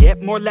 Should I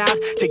get more loud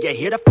till you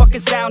hear the fucking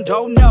sound?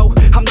 Oh no,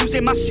 I'm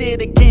losing my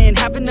shit again,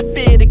 having to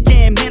fit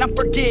again. Man, I'm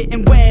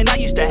forgetting when I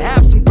used to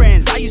have some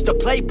friends. I used to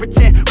play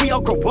pretend, we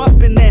all grow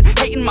up and then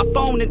hating my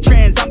phone and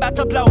trends. I'm about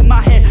to blow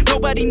my head,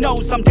 nobody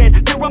knows I'm dead.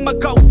 Fear I'm a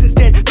ghost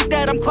instead, think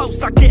that I'm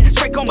close, I get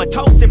straight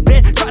comatose in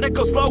bed. Try to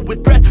go slow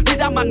with breath,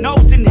 breathe out my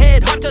nose and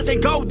head. Heart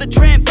doesn't go the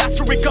trend,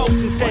 faster it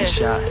goes instead. One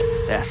shot,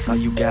 that's all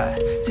you got.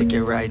 Take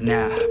it right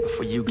now,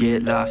 before you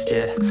get lost,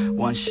 yeah.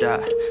 One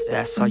shot,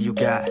 that's all you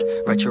got.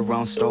 Write your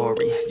own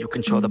story, you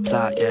control the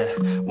plot, yeah.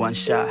 One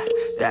shot,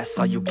 that's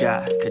all you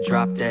got. Could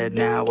drop dead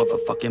now of a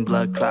fucking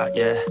blood clot,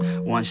 yeah.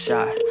 One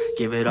shot,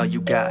 give it all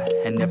you got,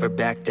 and never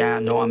back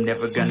down, no I'm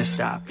never gonna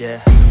stop,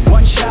 yeah.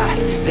 One shot,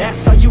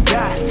 that's all you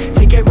got.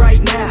 Take it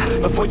right now,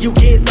 before you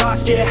get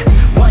lost, yeah.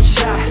 One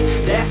shot,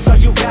 that's all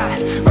you got.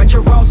 Write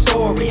your own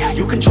story,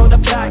 you control the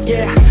plot,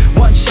 yeah.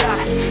 One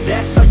shot,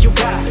 that's all you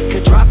got.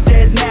 Could drop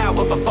dead now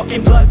of a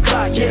fucking blood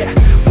clot, yeah.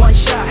 One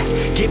shot,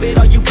 give it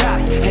all you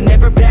got, and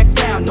never back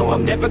down, no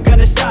I'm never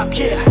gonna stop,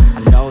 yeah.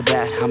 I know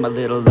that I'm a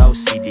little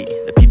OCD,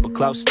 the people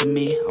close to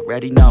me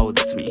already know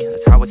that's me.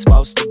 That's how it's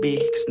supposed to be,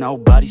 cause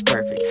nobody's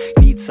perfect.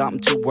 You need something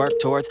to work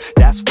towards,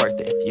 that's worth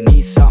it. You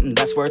need something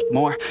that's worth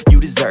more, you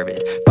deserve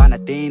it. Find a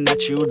thing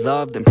that you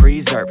love, then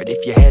preserve it.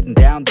 If you're heading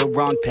down the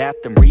wrong path,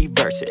 then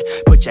reverse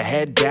it. Put your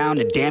head down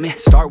and damn it,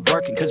 start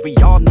working. Cause we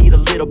all need a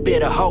little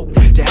bit of hope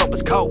to help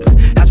us cope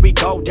as we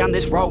go down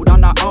this road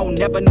on our own,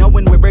 never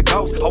knowing where it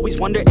goes. Always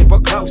wonder if we're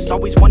close,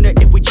 always wonder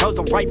if we chose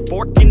the right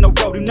fork in the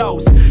road. Who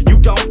knows? You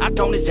don't, I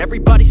don't, is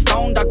everybody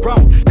stoned? I've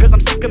grown, cause I'm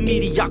sick of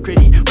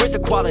mediocrity. Where's the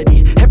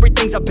quality?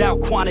 Everything's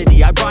about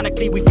quantity.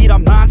 Ironically, we feed our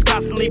minds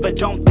constantly, but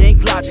don't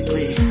think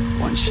logically.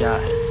 One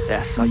shot,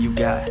 that's all you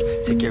got.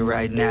 Take it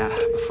right now,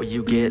 before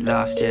you get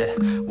lost, yeah.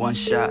 One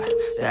shot,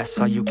 that's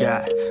all you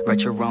got.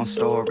 Write your own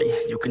story,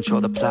 you control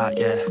the plot,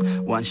 yeah.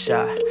 One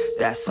shot,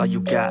 that's all you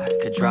got.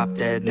 Could drop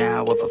dead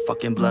now of a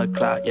fucking blood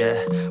clot, yeah.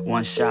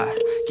 One shot,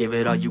 give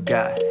it all you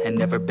got, and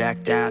never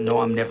back down, no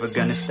I'm never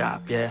gonna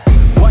stop, yeah.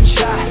 One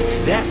shot,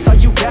 that's all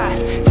you got.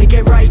 Take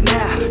it right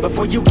now,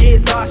 before you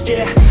get lost,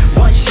 yeah.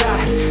 One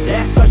shot,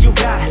 that's all you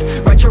got.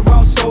 Write your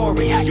own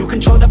story, you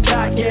control the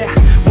plot, yeah.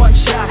 One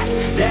shot,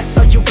 that's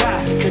all you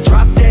got. Could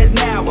drop dead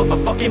now of a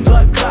fucking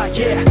blood clot,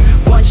 yeah.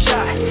 One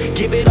shot,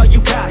 give it all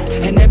you got,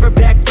 and never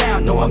back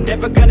down, no I'm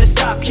never gonna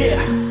stop, yeah.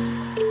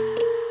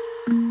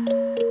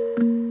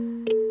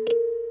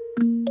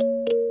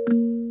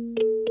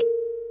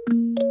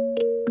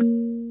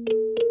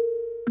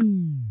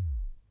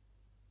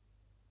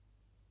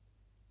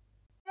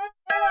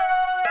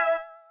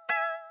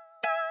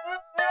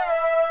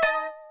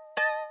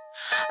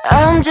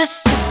 I'm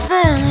just a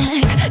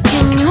cynic,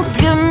 can you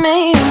give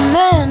me a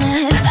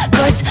minute?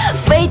 Cause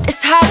faith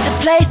is hard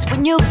to place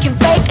when you can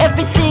fake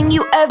everything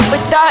you ever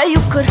thought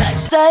you could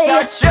say.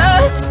 Your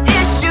trust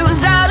issues,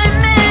 I'll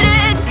admit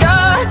it.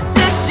 Scar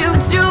tissue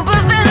to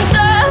prevent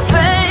the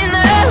pain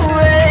that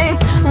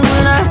waits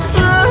when I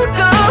look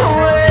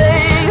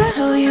away.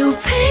 So you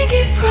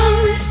pinky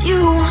promise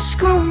you won't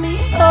screw me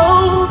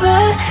over,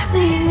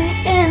 leave me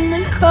in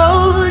the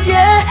cold,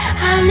 yeah.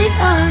 I need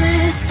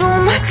honest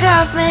through my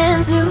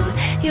coffin to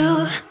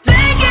you.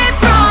 Pinky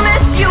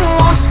promise you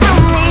won't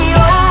screw me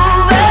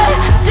over,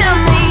 tell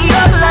me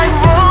up like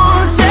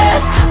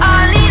roaches.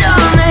 I need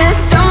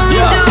honest,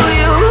 only do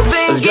you.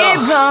 Pinky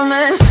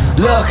promise.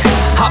 Look,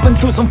 I've been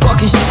through some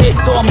fucking shit,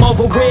 so I'm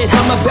over it.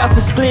 I'm about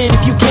to split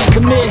if you can't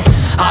commit.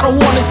 I don't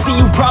wanna see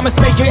you promise,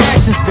 make your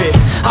actions fit.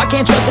 I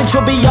can't trust that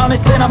you'll be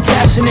honest and I'm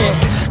passionate.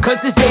 Cause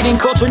this dating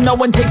culture, no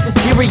one takes it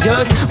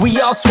serious. We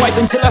all swipe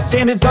until our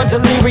standards are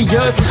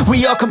delirious.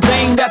 We all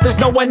complain that there's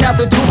no one out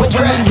there to address.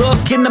 When we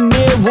look in the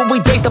mirror, we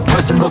date the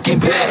person looking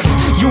back.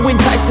 You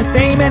entice the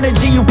same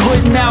energy you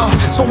putting out.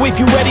 So if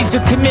you're ready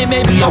to commit,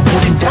 maybe I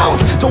wouldn't doubt.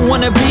 Don't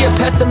wanna be a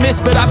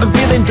pessimist, but I've been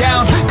feeling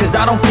down. Cause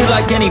I don't feel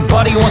like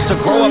anybody wants to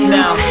grow up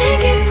now.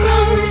 Pinky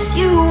promise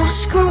you won't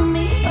screw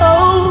me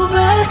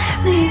over,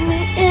 leave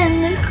me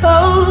in the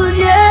cold,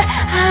 yeah.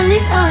 I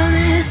need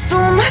honest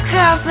through my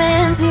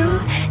coffin to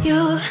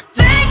you.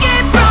 Pinky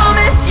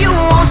promise you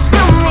won't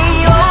screw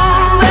me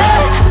over,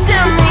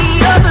 tell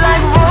me up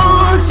like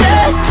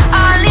roaches.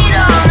 I need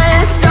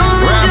honest,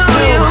 only do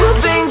you.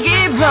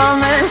 Pinky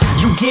promise.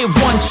 You get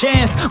one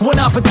chance, one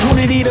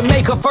opportunity to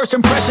make a first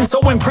impression.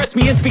 So impress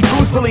me and speak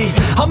truthfully.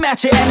 I'll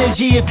match your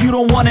energy if you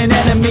don't want an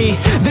enemy.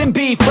 Then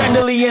be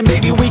friendly and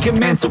maybe we can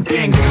mend some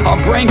things.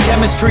 Our brain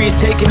chemistry is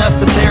taking us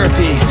to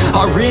therapy.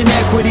 Our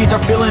inequities are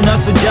filling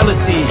us with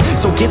jealousy.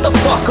 So get the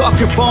fuck off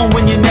your phone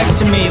when you're next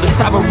to me. Let's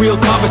have a real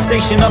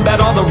conversation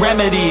about all the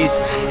remedies.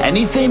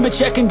 Anything but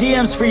checking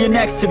DMs for your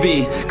next to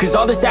be. Cause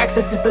all this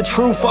access is the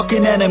true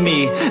fucking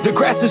enemy. The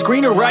grass is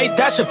greener, right?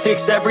 That should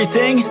fix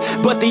everything.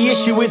 But the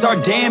issue is our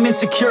damn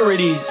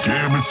insecurities.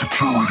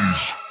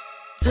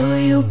 Do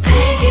you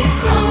pinky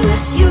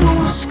promise you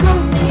won't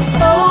screw me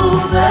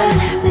over?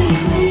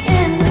 Leave me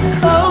in the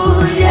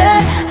cold,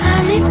 yeah.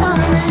 I need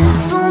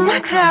honest through my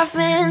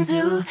coffin.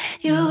 Do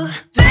you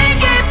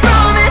pinky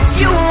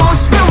promise you won't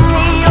screw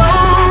me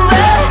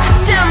over?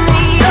 Tell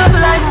me up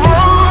like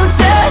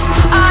vultures.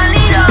 I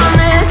need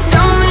honest,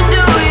 tell me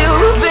do you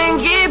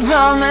pinky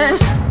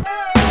promise?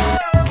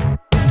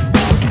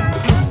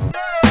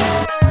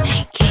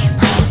 Pinky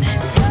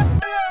promise.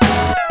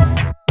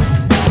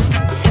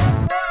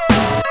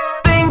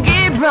 Pinky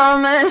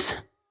promise.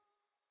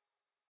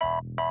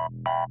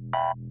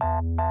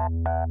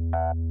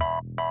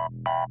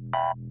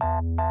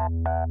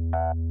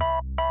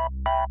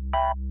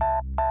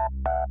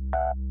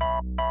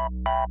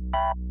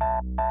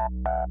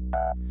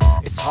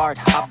 It's hard,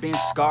 I've been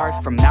scarred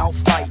from out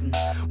fighting.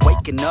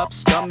 Waking up,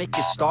 stomach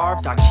is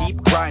starved, I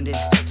keep grinding.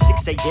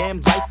 6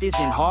 a.m, life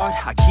isn't hard,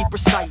 I keep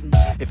reciting.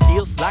 It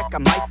feels like I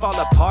might fall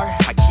apart,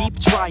 I keep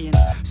trying.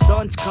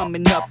 Sun's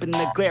coming up and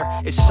the glare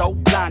is so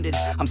blinding.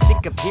 I'm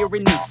sick of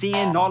hearing and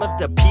seeing all of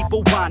the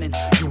people whining.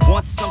 You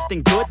want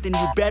something good, then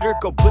you better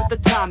go put the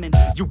time in.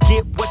 You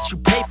get what you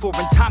pay for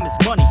and time is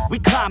money, we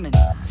climbing.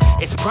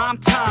 It's prime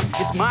time,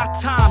 it's my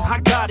time, I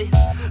got it.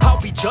 I'll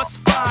be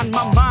just fine,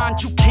 my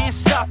mind, you can't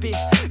stop it.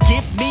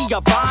 Give me a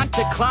vine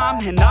to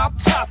climb and I'll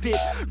top it.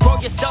 Grow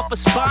yourself a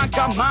spine,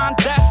 got mine,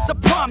 that's a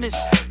promise.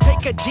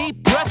 Take a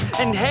deep breath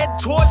and head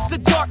towards the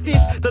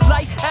darkness. The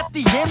light at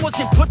the end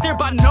wasn't put there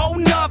by no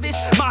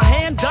novice. My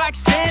hand I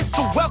extend,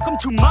 so welcome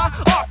to my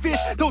office.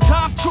 No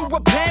time to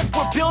repent,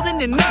 we're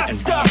building and not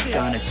stopping. We're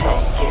gonna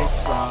take it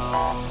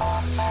slow,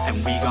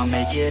 and we gon'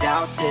 make it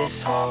out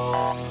this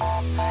hole.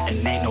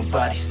 And ain't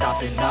nobody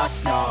stopping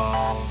us,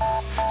 no.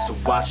 So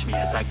watch me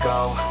as I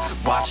go,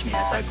 watch me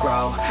as I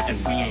grow.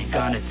 And we ain't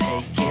gonna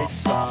take it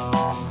slow,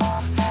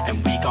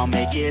 and we gon'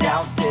 make it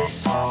out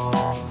this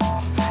hole.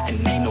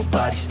 And ain't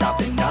nobody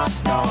stopping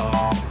us, no.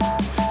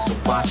 So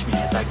watch me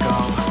as I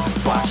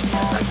go, watch me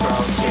as I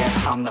grow.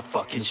 Yeah, I'm the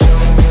fucking show.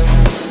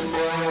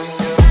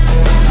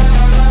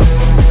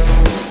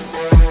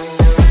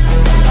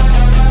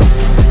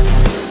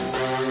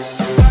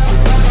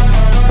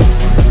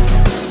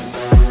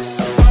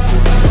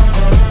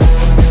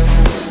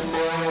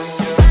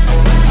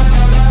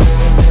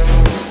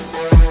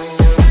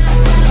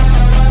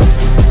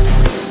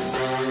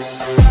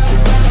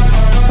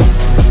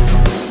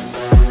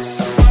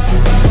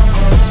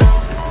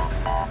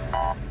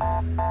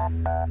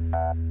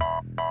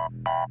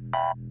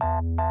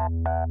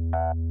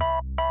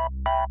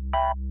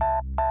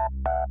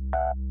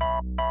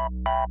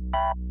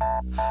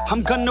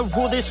 I'm gonna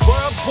rule this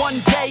world one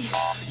day.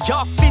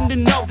 Y'all finna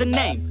know the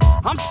name.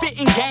 I'm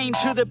spitting game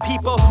to the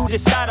people who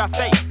decide our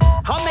fate.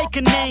 I'll make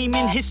a name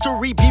in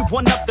history, be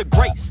one of the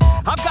greats.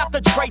 I've got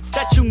the traits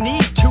that you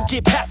need to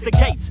get past the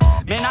gates.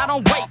 Man, I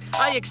don't wait,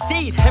 I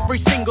exceed every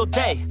single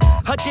day.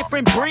 A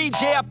different breed,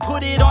 yeah, I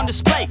put it on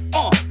display.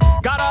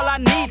 Got all I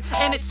need,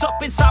 and it's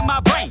up inside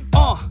my brain.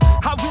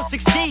 I will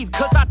succeed,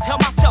 cause I tell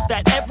myself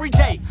that every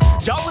day.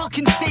 Y'all will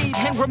concede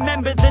and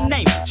remember the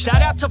name.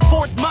 Shout out to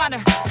Fort Minor,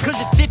 cause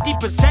it's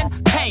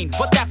 50% pain.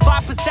 But that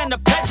 5%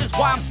 of pleasure's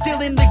why I'm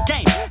still in the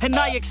game. And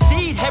I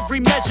exceed every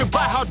measure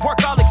by hard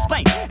work, I'll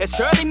explain. It's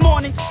early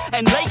mornings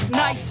and late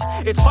nights.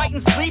 It's fight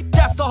and sleep,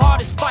 that's the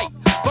hardest fight.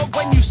 But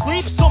when you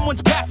sleep,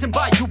 someone's passing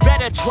by. You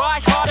better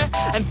try harder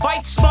and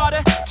fight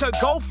smarter to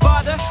go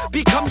farther.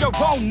 Become your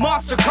own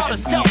monster, called a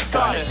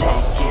self-starter.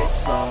 Take it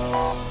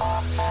slow,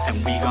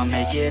 and we gon'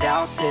 make it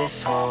out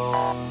this hole.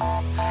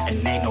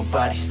 And ain't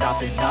nobody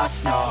stopping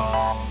us,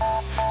 no.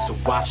 So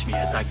watch me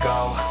as I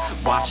go,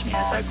 watch me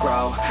as I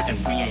grow.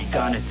 And we ain't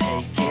gonna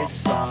take it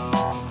slow,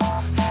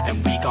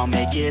 and we gon'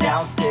 make it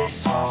out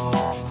this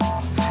hole.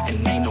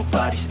 And ain't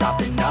nobody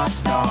stopping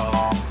us, no.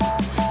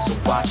 So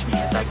watch me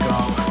as I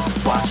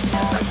go, watch me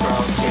as I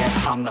grow.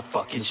 Yeah, I'm the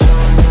fucking show.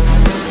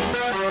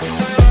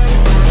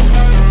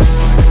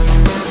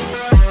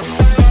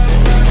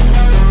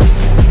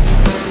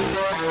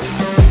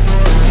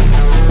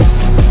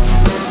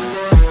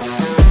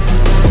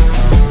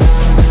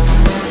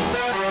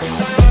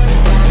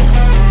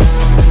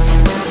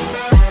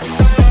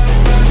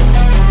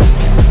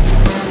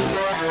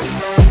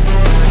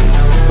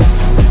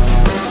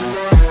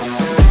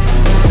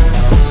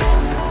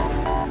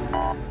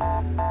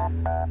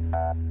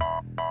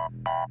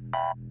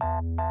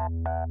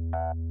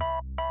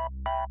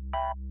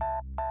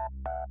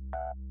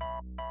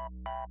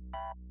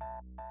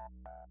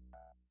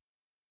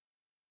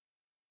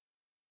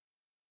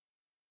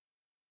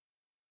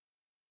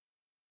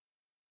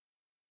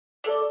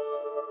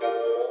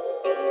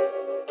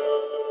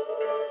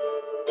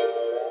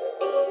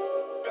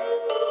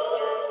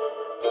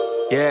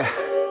 Yeah,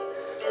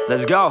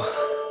 let's go.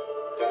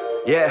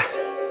 Yeah.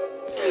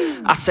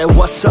 I said,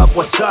 what's up,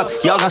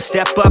 y'all gonna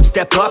step up,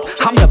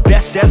 I'm the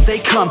best as they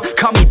come,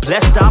 call me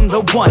blessed, I'm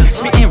the one.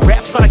 Spitting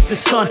raps like the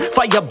sun,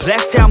 fire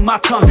blast down my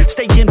tongue.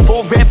 Staying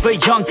forever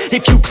young,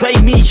 if you play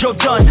me, you're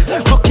done.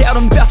 Look out,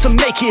 I'm about to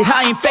make it,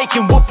 I ain't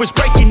faking. Wolf was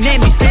breaking in,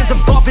 these fans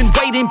have all been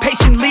waiting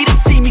patiently to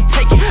see me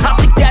take it. I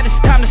think that it's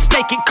time to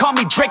snake it, call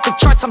me Drake, the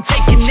charts I'm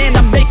taking in.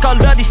 I'm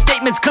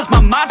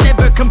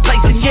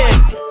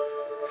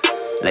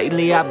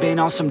lately I've been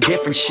on some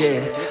different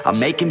shit. I'm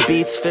making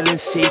beats, filling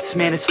seats,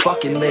 man, it's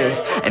fucking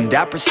lit. And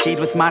I proceed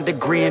with my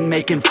degree in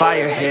making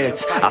fire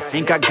hits. I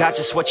think I got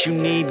just what you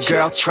need,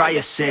 girl, try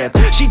a sip.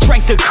 She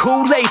drank the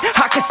Kool-Aid,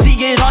 I can see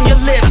it on your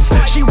lips.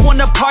 She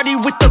wanna party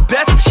with the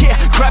best, yeah,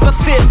 grab a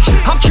fit.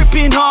 I'm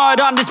tripping hard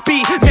on this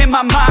beat, man,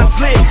 my mind's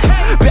lit.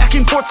 Back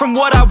and forth from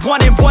what I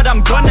want and what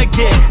I'm gonna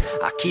get.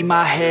 I keep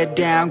my head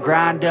down,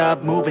 grind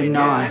up, moving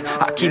on.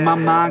 I keep my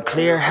mind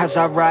clear as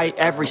I write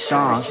every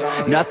song.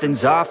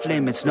 Nothing's off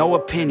limits, no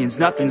opinions,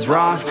 nothing's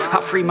wrong. I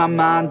free my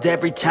mind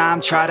every time,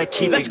 try to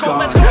keep it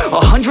going.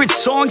 100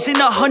 songs in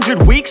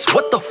 100 weeks,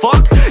 what the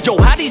fuck? Yo,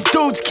 how these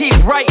dudes keep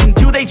writing,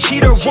 do they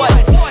cheat or what?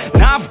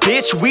 Nah,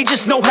 bitch, we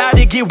just know how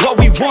to get what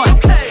we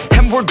want.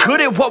 And we're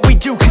good at what we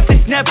do, cause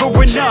it's never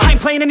enough. I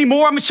ain't playing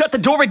anymore, I'ma shut the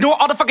door, ignore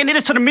all the fucking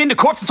haters, turn them into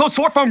corpses. So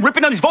sore from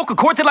ripping on these vocal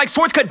cords, they like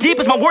swords cut deep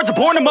as my words are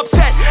born, I'm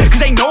upset.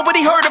 Cause ain't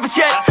nobody heard of us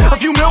yet. A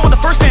few mil on the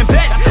first man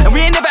bet, and we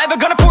ain't never ever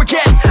gonna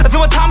forget. I feel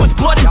my time with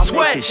blood and sweat.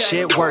 Y'all make this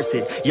shit worth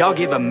it, y'all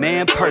give a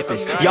man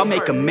purpose. Y'all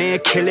make a man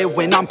kill it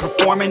when I'm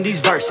performing these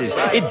verses.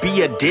 It'd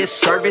be a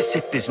disservice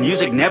if this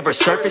music never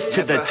surfaced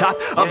to the top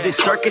of this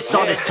circus.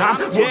 All this time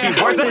would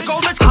be worthless.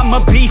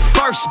 I'ma be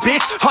first,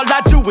 bitch, all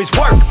I do is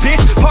work,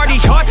 bitch. Party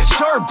hard,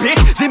 sure,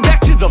 bitch, then back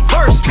to the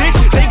verse, bitch.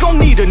 They gon'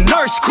 need a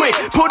nurse quick,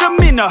 put them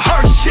in a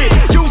hearse shit.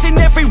 Using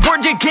every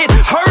word you get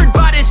heard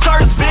by this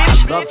earth,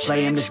 bitch. Love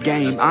playing this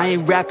game, I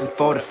ain't rapping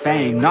for the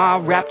fame. Nah, I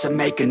rap to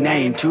make a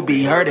name, to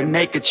be heard and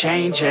make a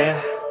change,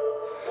 yeah.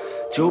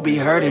 To be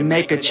heard and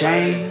make a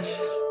change.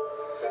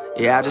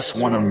 Yeah, I just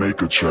wanna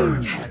make a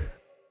change.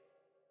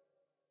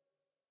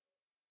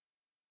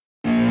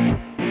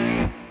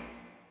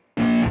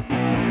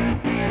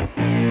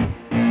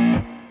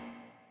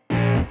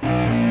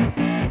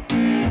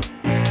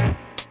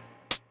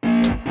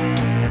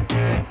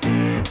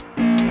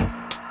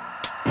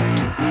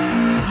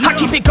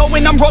 Keep it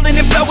going, I'm rolling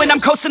and flowing,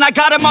 I'm coasting, I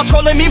got them all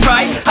trolling me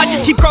right. I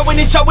just keep growing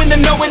and showing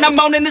them knowing I'm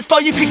owning this flow,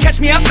 you can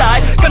catch me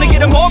outside. Gonna get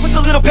them all with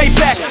a little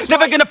payback.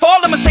 Never gonna fall,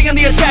 I'ma stay on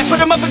the attack. Put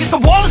them up against the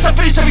wall as I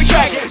finish every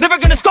track. Never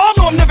gonna stall,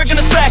 no, I'm never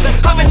gonna slack.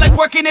 I've been like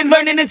working and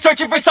learning and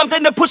searching for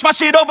something to push my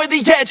shit over the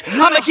edge.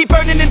 I'ma keep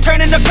burning and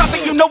turning the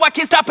profit, you know I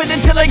can't stop it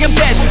until I am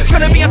dead.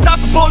 Gonna be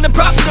unstoppable and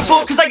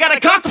profitable, cause I got a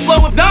constant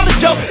flow of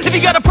knowledge, yo. If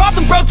you got a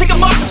problem, bro, take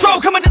them off the throw.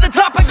 Coming to the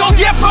top, I go,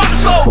 yeah, promise,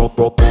 though.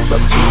 Roll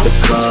up to the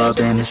club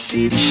and the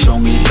city show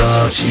me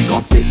love. She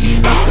gon' fit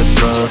me like a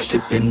glove,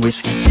 sipping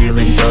whiskey,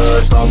 feeling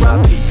buzzed.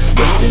 R.I.P.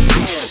 Rest in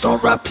peace.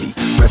 R.I.P.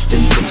 Rest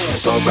in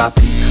peace.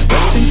 R.I.P.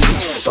 Rest in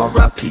peace.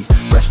 R.I.P.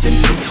 Rest in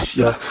peace.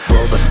 Yeah.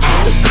 Roll up to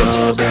the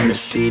club and the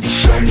city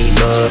show me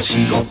love.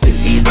 She gon' fit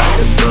me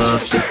like a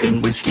glove,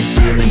 sipping whiskey,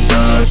 feeling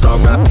buzzed.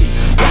 R.I.P.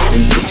 Rest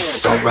in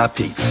peace.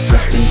 R.I.P.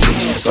 Rest in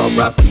peace.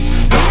 R.I.P.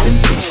 Rest in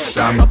peace.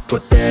 I'ma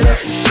put that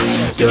ass to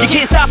sleep. Yeah. You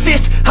can't stop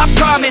this, I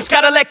promise.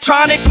 Got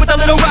electronic with a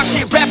little rock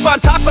shit. Rap on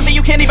top of it,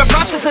 you can't even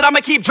process it. I'ma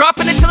keep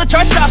dropping it till the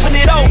charts stopping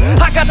it. Oh,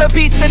 I got the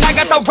beats and I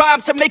got the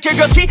rhymes to make your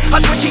girl cheat.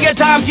 I switch you a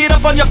dime, get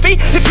up on your feet.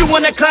 If you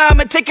wanna climb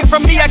and take it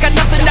from me, I got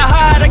nothing to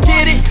hide. I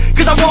get it,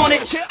 cause I want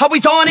it,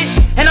 always on it,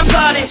 and I'm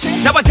plotting.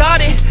 Now I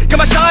got it, got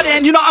my shot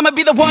in. You know I'ma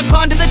be the one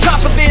climb to the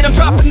top of it. I'm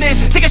dropping this,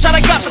 take a shot,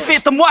 I got the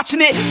fifth. I'm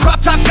watching it,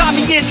 crop top got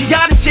me in. She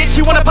got it shit,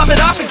 she wanna pop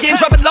it off again.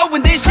 Drop it low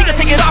and then she gon'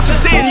 take it off and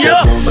sin,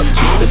 yeah. Roll up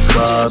to the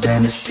club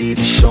and the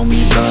city show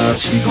me love.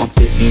 She gon'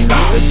 fit me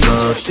like a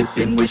glove,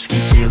 sipping whiskey,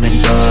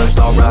 feeling buzzed.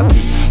 R.I.P.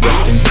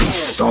 Rest in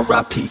peace.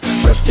 R.I.P.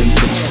 Rest in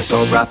peace.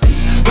 R.I.P.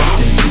 Rest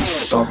in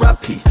peace.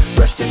 R.I.P.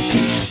 Rest in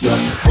peace. Yeah.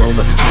 Roll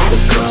up to the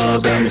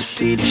club and the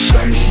city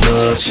show me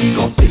love. She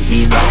gon' fit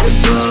me like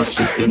a glove,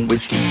 sipping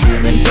whiskey,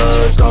 feeling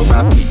buzzed.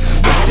 R.I.P.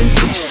 Rest in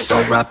peace.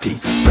 R.I.P.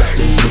 Rest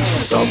in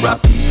peace.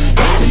 R.I.P.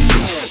 Rest in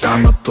peace.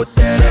 I'ma put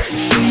that ass to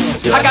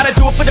sleep. Yeah. I gotta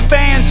do it for the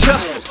fans, yeah.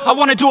 I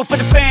wanna do it for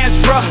the fans,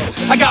 bruh.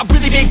 I got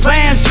really big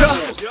plans, yeah.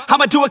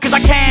 I'ma do it cause I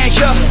can,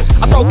 yeah.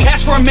 I throw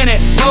cash for a minute,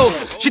 oh.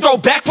 She throw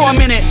back for a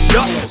minute,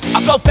 yeah.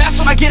 I flow fast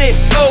when I get it,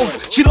 oh.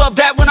 She love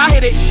that when I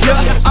hit it, yeah.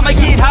 I'ma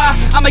get high,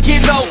 I'ma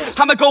get low.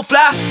 I'ma go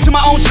fly to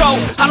my own show.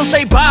 I don't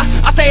say bye,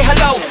 I say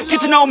hello.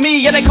 Get to know me,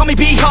 yeah, they call me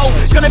B-Ho.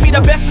 Gonna be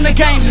the best in the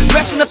game,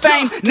 rest in the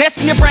fame.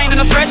 Nest in your brain and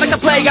I spread like the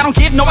plague. I don't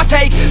give, no I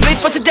take. Live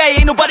for today,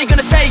 ain't nobody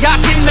gonna say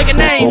I didn't make a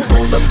name.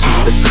 Roll up to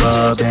the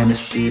club and the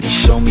city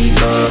show me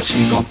love.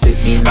 She gon' fit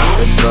me like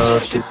a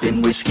glove,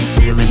 sipping whiskey,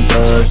 feeling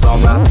buzzed.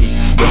 R.I.P.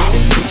 Rest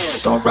in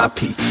peace.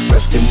 R.I.P.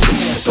 Rest in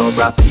peace.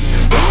 R.I.P.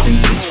 Rest in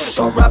peace.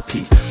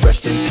 R.I.P.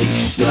 Rest in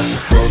peace. Yeah.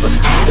 Roll up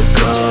to the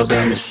club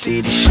and the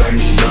city show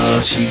me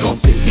love. She gon'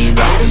 fit me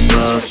like a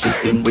glove,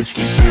 sipping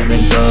whiskey,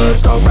 feeling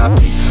buzzed.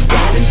 R.I.P.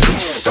 Rest in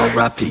peace.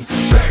 R.I.P.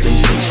 Rest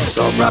in peace.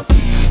 R.I.P.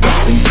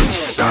 Rest in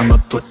peace. I'ma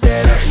put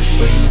that ass to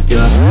sleep.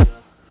 Yeah.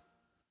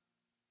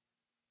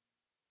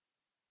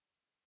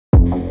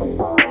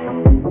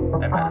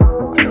 Hey man, I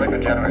feel like our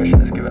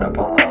generation is giving up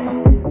on love.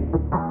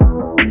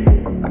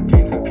 Like, do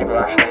you think people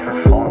actually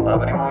ever fall in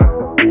love anymore?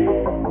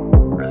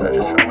 Or is that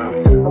just for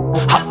movies?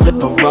 I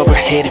flip her over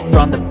hit it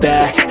from the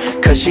back,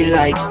 cause she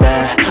likes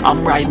that.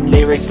 I'm writing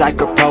lyrics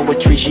like her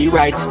poetry, she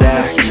writes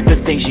back the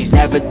things she's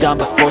never done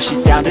before, she's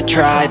down to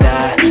try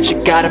that. She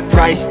got a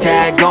price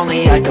tag,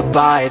 only I could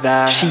buy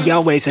that. She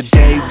always a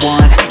day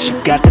one, she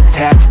got the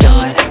tats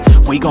done.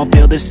 We gon'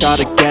 build this all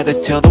together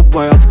till the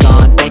world's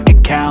gone. Bank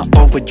account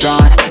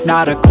overdrawn,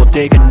 not a gold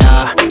digger,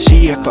 nah. She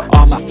here for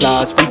all my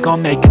flaws, we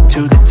gon' make it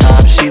to the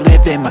top. She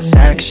live in my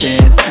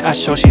section, I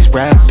show she's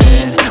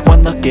reppin'.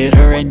 One look at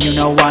her and you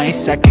know I ain't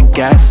second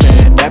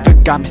guessing. Never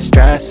got me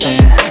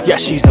stressing, yeah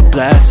she's a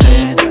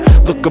blessing.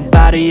 Look her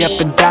body up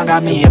and down,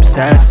 got me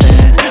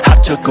obsessing. I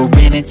took her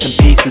in some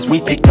pieces, we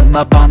picked them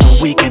up on the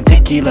weekend.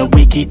 Tequila,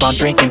 we keep on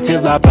drinking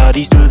till our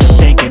bodies do the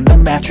thinking. The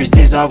mattress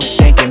is always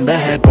sinking, the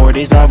headboard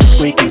is always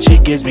squeaking. She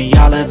gives me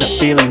all of the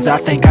feelings, I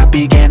think I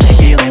began the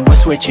healing. We're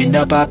switching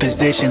up our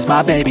positions,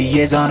 my baby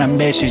is on a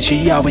mission.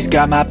 She always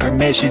got my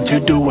permission to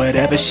do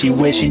whatever she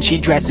wishing. She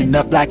dressing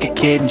up like a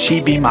kid and she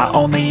be my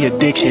only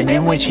addiction.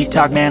 And when she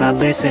talk, man, I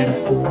listen.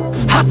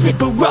 I flip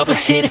her over,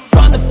 hit it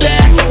from the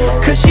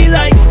back, cause she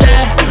likes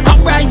that.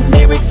 I'm writing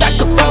lyrics like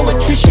a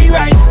poetry, she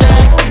writes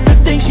back the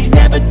things she's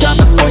never done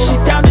before, she's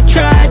down to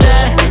try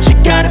that. She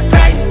got a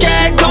price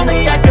tag,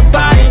 only I could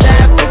buy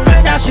that. Flip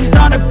her now, she's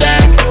on her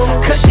back,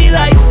 cause she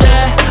likes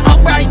that.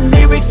 I'm writing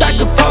lyrics like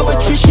a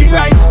poetry, she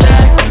writes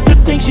back the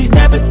things she's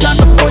never done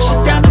before, she's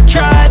down to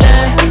try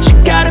that. She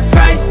got a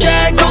price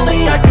tag,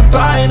 only I could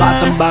buy that. Find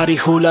somebody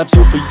who loves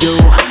you for you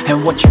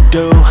and what you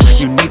do.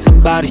 You need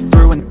somebody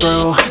through and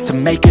through to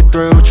make it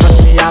through.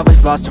 Trust me, I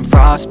was lost and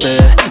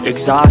frostbit,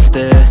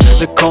 exhausted.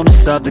 The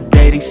coldness of the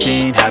dating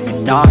scene had me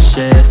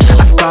nauseous.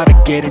 I started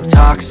getting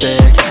toxic,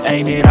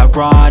 ain't it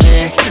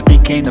ironic?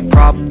 Became the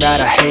problem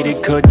that I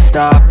hated, couldn't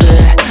stop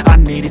it. I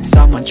needed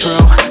someone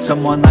true,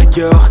 someone like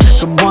you,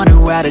 someone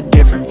who had a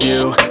different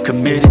view,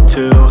 committed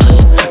to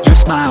your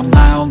smile,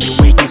 my only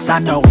weakness. I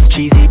know it's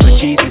cheesy, but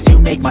Jesus, you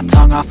make my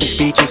tongue awfully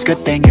speechless.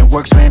 Good thing it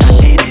works when I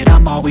need it.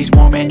 I'm always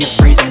warm and you're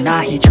freezing,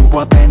 I heat you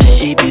up in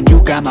the evening.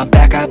 You got my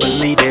back, I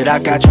believe it, I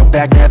got your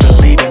back, never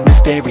leaving.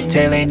 This fairy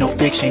tale ain't no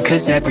fiction,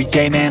 cause every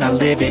day, man, I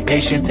live it.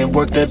 Patience and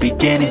work the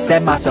beginning,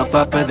 set myself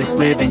up for this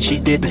living. She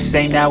did the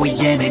same, now we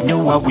in it. Knew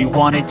what we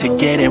wanted to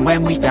get, and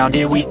when we found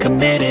it, we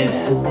committed.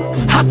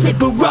 I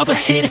flip her over,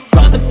 hit it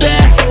from the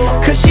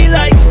back, cause she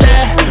likes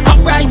that.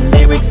 I'm writing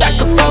lyrics like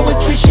a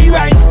poetry, she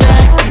writes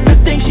back the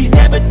things she's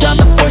never done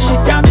before, she's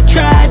down to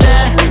try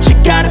that. She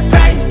got a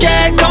price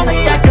tag,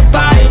 only I could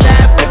buy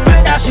that. Flip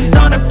her now, she's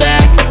on her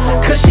back,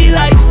 cause she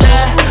likes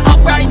that.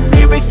 I'm writing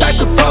lyrics like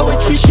a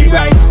poetry, she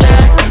writes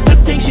back the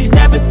things she's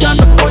never done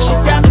before, she's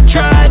down to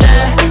try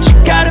that. She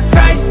got a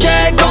price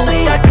tag,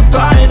 only I could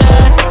buy that.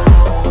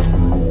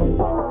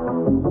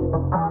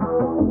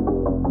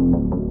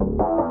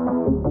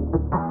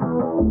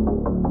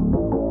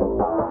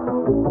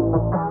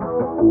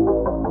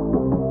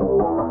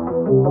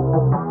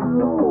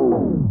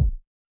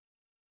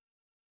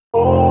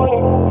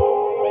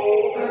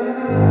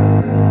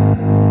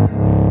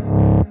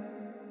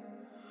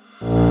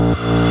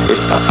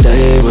 If I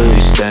stay, will you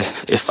stay?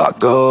 If I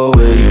go,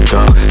 will you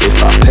go?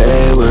 If I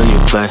pay, will you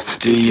play?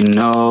 Do you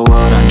know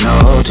what I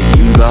know? Do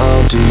you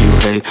love, do you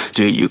hate?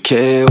 Do you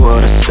care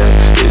what I say?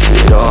 Is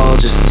it all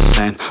just the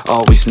same?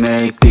 Always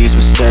make these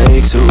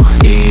mistakes. Ooh,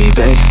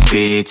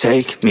 baby,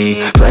 take me,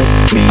 play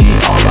me.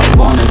 All I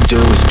wanna do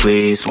is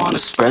please, wanna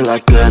spread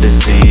like a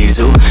disease.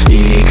 Ooh,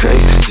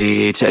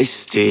 crazy,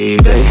 tasty,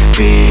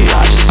 baby.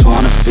 I just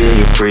wanna feel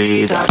you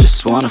breathe, I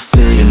just wanna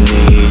feel your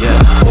need,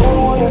 yeah.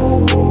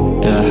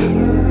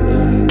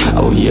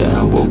 Oh yeah,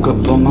 I woke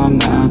up on my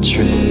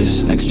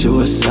mattress next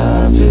to a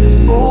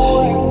savage.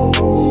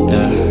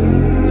 Yeah.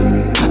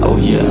 Oh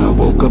yeah, I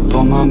woke up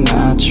on my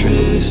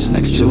mattress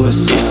next to a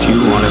savage. If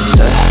you wanna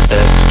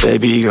stay,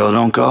 baby girl,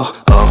 don't go.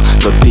 Oh,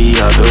 look the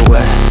other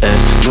way,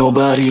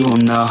 nobody will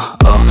know.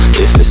 Oh,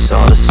 if it's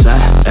all the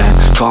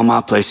same, call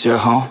my place your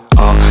home.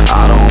 Oh,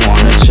 I don't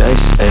wanna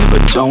chase,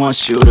 but don't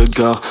want you to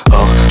go.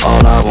 Oh,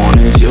 all I want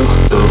is you,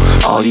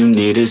 ooh, all you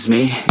need is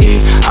me.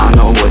 I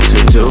know what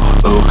to do,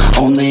 ooh,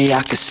 only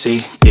I can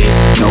see. Yeah,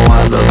 know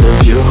I love the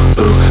view,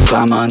 ooh,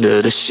 climb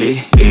under the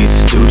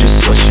sheets, do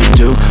just what you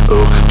do,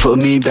 ooh,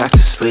 put me back to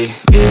sleep.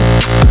 Yeah.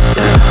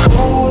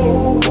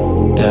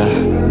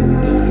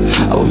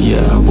 Oh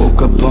yeah, I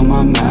woke up on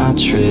my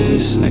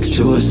mattress next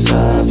to a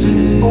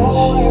savage.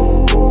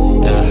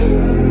 Yeah.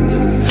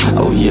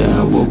 Oh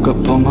yeah, I woke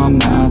up on my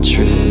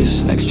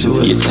mattress next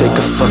to a savage. You take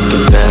a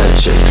fucking bad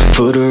chick,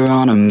 put her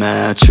on a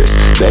mattress.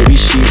 Baby,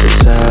 she's a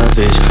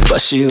savage, but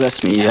she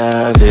lets me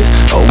have it.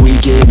 Oh, we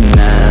getting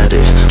at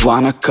it,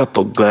 want a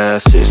couple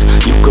glasses.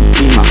 You could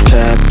be my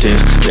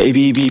captive,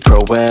 baby, be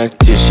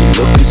proactive. She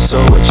looking so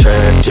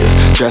attractive,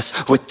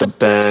 dressed with the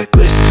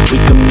backlist. We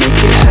can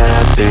make it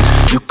happen,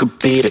 you could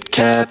be the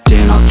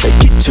captain. I'll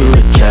take you to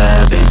the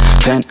cabin,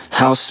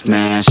 penthouse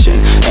mansion.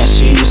 And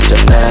she used to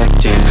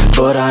acting,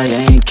 but I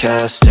ain't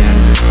casting.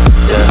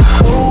 Yeah.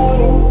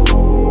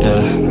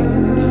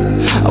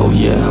 Oh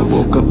yeah, I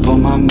woke up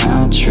on my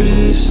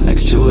mattress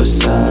next to a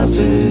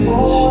savage.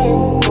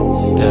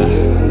 Yeah.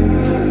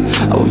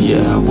 Oh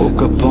yeah, I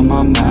woke up on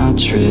my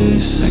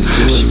mattress next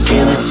to a She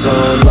feeling so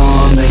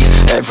lonely,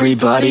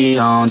 everybody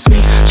owns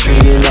me.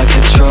 Treated like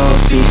a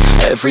trophy,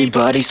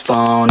 everybody's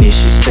phony.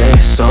 She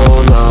stays so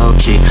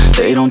low-key,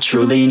 they don't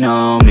truly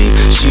know me.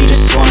 She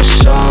just wanna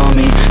show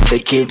me,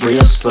 take it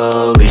real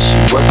slowly. She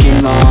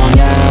working long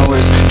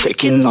hours,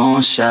 taking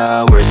long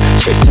showers,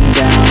 chasing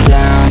down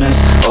downers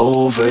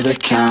over the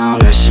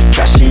counter. She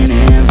cashing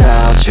in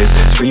vouchers,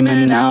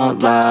 screaming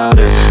out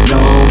louder. No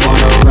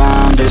one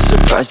around her,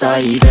 surprised I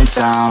even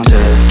found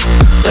her.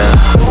 Yeah,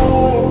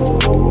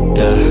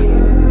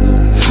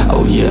 yeah.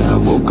 Oh yeah, I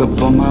woke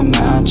up on my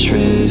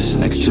mattress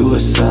next to a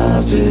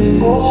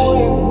savage.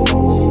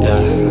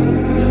 Yeah.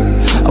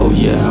 Oh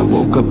yeah, I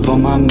woke up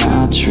on my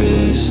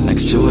mattress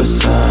next to a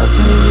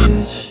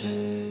savage.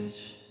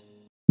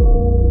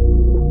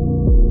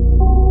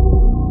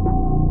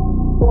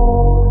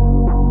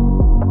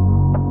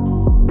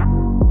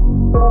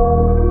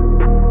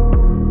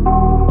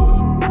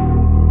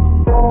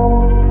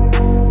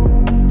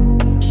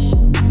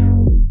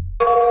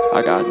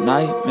 I got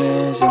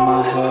nightmares in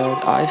my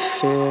head, I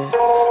fear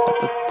that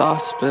the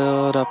thoughts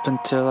build up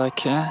until I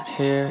can't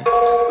hear,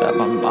 that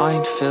my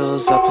mind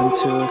fills up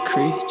into a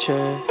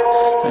creature,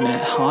 and it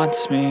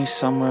haunts me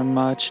somewhere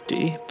much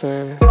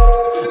deeper.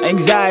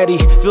 Anxiety,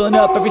 filling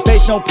up every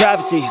space, no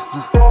privacy.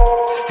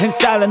 And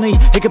silently,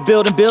 it could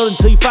build and build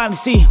until you finally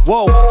see,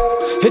 whoa,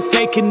 it's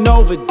taking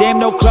over, damn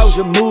no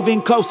closure,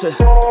 moving closer.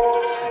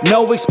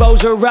 No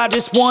exposure, I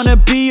just wanna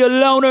be a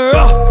loner.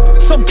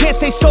 Some can't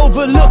stay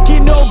sober,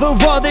 looking over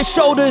all their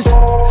shoulders,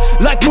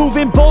 like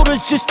moving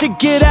boulders just to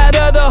get out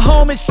of the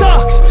home. It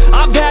sucks,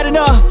 I've had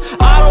enough,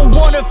 I don't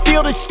wanna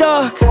feel the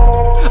stuck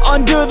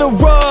under the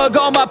rug,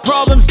 all my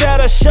problems that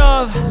I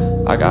shove.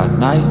 I got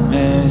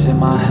nightmares in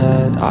my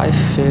head, I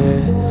fear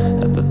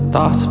that the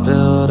thoughts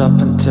build up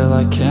until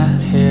I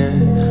can't hear,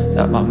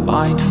 that my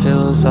mind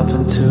fills up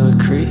into a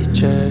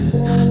creature,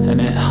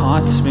 and it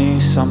haunts me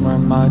somewhere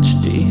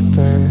much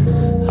deeper.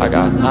 I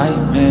got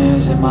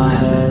nightmares in my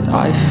head,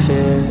 I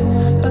fear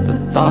that the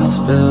thoughts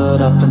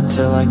build up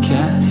until I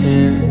can't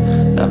hear,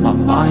 that my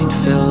mind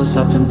fills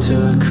up into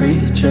a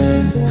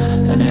creature,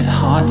 and it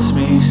haunts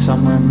me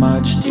somewhere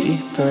much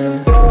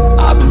deeper.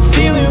 I've been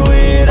feeling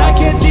weird, I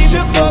can't seem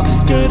to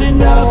focus good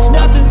enough.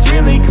 Nothing's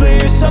really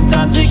clear,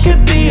 sometimes it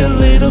could be a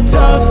little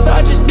tough.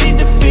 I just need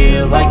to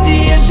feel like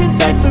the end's in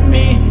sight for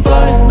me,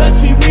 but let's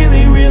be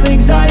really real,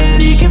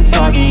 anxiety can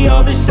foggy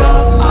all this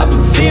stuff. I've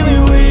been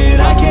feeling weird,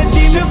 I can't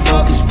seem to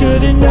focus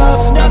good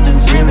enough.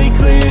 Nothing's really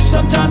clear,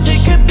 sometimes it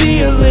could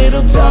be a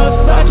little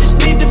tough. I just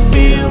need to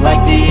feel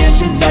like the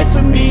end's in sight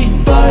for me,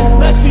 but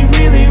let's be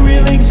really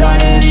real,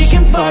 anxiety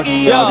can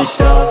foggy all this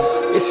stuff.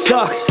 It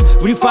sucks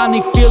when you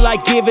finally feel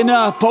like giving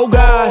up. Oh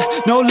God,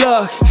 no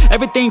luck,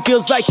 everything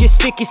feels like you're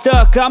sticky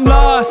stuck. I'm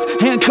lost,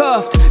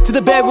 handcuffed to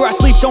the bed where I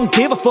sleep, don't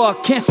give a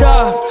fuck. Can't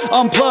stop,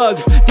 unplug,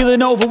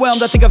 feeling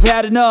overwhelmed, I think I've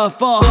had enough.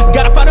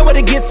 Gotta find a way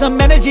to get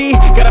some energy,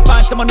 gotta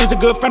find someone who's a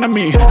good friend of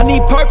me. I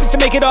need purpose to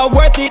make it all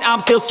worth it, I'm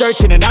still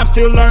searching and I'm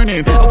still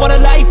learning. I want a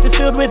life that's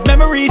filled with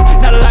memories,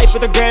 not a life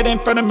with regret and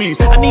frenemies.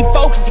 I need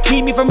focus to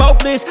keep me from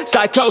hopeless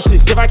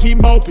psychosis if I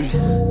keep moping.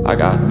 I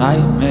got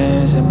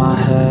nightmares in my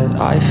head,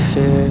 I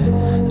fear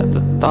that the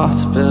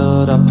thoughts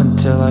build up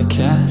until I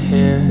can't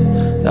hear,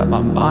 that my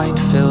mind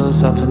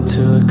fills up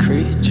into a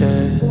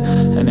creature,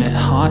 and it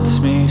haunts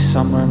me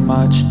somewhere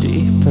much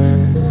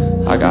deeper.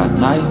 I got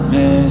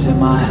nightmares in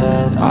my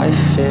head, I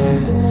fear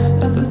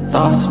that the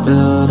thoughts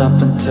build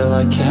up until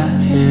I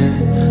can't hear,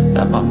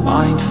 that my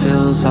mind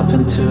fills up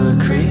into a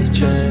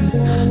creature,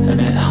 and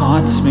it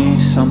haunts me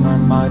somewhere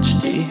much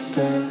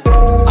deeper.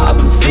 I've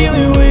been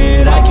feeling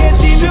weird, I can't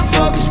seem to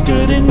focus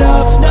good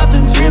enough.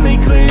 Nothing's really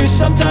clear,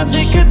 sometimes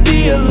it could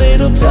be a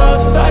little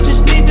tough. I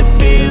just need to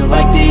feel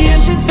like the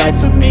end's in sight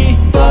for me,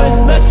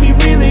 but let's be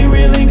really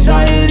real,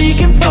 anxiety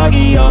can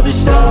foggy all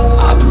this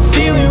stuff. I've been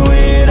feeling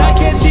weird, I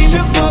can't seem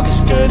to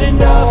focus good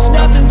enough.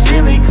 Nothing's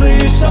really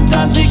clear,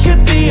 sometimes it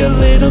could be a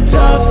little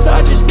tough.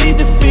 I just need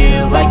to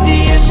feel like the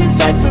end's in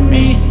sight for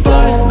me,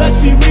 but let's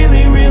be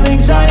really real,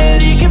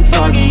 anxiety can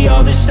foggy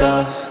all this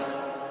stuff.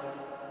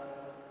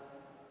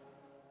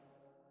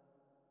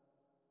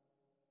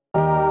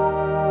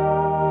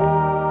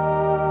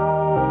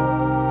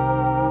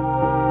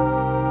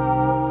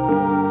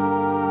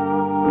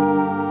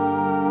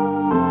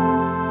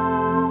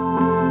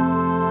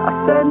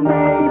 Said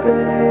maybe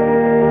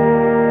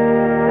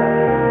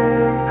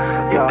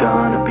you're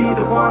gonna be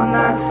the one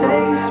that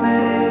saves me.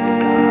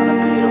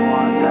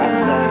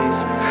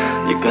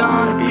 You're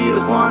gonna be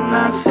the one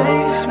that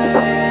saves me.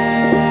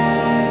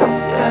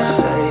 Yeah,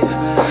 save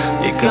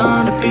me. You're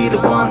gonna be the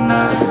one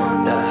that.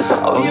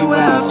 Oh, you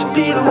have to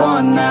be the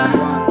one that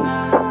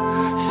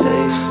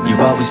saves me.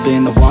 You've always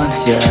been the one,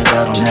 yeah,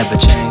 that'll never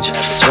change.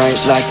 Bright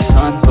like the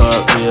sun,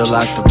 but real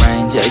like the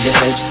rain. Yeah, your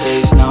head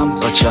stays numb,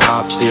 but your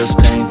heart feels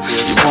pain.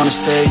 You wanna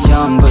stay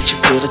young, but you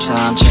feel the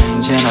time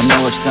change. And I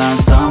know it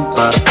sounds dumb,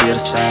 but I feel the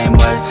same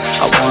way.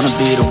 I wanna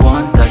be the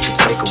one that could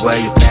take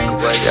away your pain.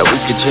 Yeah, we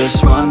could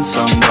just run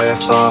somewhere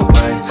far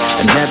away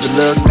and never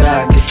look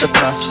back at the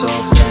past so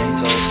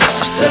faint.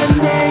 I said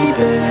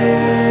maybe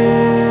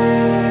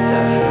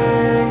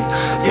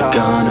you're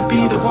gonna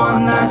be the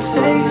one that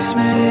saves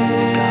me.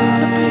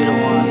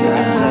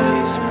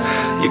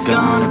 You're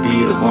gonna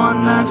be the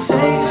one that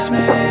saves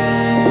me.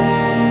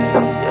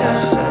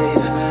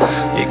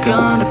 You're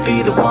gonna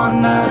be the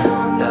one that,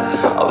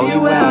 oh,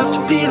 you have to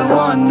be the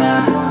one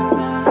that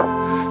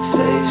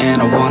saves me.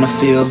 And I wanna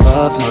feel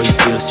love, know you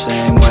feel the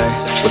same way.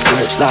 We're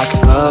fit like a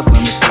glove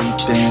when we're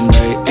sleeping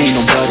late. Ain't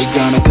nobody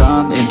gonna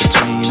come in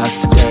between us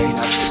today.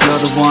 You're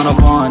the one I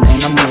want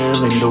and I'm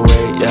willing to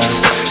wait, yeah.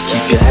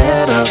 Keep your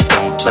head up,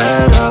 don't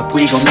let up.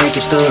 We gon' make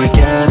it through it,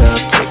 get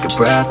up, take a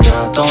breath,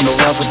 yeah. Don't know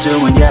what we're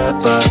doing yet,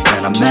 but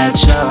when I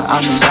met ya,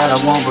 I knew that I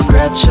won't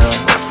regret ya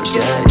or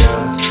forget ya.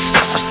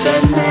 I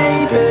said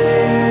maybe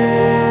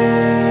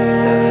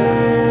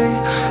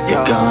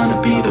you're gonna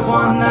be the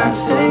one that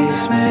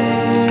saves me.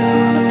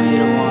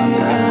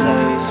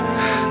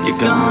 You're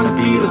gonna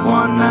be the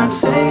one that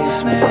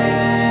saves me.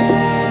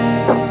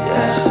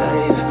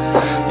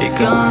 You're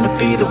gonna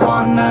be the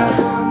one that,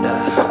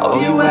 oh,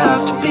 you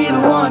have to be the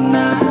one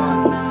that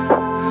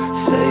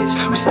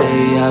saves me. We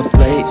stay up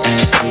late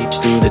and sleep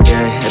through the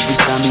day. Every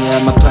time you're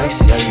at my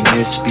place, yeah, you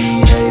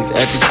misbehave.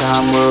 Every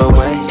time we're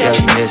away, yeah,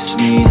 you miss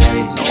me,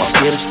 hey. No, I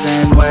feel the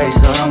same way,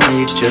 so don't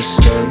leave, just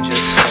stay.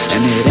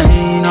 And it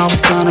ain't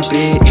always gonna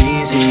be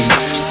easy.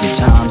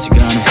 Sometimes you're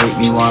gonna hate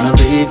me, wanna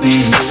leave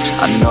me.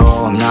 I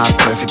know I'm not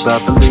perfect,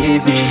 but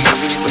believe me,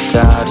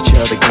 without each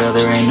other, girl,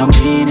 there ain't no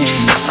meaning.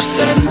 I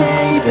said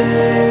maybe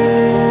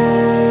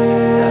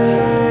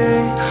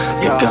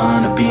you're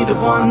gonna be the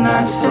one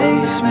that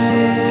saves me.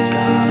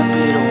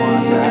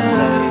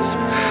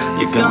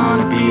 You're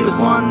gonna be the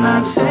one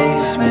that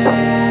saves me.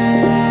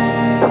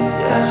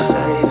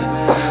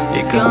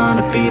 You're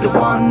gonna be the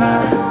one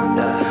that,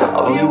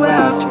 oh, you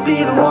have to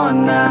be the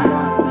one that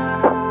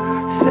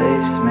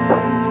saves me.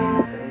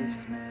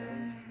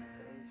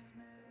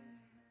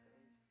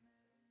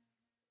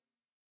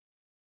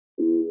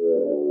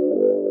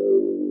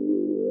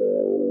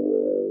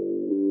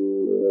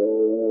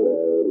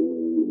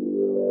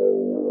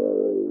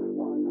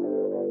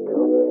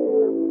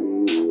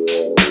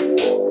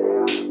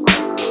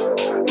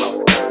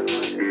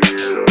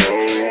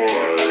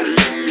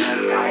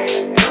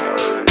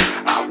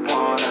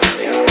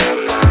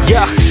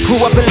 Yeah, grew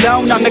up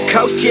alone on the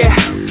coast, yeah.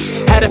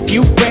 Had a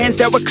few friends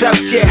that were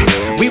close, yeah.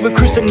 We would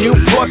cruise to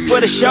Newport for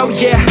the show,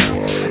 yeah.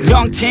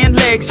 Long tan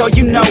legs, oh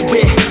you know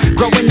it.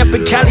 Growing up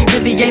in Cali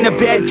really ain't a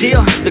bad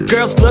deal. The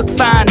girls look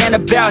fine and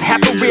about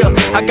half a real.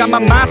 I got my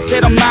mind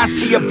set on mine,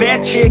 she a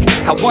bad chick.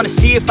 I wanna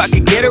see if I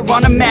could get her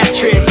on a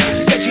mattress.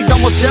 She said she's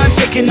almost done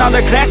taking all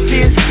her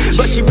classes,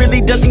 but she really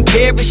doesn't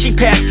care if she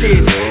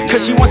passes,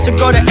 cause she wants to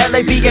go to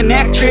LA, be an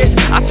actress.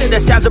 I said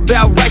that sounds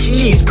about right, she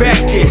needs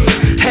practice.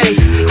 Hey,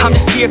 I'm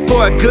just here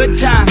for a good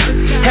time.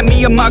 Had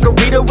me a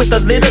margarita with a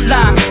little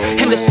lime,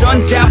 and the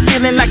sun's out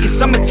feeling like it's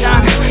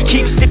summertime.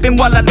 Keep sipping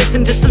while I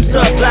listen to some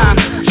Sublime.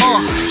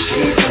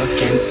 She's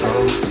looking so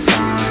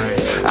fine,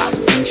 I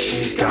think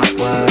she's got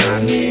what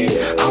I need.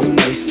 I'm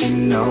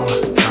wasting no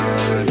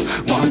time,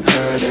 want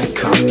her to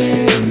come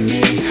into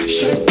me.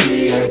 Should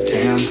be a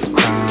damn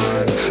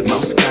crime,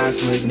 most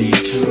guys would need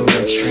to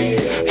retreat.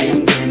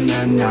 And in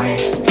the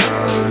night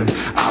time,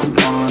 I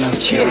wanna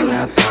feel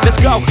that body. Let's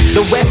go,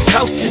 the West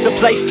Coast is the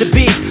place to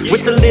be.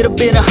 With a little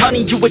bit of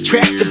honey, you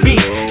attract the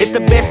bees. It's the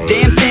best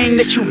damn thing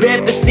that you've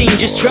ever seen.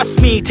 Just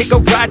trust me, take a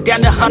ride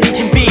down to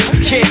Huntington Beach.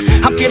 Yeah,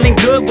 I'm feeling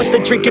good with the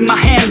drink in my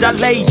hand. I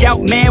lay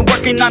out, man,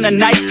 working on a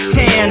nice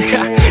tan.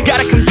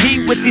 Gotta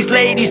compete with these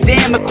ladies,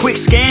 damn. A quick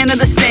scan of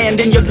the sand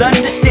and you'll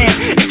understand.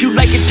 If you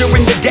like it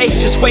during the day,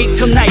 just wait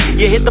till night.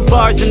 You hit the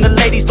bars and the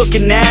ladies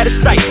looking out of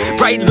sight.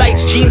 Bright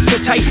lights, jeans so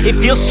tight, it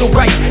feels so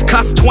right.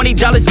 Cost $20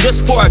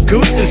 just for a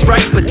goose and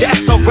Sprite, but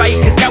that's alright,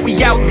 cause now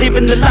we out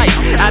living the life.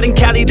 Out in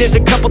Cali, there's a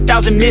couple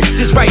thousand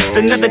Mrs. Rights.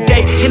 Another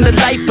day in the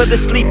life of the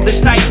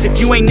sleepless nights. If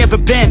you ain't never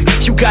been,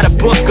 you gotta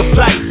book a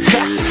flight.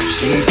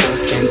 She's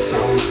looking so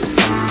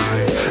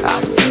fine, I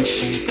think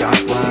she's got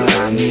what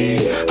I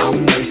need.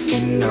 I'm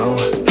wasting no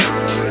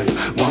time,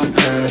 want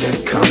her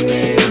to come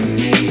into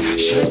me.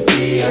 Should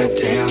be a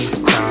damn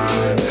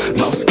crime,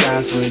 most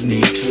guys would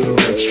need to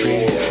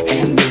retreat.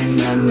 And in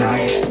the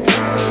night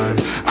time,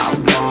 I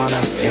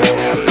wanna feel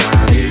that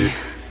body.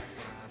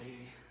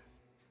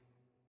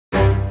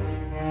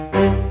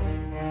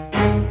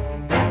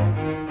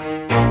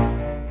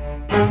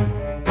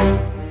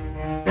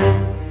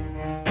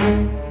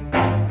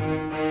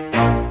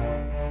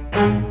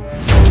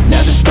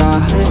 Never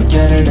stop, I'll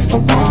get it if I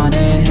want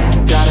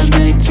it. Gotta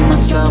make to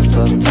myself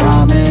a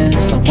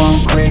promise. I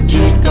won't quit,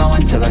 keep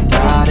going till I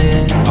got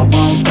it. I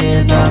won't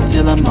give up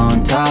till I'm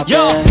on top.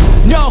 Yo, yeah.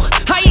 no,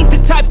 I ain't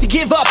the type to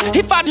give up.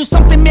 If I do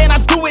something, man, I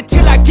do it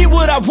till I get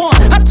what I want.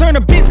 I turn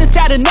a business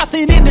out of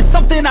nothing into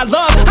something I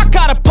love. I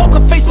got a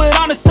poker face, but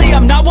honestly,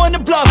 I'm not one to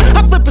bluff.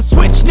 I flip a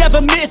switch,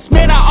 never miss,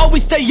 man, I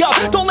always stay up.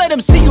 Don't let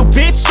them see you,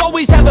 bitch,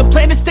 always have a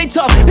plan to stay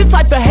tough. This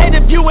life ahead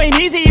of you ain't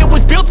easy, it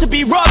was built to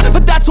be rough.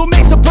 But that's what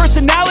makes a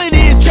personality,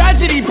 is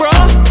tragedy,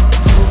 bruh.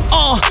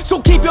 So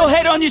keep your your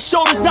head on your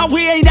shoulders. Now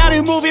we ain't out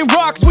here moving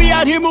rocks, we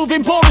out here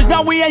moving boulders.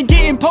 Now we ain't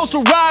getting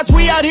posterized,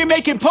 we out here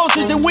making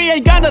posters. And we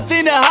ain't got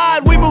nothing to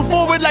hide, we move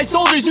forward like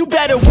soldiers. You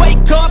better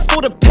wake up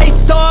for the pay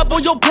stub,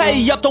 or you'll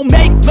pay up. Don't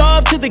make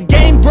love to the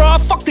game, bruh,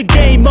 fuck the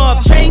game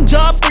up. Change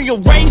up,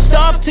 rearrange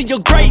stuff to your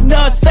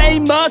greatness.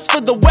 Famous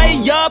for the way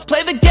up,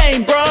 play the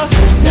game,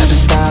 bruh. Never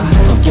stop,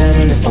 I'll get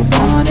it if I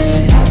want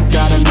it.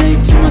 Gotta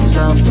make to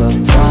myself a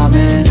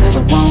promise. I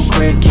won't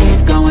quit,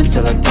 keep going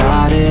till I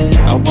got it.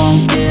 I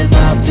won't give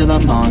up till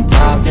I'm on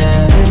top,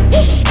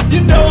 yeah.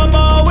 You know I'm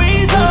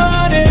always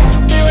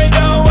honest, there ain't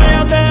no way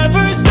I'm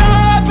ever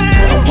stopping.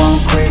 I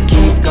won't quit,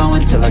 keep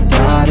going till I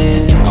got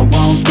it. I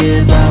won't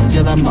give up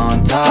till I'm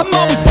on top, I'm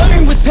always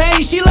flirting with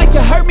pain, she like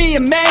to hurt me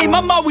and maim.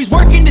 I'm always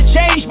working to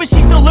change, but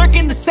she's still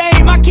lurking the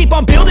same. I keep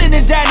on building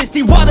a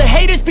dynasty while the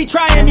haters be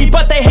trying me.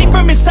 But they hate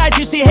from inside,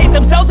 you see, hate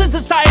themselves in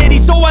society.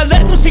 So I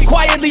let them speak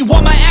quietly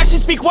while my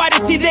actions speak wider.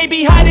 See, they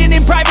be hiding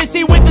in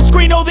privacy with the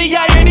screen. Oh, the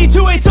irony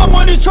to hate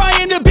someone who's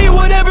trying to be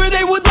whatever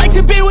they would like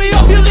to be. We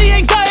all feel the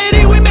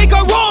anxiety, we make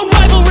our own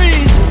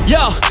rivalries.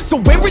 Yo, so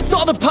where is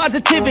all the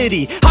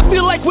positivity? I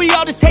feel like we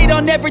all just hate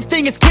on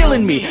everything, it's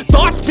killing me.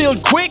 Thoughts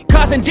build quick,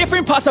 causing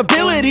different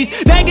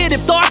possibilities. Negative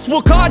thoughts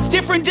will cause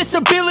different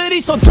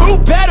disabilities. So do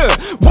better,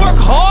 work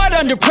hard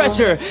under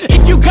pressure.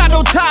 If you got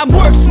no time,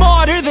 work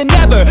smarter than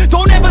ever.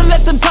 Don't ever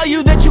let them tell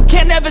you that you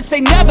can't never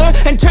say never.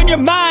 And turn your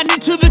mind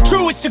into the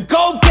truest of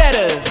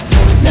go-getters.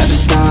 Never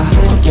stop,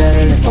 I'll get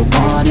it if I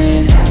want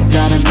it.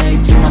 Gotta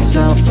make to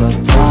myself a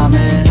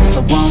promise. I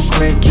won't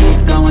quit,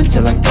 keep going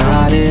till I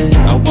got it.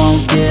 I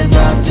won't give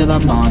up till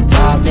I'm on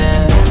top,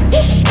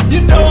 yeah.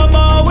 You know I'm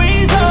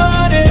always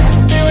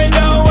honest, there ain't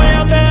no way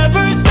I'm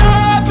ever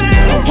stopping.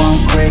 I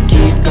won't quit,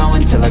 keep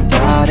going till I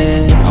got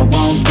it. I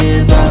won't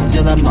give up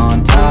till I'm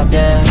on top,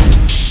 yeah.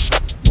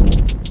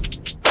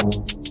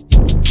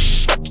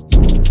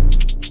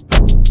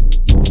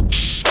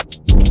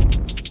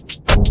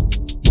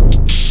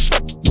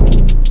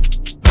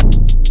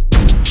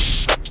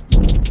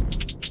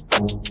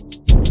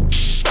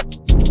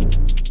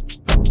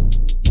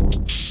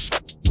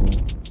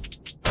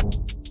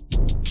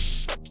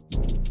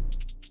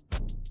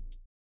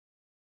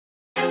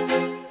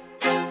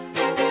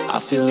 I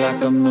feel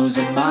like I'm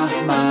losing my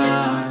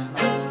mind.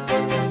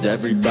 Is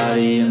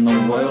everybody in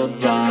the world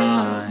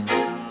blind?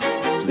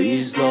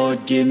 Please,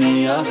 Lord, give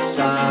me a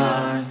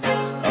sign,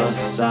 a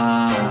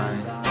sign.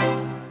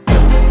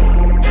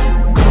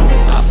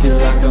 I feel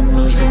like I'm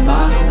losing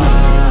my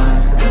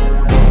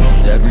mind.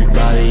 Is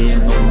everybody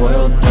in the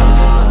world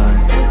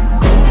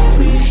blind?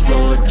 Please,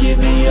 Lord, give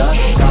me a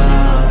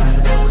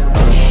sign,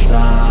 a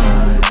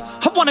sign.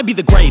 I wanna be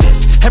the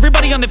greatest.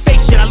 Everybody on the fake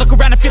shit. I look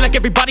around and feel like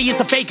everybody is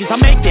the fakest. I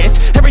make this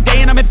every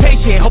day and I'm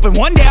impatient, hoping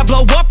one day I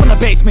blow up from the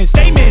basement.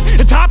 Statement,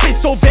 the top is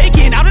so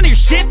vacant. I don't hear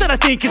shit that I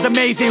think is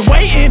amazing.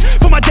 Waiting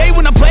for my day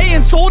when I'm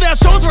playing sold out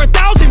shows for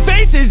 1,000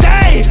 faces.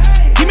 Hey,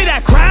 give me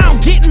that crown,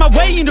 get in my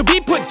way and to be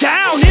put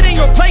down. It ain't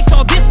your place,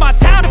 no, this my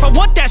town. If I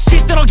want that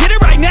shit, then I'll get it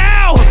right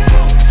now.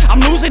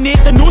 I'm losing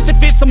it, the noose it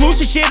fits, some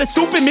losing shit, a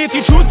stupid myth.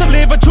 You choose to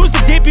live or choose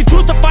to dip, you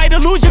choose to fight or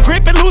lose your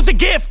grip and lose a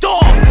gift.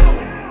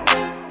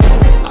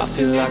 I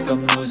feel like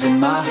I'm losing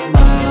my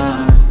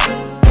mind.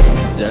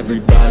 Is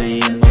everybody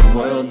in the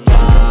world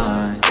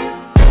blind?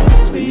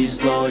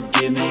 Please, Lord,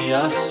 give me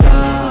a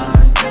sign,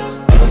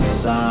 a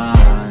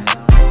sign.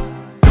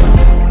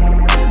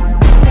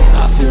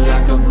 I feel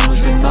like I'm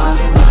losing my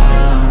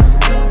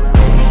mind.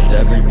 Is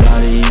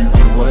everybody in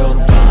the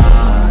world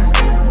blind?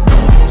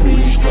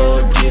 Please,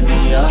 Lord, give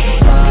me a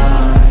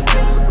sign,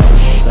 a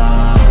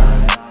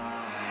sign.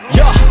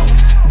 Yeah.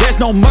 There's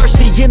no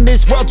mercy in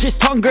this world,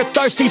 just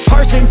hunger-thirsty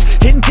persons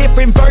in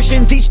different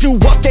versions. Each new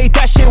update,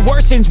 that shit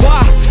worsens.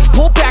 Why?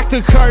 Pull back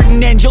the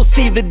curtain and you'll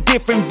see the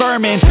different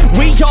vermin.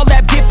 We all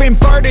have different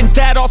burdens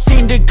that all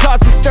seem to cause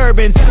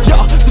disturbance.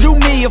 Yo, so do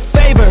me a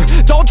favor,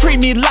 don't treat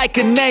me like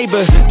a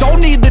neighbor.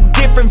 Don't need the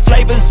different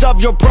flavors of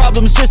your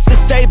problems just to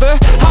savor.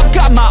 I've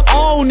got my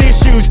own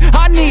issues,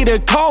 I need a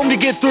comb to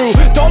get through.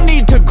 Don't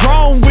need to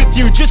groan with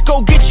you, just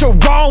go get your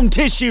own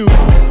tissue.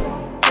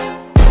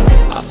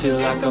 I feel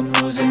like I'm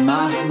losing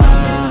my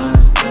mind.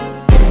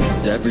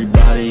 Is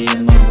everybody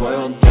in the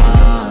world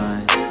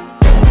blind?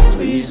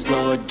 Please,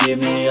 Lord, give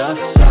me a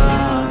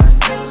sign,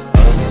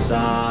 a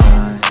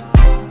sign.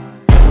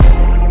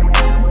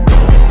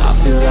 I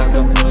feel like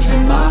I'm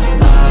losing my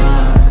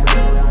mind.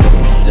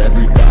 Is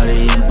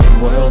everybody in the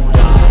world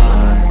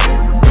blind?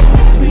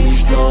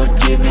 Please, Lord,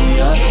 give me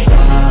a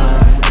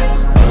sign,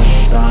 a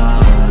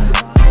sign.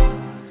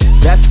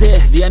 That's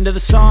it, the end of the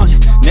song.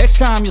 Next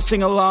time you'll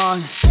sing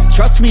along.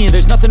 Trust me,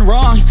 there's nothing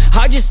wrong.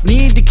 I just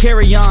need to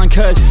carry on,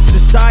 cause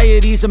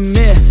society's a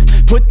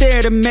myth put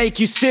there to make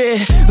you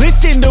sit.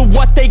 Listen to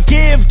what they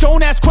give.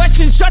 Don't ask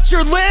questions, shut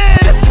your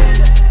lid.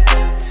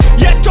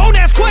 Yeah, don't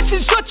ask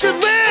questions, shut your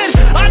lid.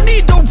 I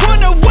need to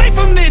run away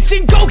from this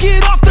and go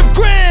get off the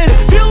grid.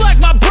 Feel like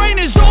my brain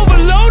is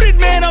overloaded,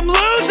 man, I'm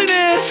losing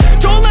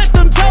it. Don't let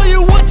them tell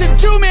you what to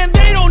do, man,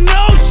 they don't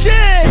know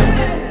shit.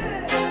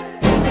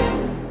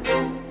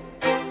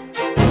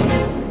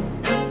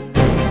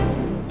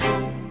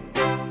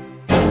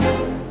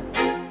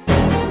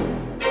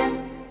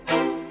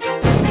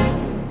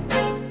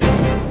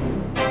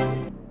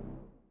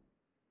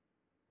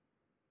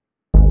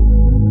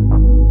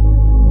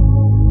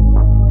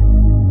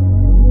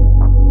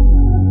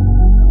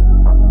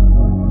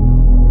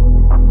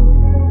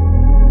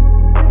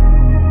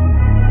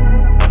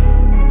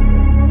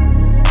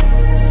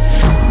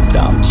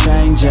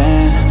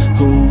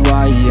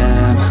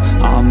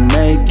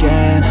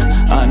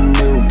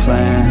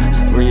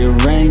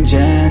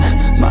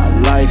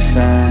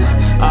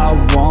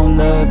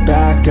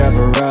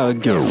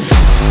 go.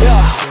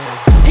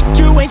 Yeah,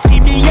 you ain't see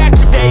me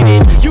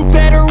activated. You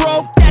better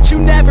hope that you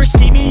never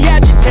see me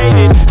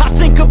agitated. I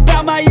think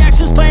about my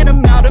actions, plan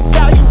them out,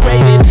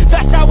 evaluated.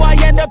 That's how I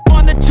end up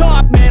on the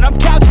top, man, I'm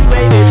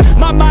calculated.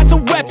 My mind's a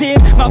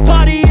weapon, my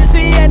body is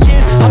the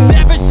engine. I'm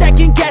never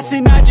second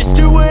guessing, I just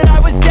do what I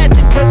was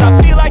destined. Cause I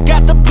feel I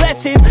got the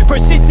blessing,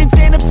 persistence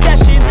and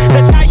obsession.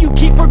 That's how you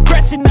keep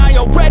progressing, I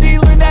already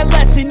learned that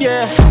lesson,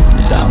 yeah.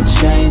 I'm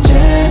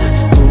changing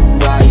who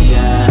I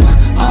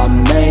am.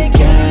 I'm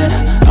making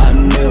a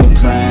new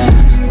plan,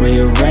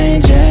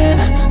 rearranging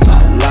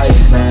my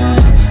life, and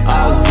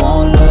I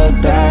won't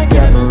look back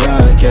ever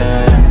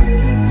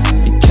again.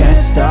 You can't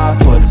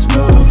stop what's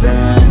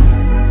moving,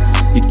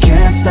 you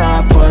can't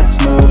stop what's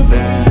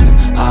moving.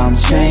 I'm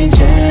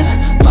changing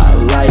my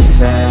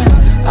life and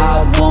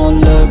I won't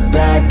look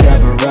back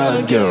ever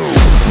again.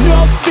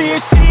 No fear,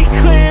 see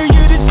clear,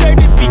 you deserve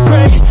to be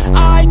great.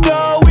 I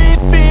know it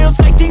feels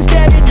like things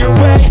get in your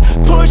way.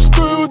 Push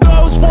through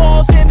those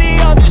walls and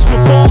the others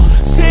will fall.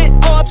 Sit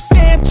up,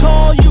 stand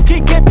tall, you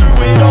can get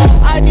through it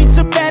all. I need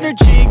some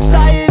energy,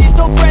 anxiety's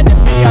no friend to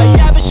me. I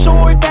have a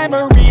short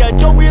memory, I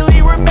don't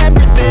really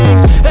remember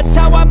things. That's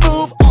how I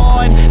move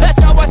on,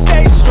 that's how I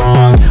stay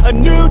strong. A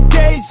new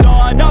day's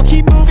on, I'll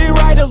keep moving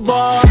right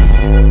along.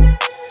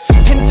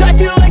 And I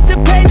feel like the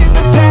pain in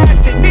the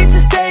past, it needs to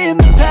stay in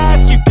the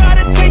past. You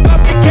gotta take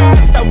off the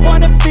cast. I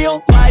wanna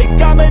feel like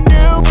I'm a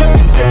new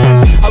person.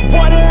 I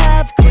wanna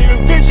have clear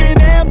vision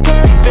and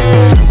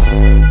purpose.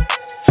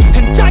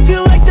 And I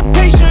feel like the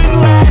pain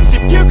shouldn't last.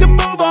 If you can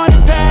move on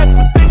and past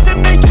the things that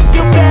make you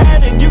feel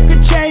bad, and you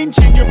can change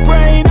in your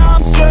brain,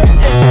 I'm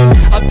certain.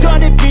 I've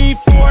done it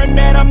before and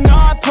man, I'm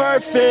not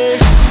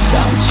perfect.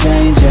 I'm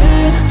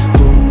changing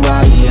who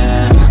I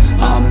am.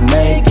 I'm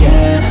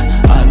making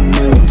a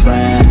new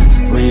plan,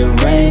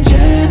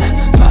 rearranging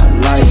my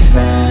life,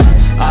 and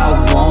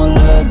I won't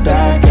look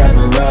back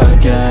ever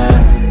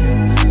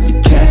again.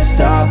 You can't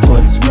stop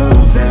what's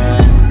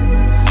moving,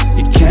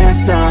 you can't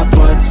stop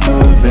what's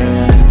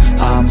moving.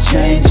 I'm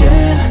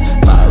changing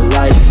my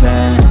life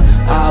and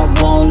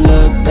I won't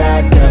look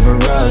back ever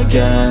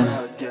again.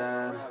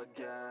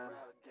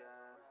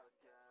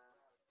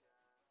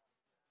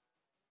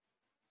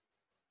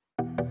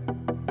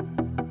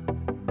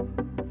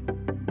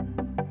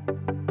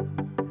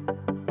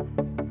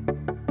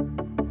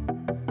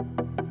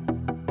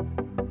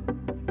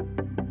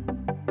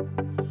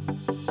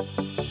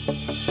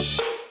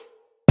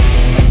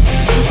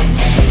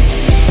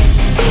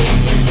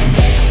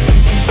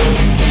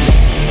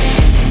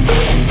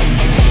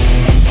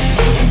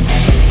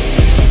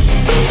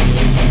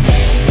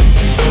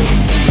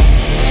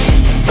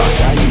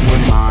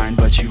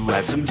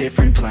 Some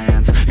different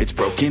plans, it's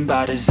broken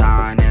by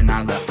design, and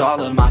I left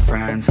all of my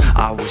friends.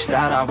 I wish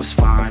that I was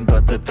fine,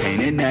 but the pain,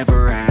 it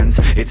never ends.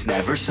 It's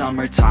never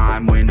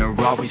summertime, winter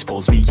always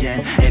pulls me in,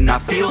 and I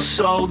feel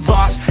so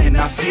lost, and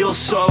I feel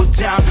so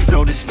down.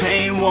 No, this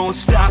pain won't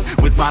stop,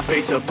 with my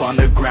face up on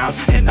the ground.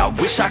 And I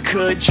wish I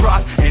could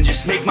drop, and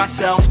just make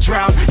myself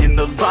drown in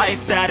the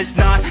life that is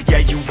not. Yeah,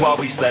 you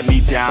always let me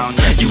down.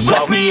 You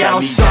left me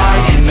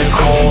outside in the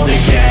cold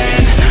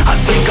again. I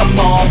think I'm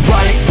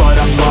alright, but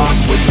I'm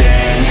lost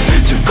within.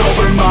 Took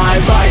over my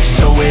life,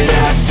 so it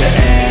has to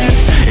end.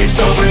 It's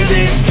over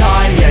this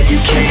time, yeah, you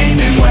came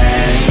and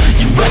went.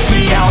 You left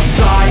me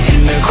outside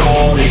in the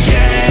cold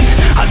again.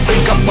 I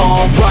think I'm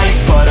alright,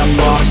 but I'm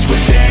lost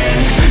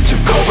within.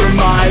 Took over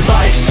my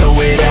life, so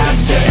it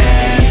has to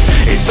end.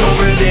 It's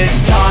over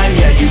this time,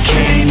 yeah, you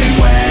came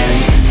and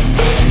went.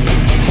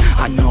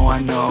 I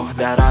know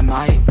that I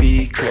might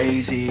be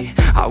crazy.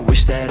 I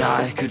wish that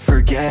I could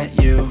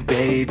forget you,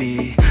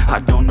 baby. I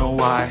don't know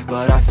why,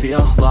 but I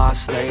feel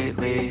lost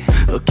lately.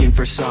 Looking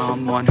for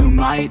someone who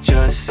might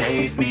just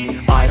save me.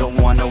 I don't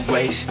wanna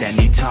waste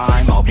any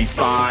time, I'll be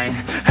fine.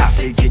 Have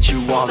to get you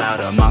all out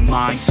of my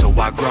mind, so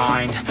I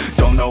grind.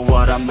 Don't know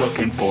what I'm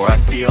looking for, I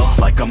feel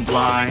like I'm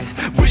blind.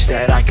 Wish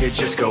that I could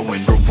just go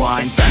and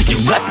rewind. You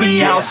left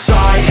me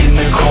outside in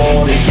the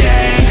cold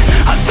again.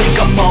 I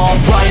think I'm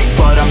alright,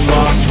 but I'm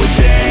lost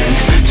within.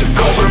 Took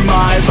over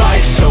my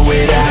life, so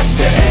it has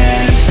to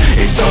end.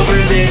 It's over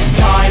this time.